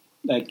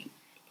 like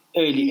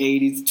early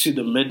 80s to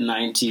the mid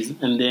 90s,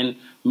 and then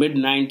mid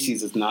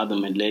 90s is now the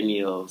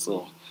millennials.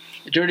 So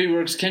Dirty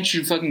Works, can't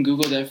you fucking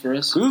Google that for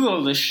us?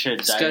 Google this shit.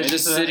 This guy's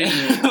just sitting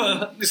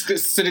there. This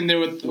guy's sitting there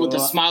with a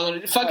smile on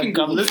it. Fucking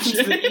Google this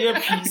listen to the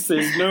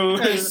earpieces. No,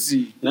 I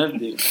see.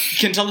 Nothing. He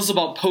can tell us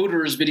about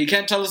poders, but he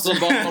can't tell us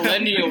about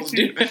millennials,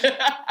 dude.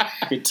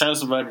 He can tell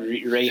us about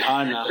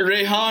Rihanna.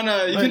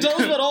 You can tell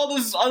us about all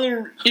this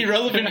other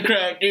irrelevant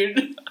crap,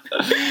 dude.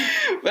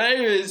 But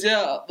anyways,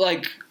 I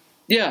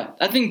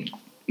think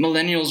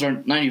millennials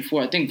are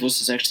 94. I think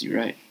Vos is actually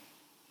right.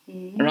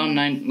 Around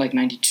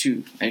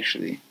 92,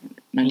 actually.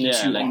 92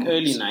 Yeah, like onwards.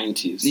 early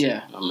 90s.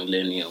 Yeah. Are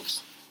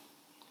millennials.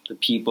 The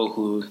people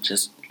who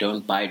just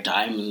don't buy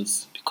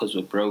diamonds because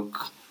we're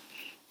broke.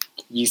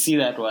 You see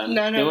that one?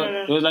 No.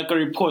 There was like a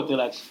report. They're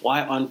like,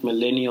 why aren't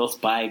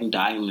millennials buying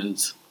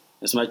diamonds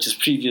as much as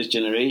previous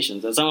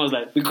generations? And someone was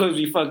like, because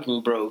we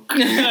fucking broke.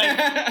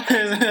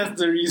 That's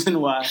the reason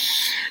why.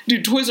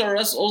 Dude, Toys R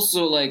Us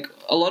also, like,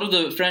 a lot of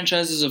the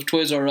franchises of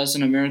Toys R Us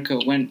in America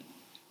went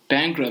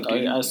bankrupt,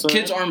 dude.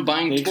 Kids aren't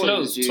buying toys,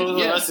 closed. dude.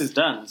 Toys R Us is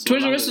done.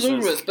 Toys R Us is over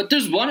with. But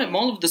there's one at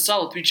Mall of the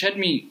South which had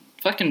me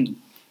fucking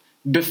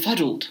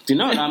befuddled. Do you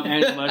know what I'm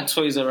angry about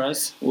Toys R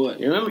Us? What?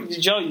 You remember,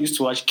 did y'all used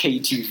to watch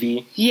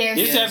KTV? Yes.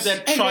 You used to have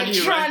that trolley, And the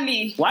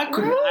trolley. right? Why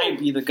couldn't I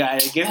be the guy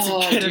that gets to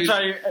get a dude.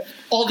 trolley?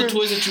 All the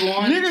toys that you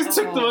want. Niggas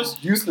took the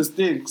most useless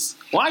things.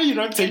 Why are you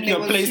not taking they a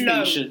were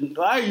PlayStation?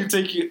 Why are you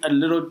taking a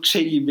little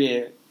Cheggy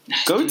Bear?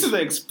 Go to the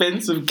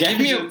expensive Give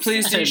gadgets. me a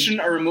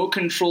PlayStation, a remote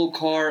control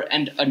car,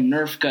 and a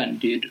Nerf gun,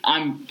 dude.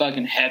 I'm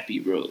fucking happy,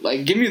 bro.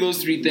 Like, give me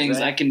those three things,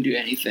 I can do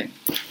anything.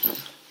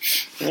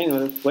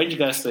 Anyway, what did you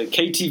guys say?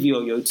 KTV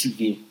or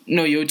YoTV?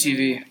 No,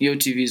 YoTV.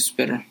 YoTV is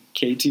better.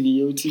 KTV,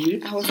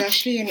 YoTV? I was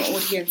actually an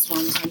audience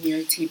once on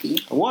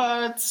YoTV.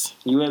 What?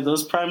 You were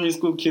those primary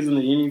school kids in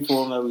the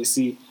uniform that we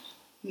see.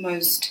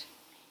 Most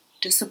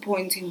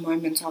disappointing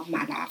moment of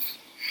my life.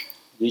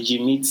 Did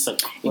you meet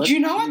what? Do you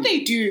know what they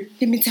do?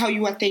 Let me tell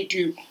you what they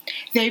do.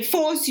 They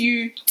force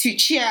you to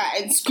cheer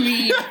and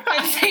scream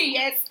and say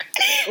yes.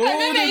 Oh,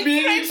 and then they're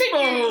being threaten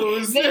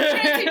exposed. you. They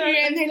threaten you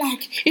and they're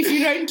like, if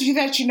you don't do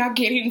that, you're not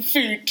getting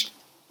food.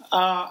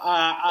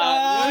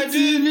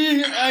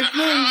 YoTV,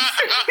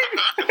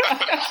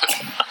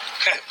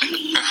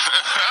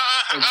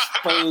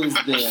 expose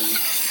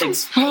them.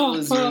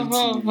 Expose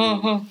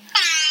them.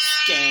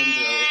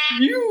 Scandal.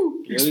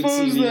 You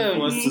expose YoTV them.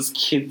 forces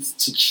kids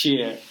to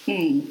cheer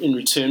in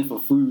return for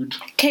food.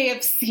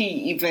 KFC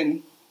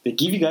even. They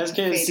give you guys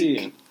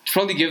KFC.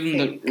 Probably give them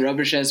the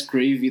rubbish ass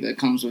gravy that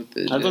comes with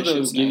it. I thought they That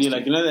would shit's give you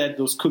nasty. like, that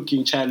those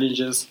cooking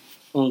challenges.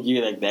 I won't give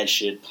you like that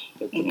shit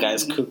that the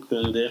guys cook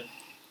in there.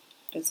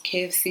 But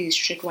KFC is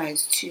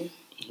streetwise too.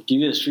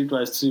 Give you a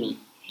streetwise too,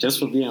 just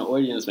for being an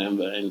audience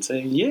member and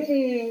saying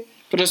yeah.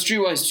 But a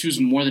Streetwise 2 is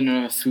more than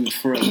enough food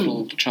for a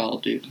little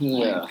child, dude.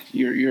 Yeah. Like,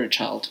 you're a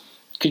child.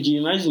 Could you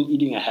imagine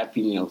eating a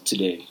Happy Meal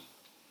today?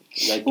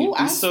 Like Oh, you'd be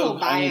I so still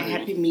buy a hungry.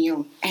 Happy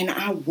Meal and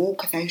I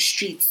walk those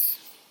streets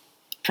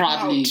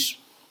Proudly.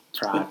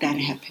 with that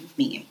Happy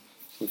Meal.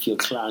 With your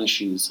clown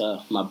shoes,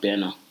 my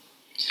banner.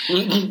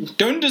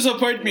 Don't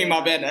disappoint me,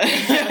 my banner.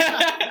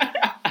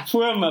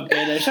 Poor my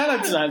banner. Shout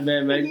out to that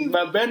man, man.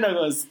 My banner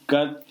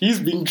he's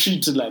being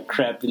treated like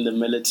crap in the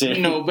military.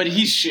 No, but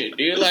he's shit,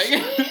 dude. Like,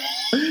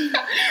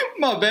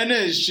 my banner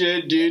is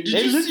shit, dude. Did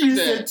They you see literally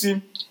that? said to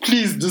him,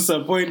 please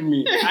disappoint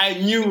me. I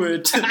knew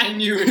it. I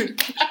knew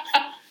it.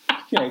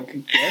 Wow.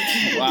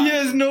 He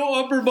has no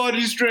upper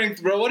body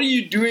strength, bro. What are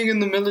you doing in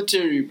the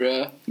military,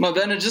 bro? My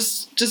banner,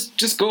 just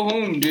go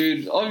home,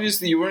 dude.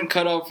 Obviously, you weren't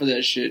cut out for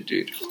that shit,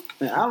 dude.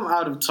 Man, I'm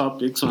out of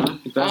topics, man.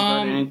 You guys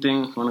got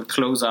anything? Want to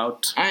close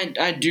out?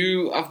 I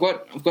do. I've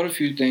got a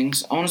few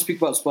things. I want to speak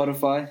about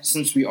Spotify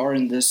since we are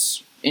in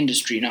this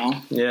industry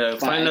now. Yeah,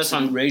 find us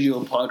on accident.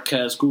 Radio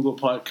Podcast, Google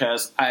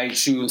Podcast,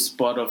 iTunes,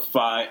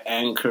 Spotify,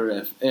 Anchor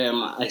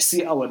FM. I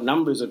see our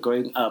numbers are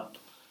going up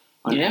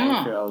on Yeah.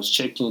 Anchor. I was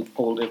checking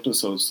old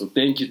episodes. So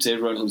thank you to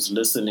everyone who's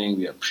listening.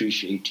 We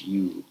appreciate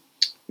you.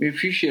 We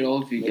appreciate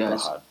all of you Make a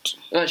guys. heart.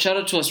 Shout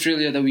out to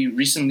Australia that we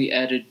recently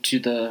added to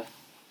the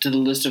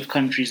list of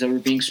countries that were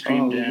being Oh,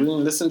 streamed we in.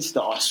 didn't listen to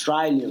the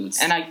Australians.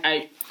 And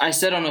I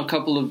said on a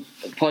couple of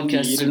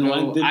podcasts You didn't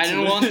want ago, them I to-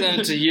 didn't want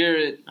them to hear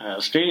it.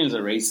 Australians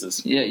are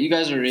racist. Yeah, you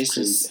guys are racist.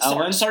 crazy. I Sorry,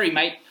 want- sorry,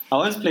 mate. I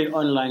once played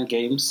online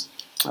games.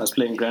 I was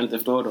playing Grand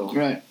Theft Auto.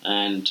 Right.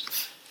 And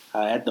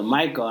I had the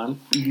mic on,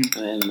 Mm-hmm.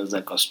 and there was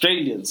like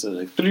Australians, so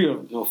like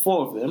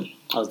four of them.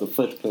 I was the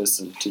fifth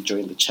person to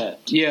join the chat.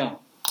 Yeah.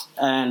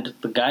 And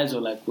the guys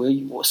were like, where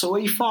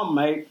you from,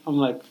 mate? I'm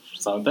like,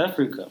 South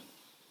Africa.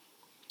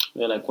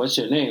 They're like, what's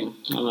your name?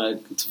 I'm like,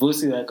 it's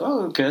Vusi. Like,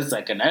 oh, okay, it's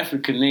like an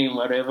African name,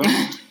 whatever.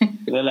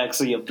 They're like,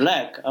 so you're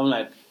black? I'm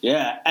like,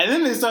 yeah. And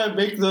then they started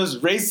making those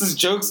racist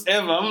jokes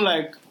ever. I'm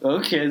like,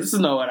 okay, this is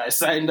not what I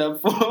signed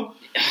up for.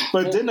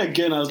 But then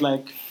again, I was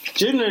like,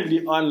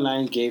 generally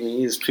online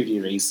gaming is pretty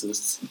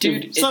racist.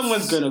 Dude, If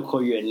someone's it's- gonna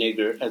call you a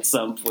nigger at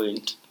some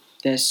point.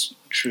 That's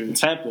true.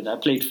 It's happened. I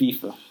played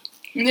FIFA.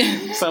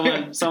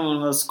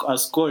 Someone was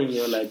scoring,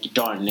 they were like,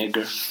 darn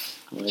nigger.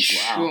 I'm like, wow.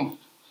 Sure.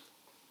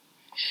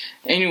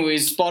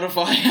 Anyways,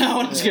 Spotify. I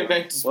want to get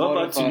back to We're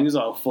about to Spotify. lose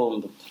our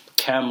phone. The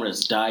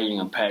camera's dying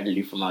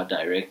apparently from our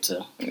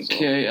director.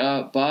 Okay,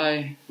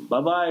 bye.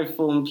 Bye-bye,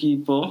 phone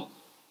people.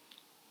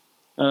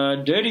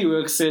 Dirty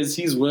Work says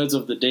his words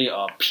of the day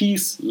are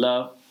peace,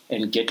 love,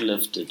 and get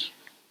lifted.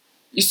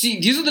 You see,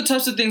 these are the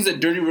types of things that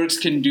Dirty Works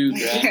can do,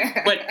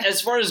 right? But as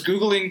far as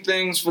Googling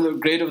things for the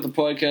great of the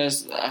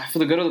podcast, for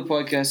the good of the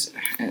podcast,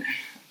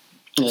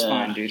 it's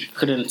fine, dude.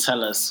 Couldn't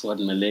tell us what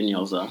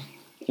millennials are.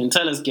 Can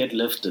tell us get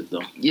lifted,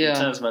 though. Yeah.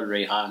 Can tell us about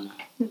Rihanna.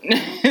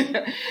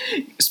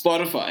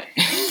 Spotify.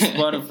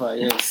 Spotify,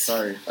 yes,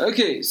 sorry.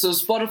 Okay, so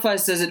Spotify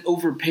says it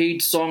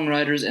overpaid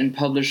songwriters and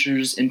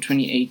publishers in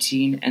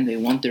 2018 and they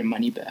want their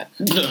money back.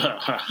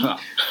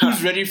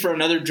 Who's ready for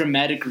another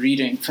dramatic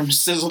reading from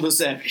Sizzle the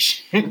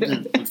Savage?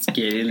 Let's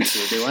get into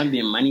it. They want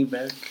their money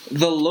back.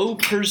 The low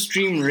per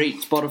stream rate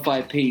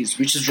Spotify pays,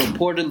 which is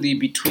reportedly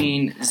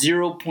between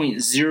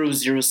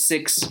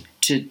 0.006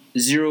 to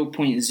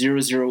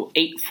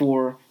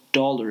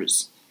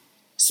 $0.0084,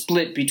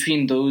 split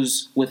between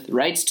those with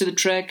rights to the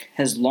track,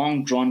 has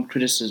long drawn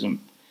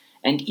criticism,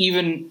 and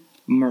even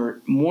more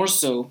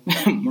so,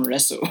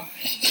 Moreso.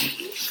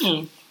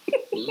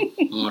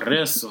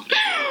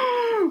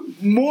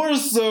 more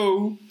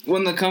so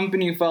when the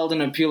company filed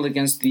an appeal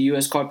against the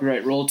U.S.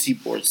 Copyright Royalty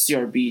Board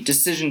 (CRB)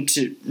 decision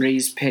to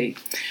raise pay.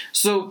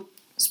 So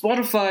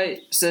Spotify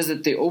says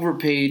that they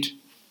overpaid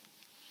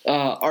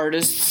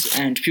artists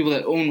and people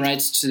that own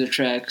rights to the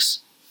tracks,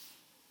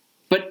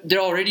 but they're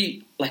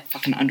already like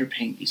fucking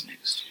underpaying these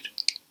niggas, dude.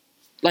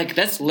 Like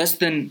that's less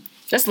than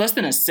a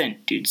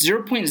cent, dude.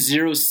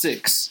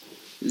 0.006.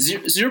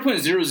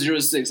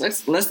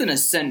 That's less than a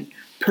cent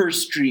per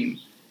stream.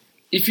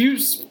 If you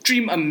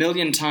stream 1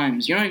 million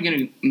times, you're not even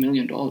getting $1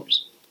 million.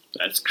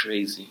 That's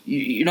crazy.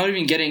 You're not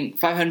even getting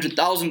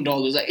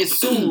 $500,000. Like it's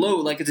so low.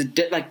 Like it's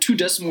like 2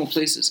 decimal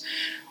places.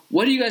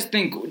 What do you guys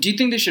think? Do you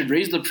think they should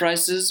raise the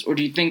prices, or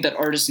do you think that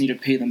artists need to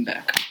pay them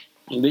back?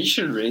 They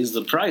should raise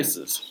the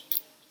prices.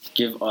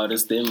 Give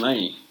artists their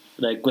money.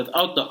 Like,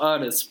 without the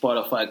artists,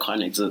 Spotify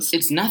can't exist.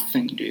 It's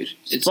nothing, dude.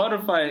 It's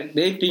Spotify,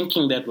 they're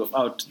thinking that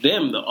without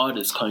them, the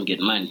artists can't get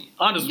money.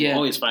 Artists Yeah. will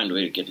always find a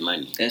way to get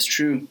money. That's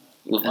true.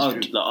 Without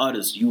That's true. the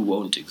artists, you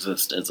won't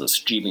exist as a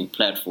streaming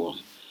platform.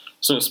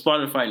 So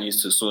Spotify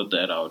needs to sort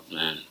that out,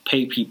 man.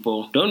 Pay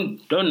people.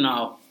 Don't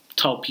now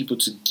tell people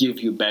to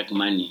give you back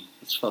money.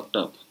 It's fucked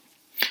up.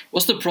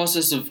 What's the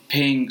process of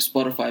paying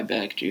Spotify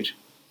back, dude?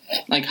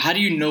 Like, how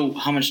do you know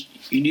how much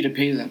you need to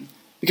pay them?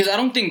 Because I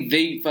don't think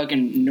they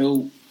fucking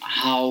know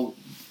how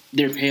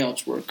their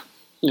payouts work.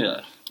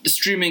 Yeah. The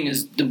streaming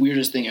is the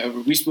weirdest thing ever.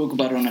 We spoke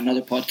about it on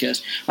another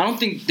podcast. I don't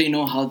think they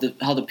know how the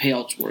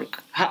payouts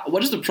work.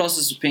 What is the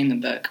process of paying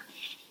them back?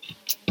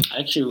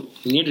 Actually,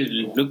 we need to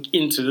look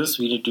into this.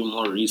 We need to do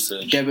more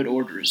research. Debit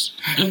orders.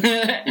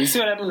 You see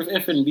what happened with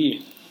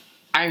FNB?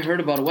 I heard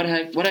about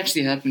it. What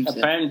actually happened to that?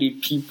 Apparently,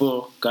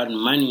 people got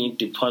money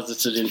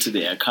deposited into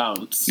their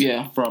accounts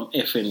from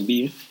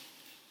FNB.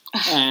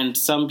 And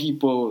some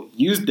people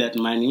used that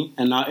money,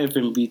 and now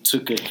FNB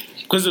took it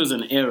because it was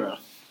an error.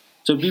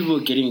 So people were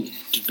getting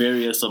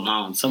various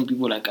amounts. Some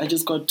people were like, I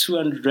just got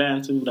 200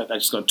 rand. Some people were like, I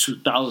just got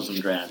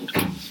 2,000 rand.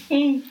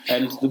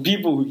 And the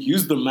people who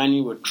used the money,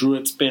 withdrew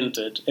it, spent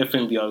it,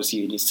 FNB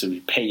obviously needs to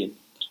repay it.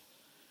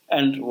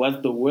 And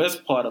what the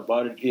worst part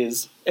about it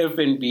is,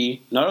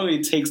 FNB not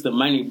only takes the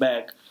money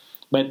back,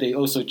 but they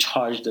also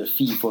charge the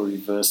fee for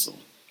reversal.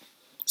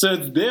 So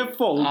it's their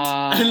fault,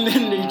 and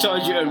then they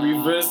charge you a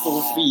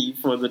reversal fee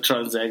for the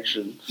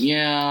transaction.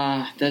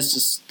 Yeah, that's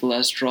just the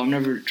last straw. I'm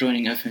never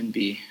joining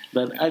FNB.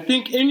 But I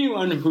think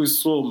anyone who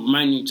saw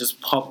money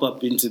just pop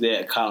up into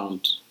their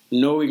account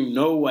knowing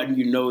no one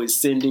you know is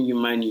sending you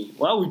money,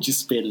 why would you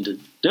spend it?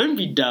 Don't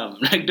be dumb.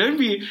 Like, don't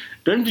be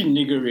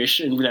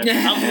niggerish and be like,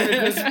 I'm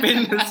gonna go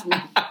spend this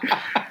money.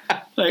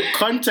 Like,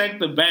 contact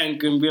the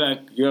bank and be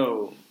like,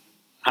 yo,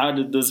 how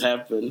did this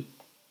happen?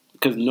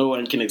 Because no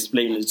one can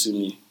explain it to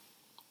me.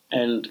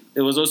 And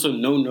there was also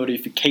no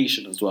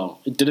notification as well.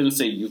 It didn't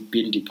say you've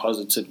been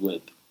deposited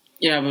with.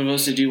 Yeah, but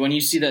also, dude, when you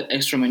see that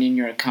extra money in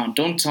your account,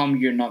 don't tell me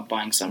you're not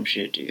buying some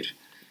shit, dude.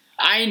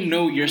 I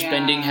know your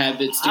spending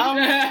habits, dude.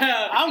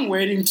 I'm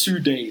waiting 2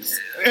 days.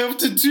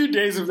 After 2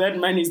 days, if that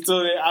money's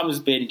still there, I'm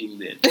spending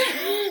that.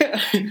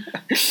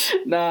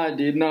 Nah,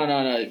 dude, no.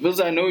 Because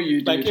I know you,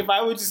 dude. Like, if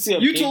I were to see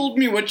You told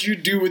me what you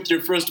do with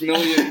your first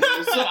million,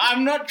 bro, so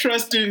I'm not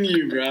trusting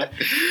you, bro.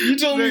 You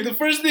told me the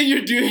first thing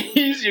you're doing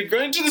is you're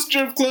going to the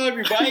strip club,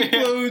 you're buying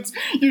clothes,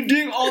 you're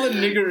doing all the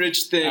nigger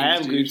rich things. I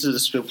am dude. going to the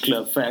strip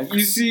club, facts.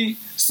 You see,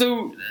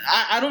 so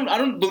I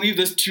don't believe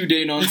this 2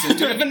 day nonsense.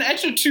 Dude. If an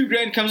extra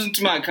 $2,000 comes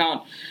into my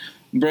account,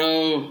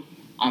 bro,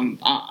 I'm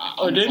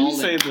let me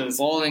say this.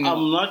 Balling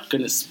I'm not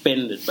gonna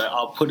spend it, but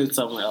I'll put it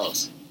somewhere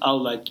else. I'll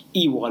like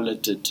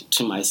e-wallet it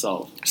to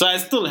myself. So I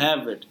still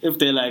have it. If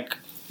they're like,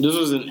 this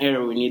was an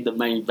error, we need the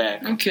money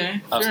back.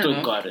 Okay, I've fair still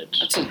enough. got it.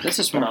 That's a But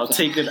smart I'll plan.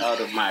 take it out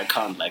of my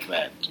account like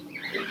that.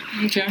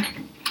 Okay.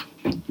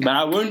 But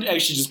I won't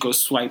actually just go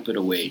swipe it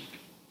away.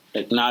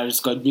 Like, now it's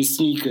got me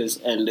sneakers,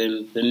 and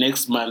then the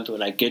next month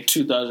when I get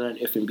 2,000,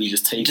 FNB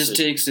just takes it. Just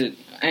takes it.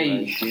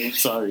 Hey. Like,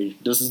 sorry,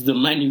 this is the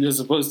money you're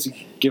supposed to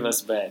give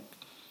us back.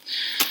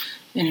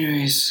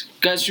 Anyways,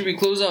 guys, should we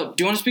close out?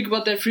 Do you want to speak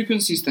about that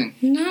frequencies thing?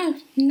 No.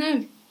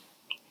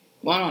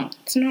 Why not?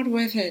 It's not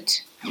worth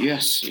it.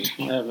 Yes.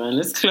 Yeah, man,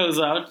 let's close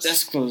out.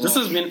 Let's close This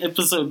out. has been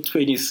episode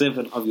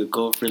 27 of your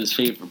girlfriend's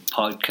favorite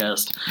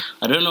podcast.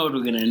 I don't know what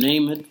we're going to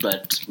name it,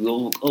 but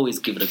we'll always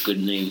give it a good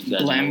name. You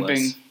guys know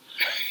Lamping. us.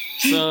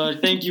 So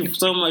thank you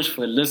so much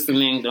for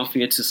listening. Don't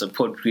forget to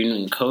support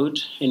Greenwing Code.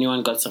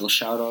 Anyone got some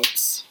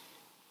shout-outs?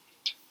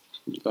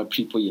 You got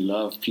people you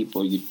love,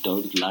 people you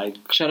don't like.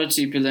 Shout out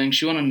to Ipilang.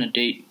 She went on a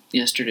date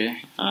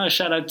yesterday.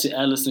 Shout out to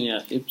Alison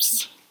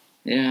Ips.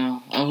 Yeah,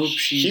 I hope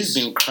She's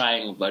been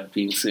crying about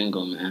being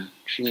single, man.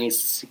 She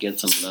needs to get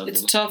some love.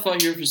 It's tough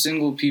out here for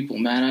single people,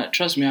 man.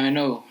 Trust me, I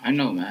know,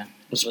 man.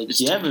 But It's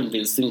you tough. haven't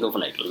been single for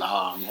like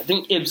long. I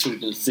think Ips has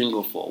been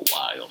single for a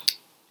while.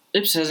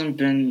 Ips hasn't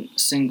been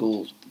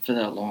single for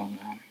that long,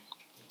 man.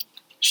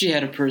 She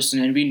had a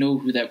person, and we know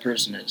who that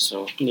person is,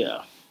 so.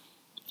 Yeah.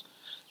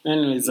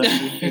 Anyways,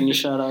 any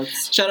shout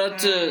outs? Shout out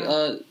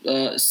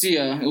to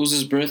Sia. It was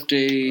his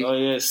birthday Oh,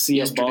 yeah, see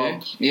ya, yesterday.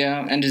 Bob.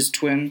 Yeah, and his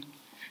twin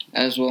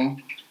as well.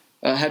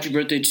 Happy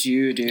birthday to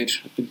you, dude.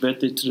 Happy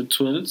birthday to the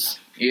twins.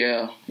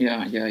 Yeah.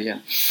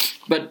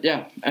 But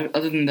yeah,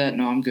 other than that,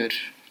 no, I'm good.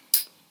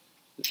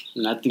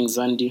 Nothing,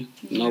 Zandi.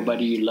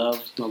 Nobody you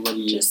love.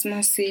 Nobody you... Just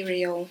my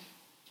cereal.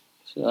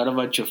 So what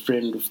about your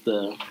friend with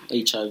the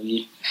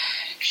HIV?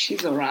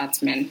 She's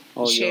alright, man.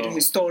 Oh, Shared yo. her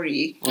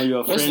story. Or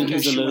your What's friend the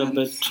who's a little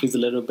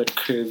measurement? bit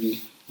curvy.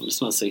 Let's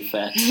not say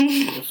fat.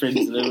 Your friend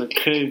is a little bit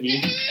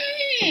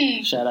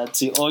curvy. Shout out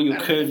to all your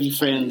curvy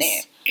friends.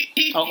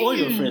 All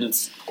your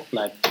friends,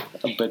 like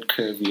a bit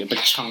curvy, a bit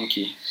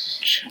chunky,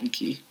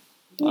 Chunky.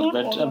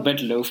 a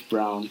bit loaf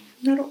brown.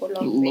 Not all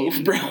of Loaf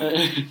them. brown.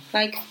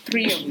 Like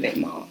 3 of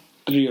them are.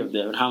 3 of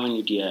them. How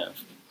many do you have?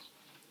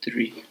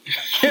 3.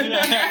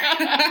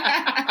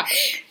 Yeah.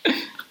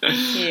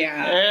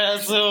 Yeah,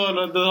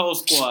 so the whole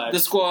squad. The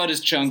squad is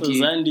So chunky.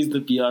 Zandy's the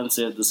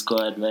Beyonce of the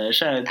squad, man.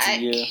 Shout out to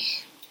you.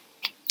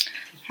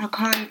 I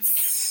can't.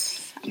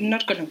 I'm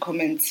not gonna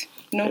comment.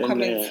 No And,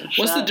 comments.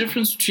 What's the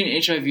difference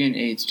between HIV and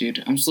AIDS,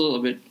 dude? I'm still a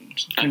bit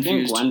I think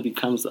confused. one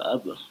becomes the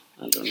other.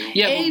 I don't know.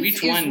 Yeah, but AIDS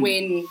which is one?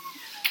 when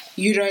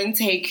you don't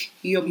take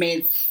your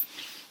meds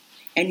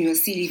and your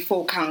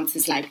CD4 count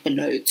is like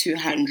below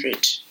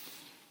 200.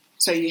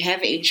 So you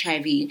have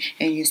HIV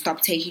and you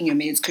stop taking your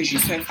meds because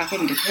you're so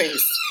fucking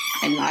depressed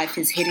and life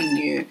is hitting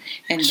you,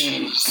 and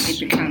then it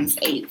becomes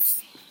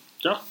AIDS.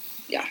 Yeah.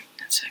 Yeah.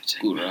 That's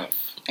hectic. Good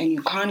enough. And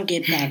you can't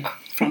get back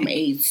from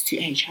AIDS to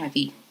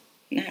HIV.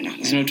 No.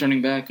 There's no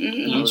turning back.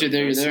 Once you're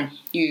there, you're there.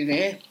 You're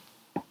there.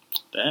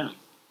 Damn.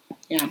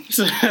 Yeah.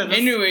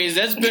 Anyways,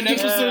 that's been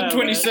episode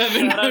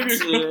 27.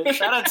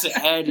 Shout out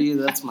to Addie,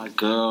 that's my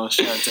girl.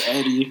 Shout out to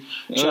Addie.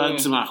 Shout out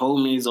to my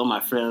homies, all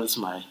my friends,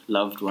 my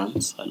loved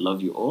ones. I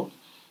love you all.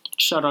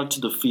 Shout out to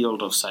the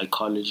field of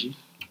psychology,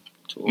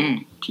 to all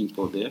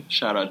people there.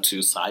 Shout out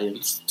to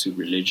science, to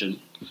religion.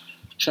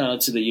 Shout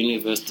out to the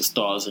universe, the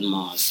stars, and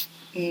Mars.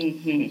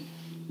 Mm-hmm.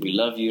 We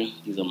love you.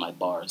 These are my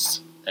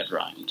bars that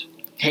rhymed.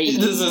 Hey,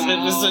 This is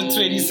episode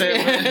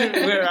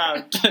 27. We're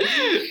out.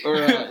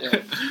 We're out,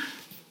 yeah.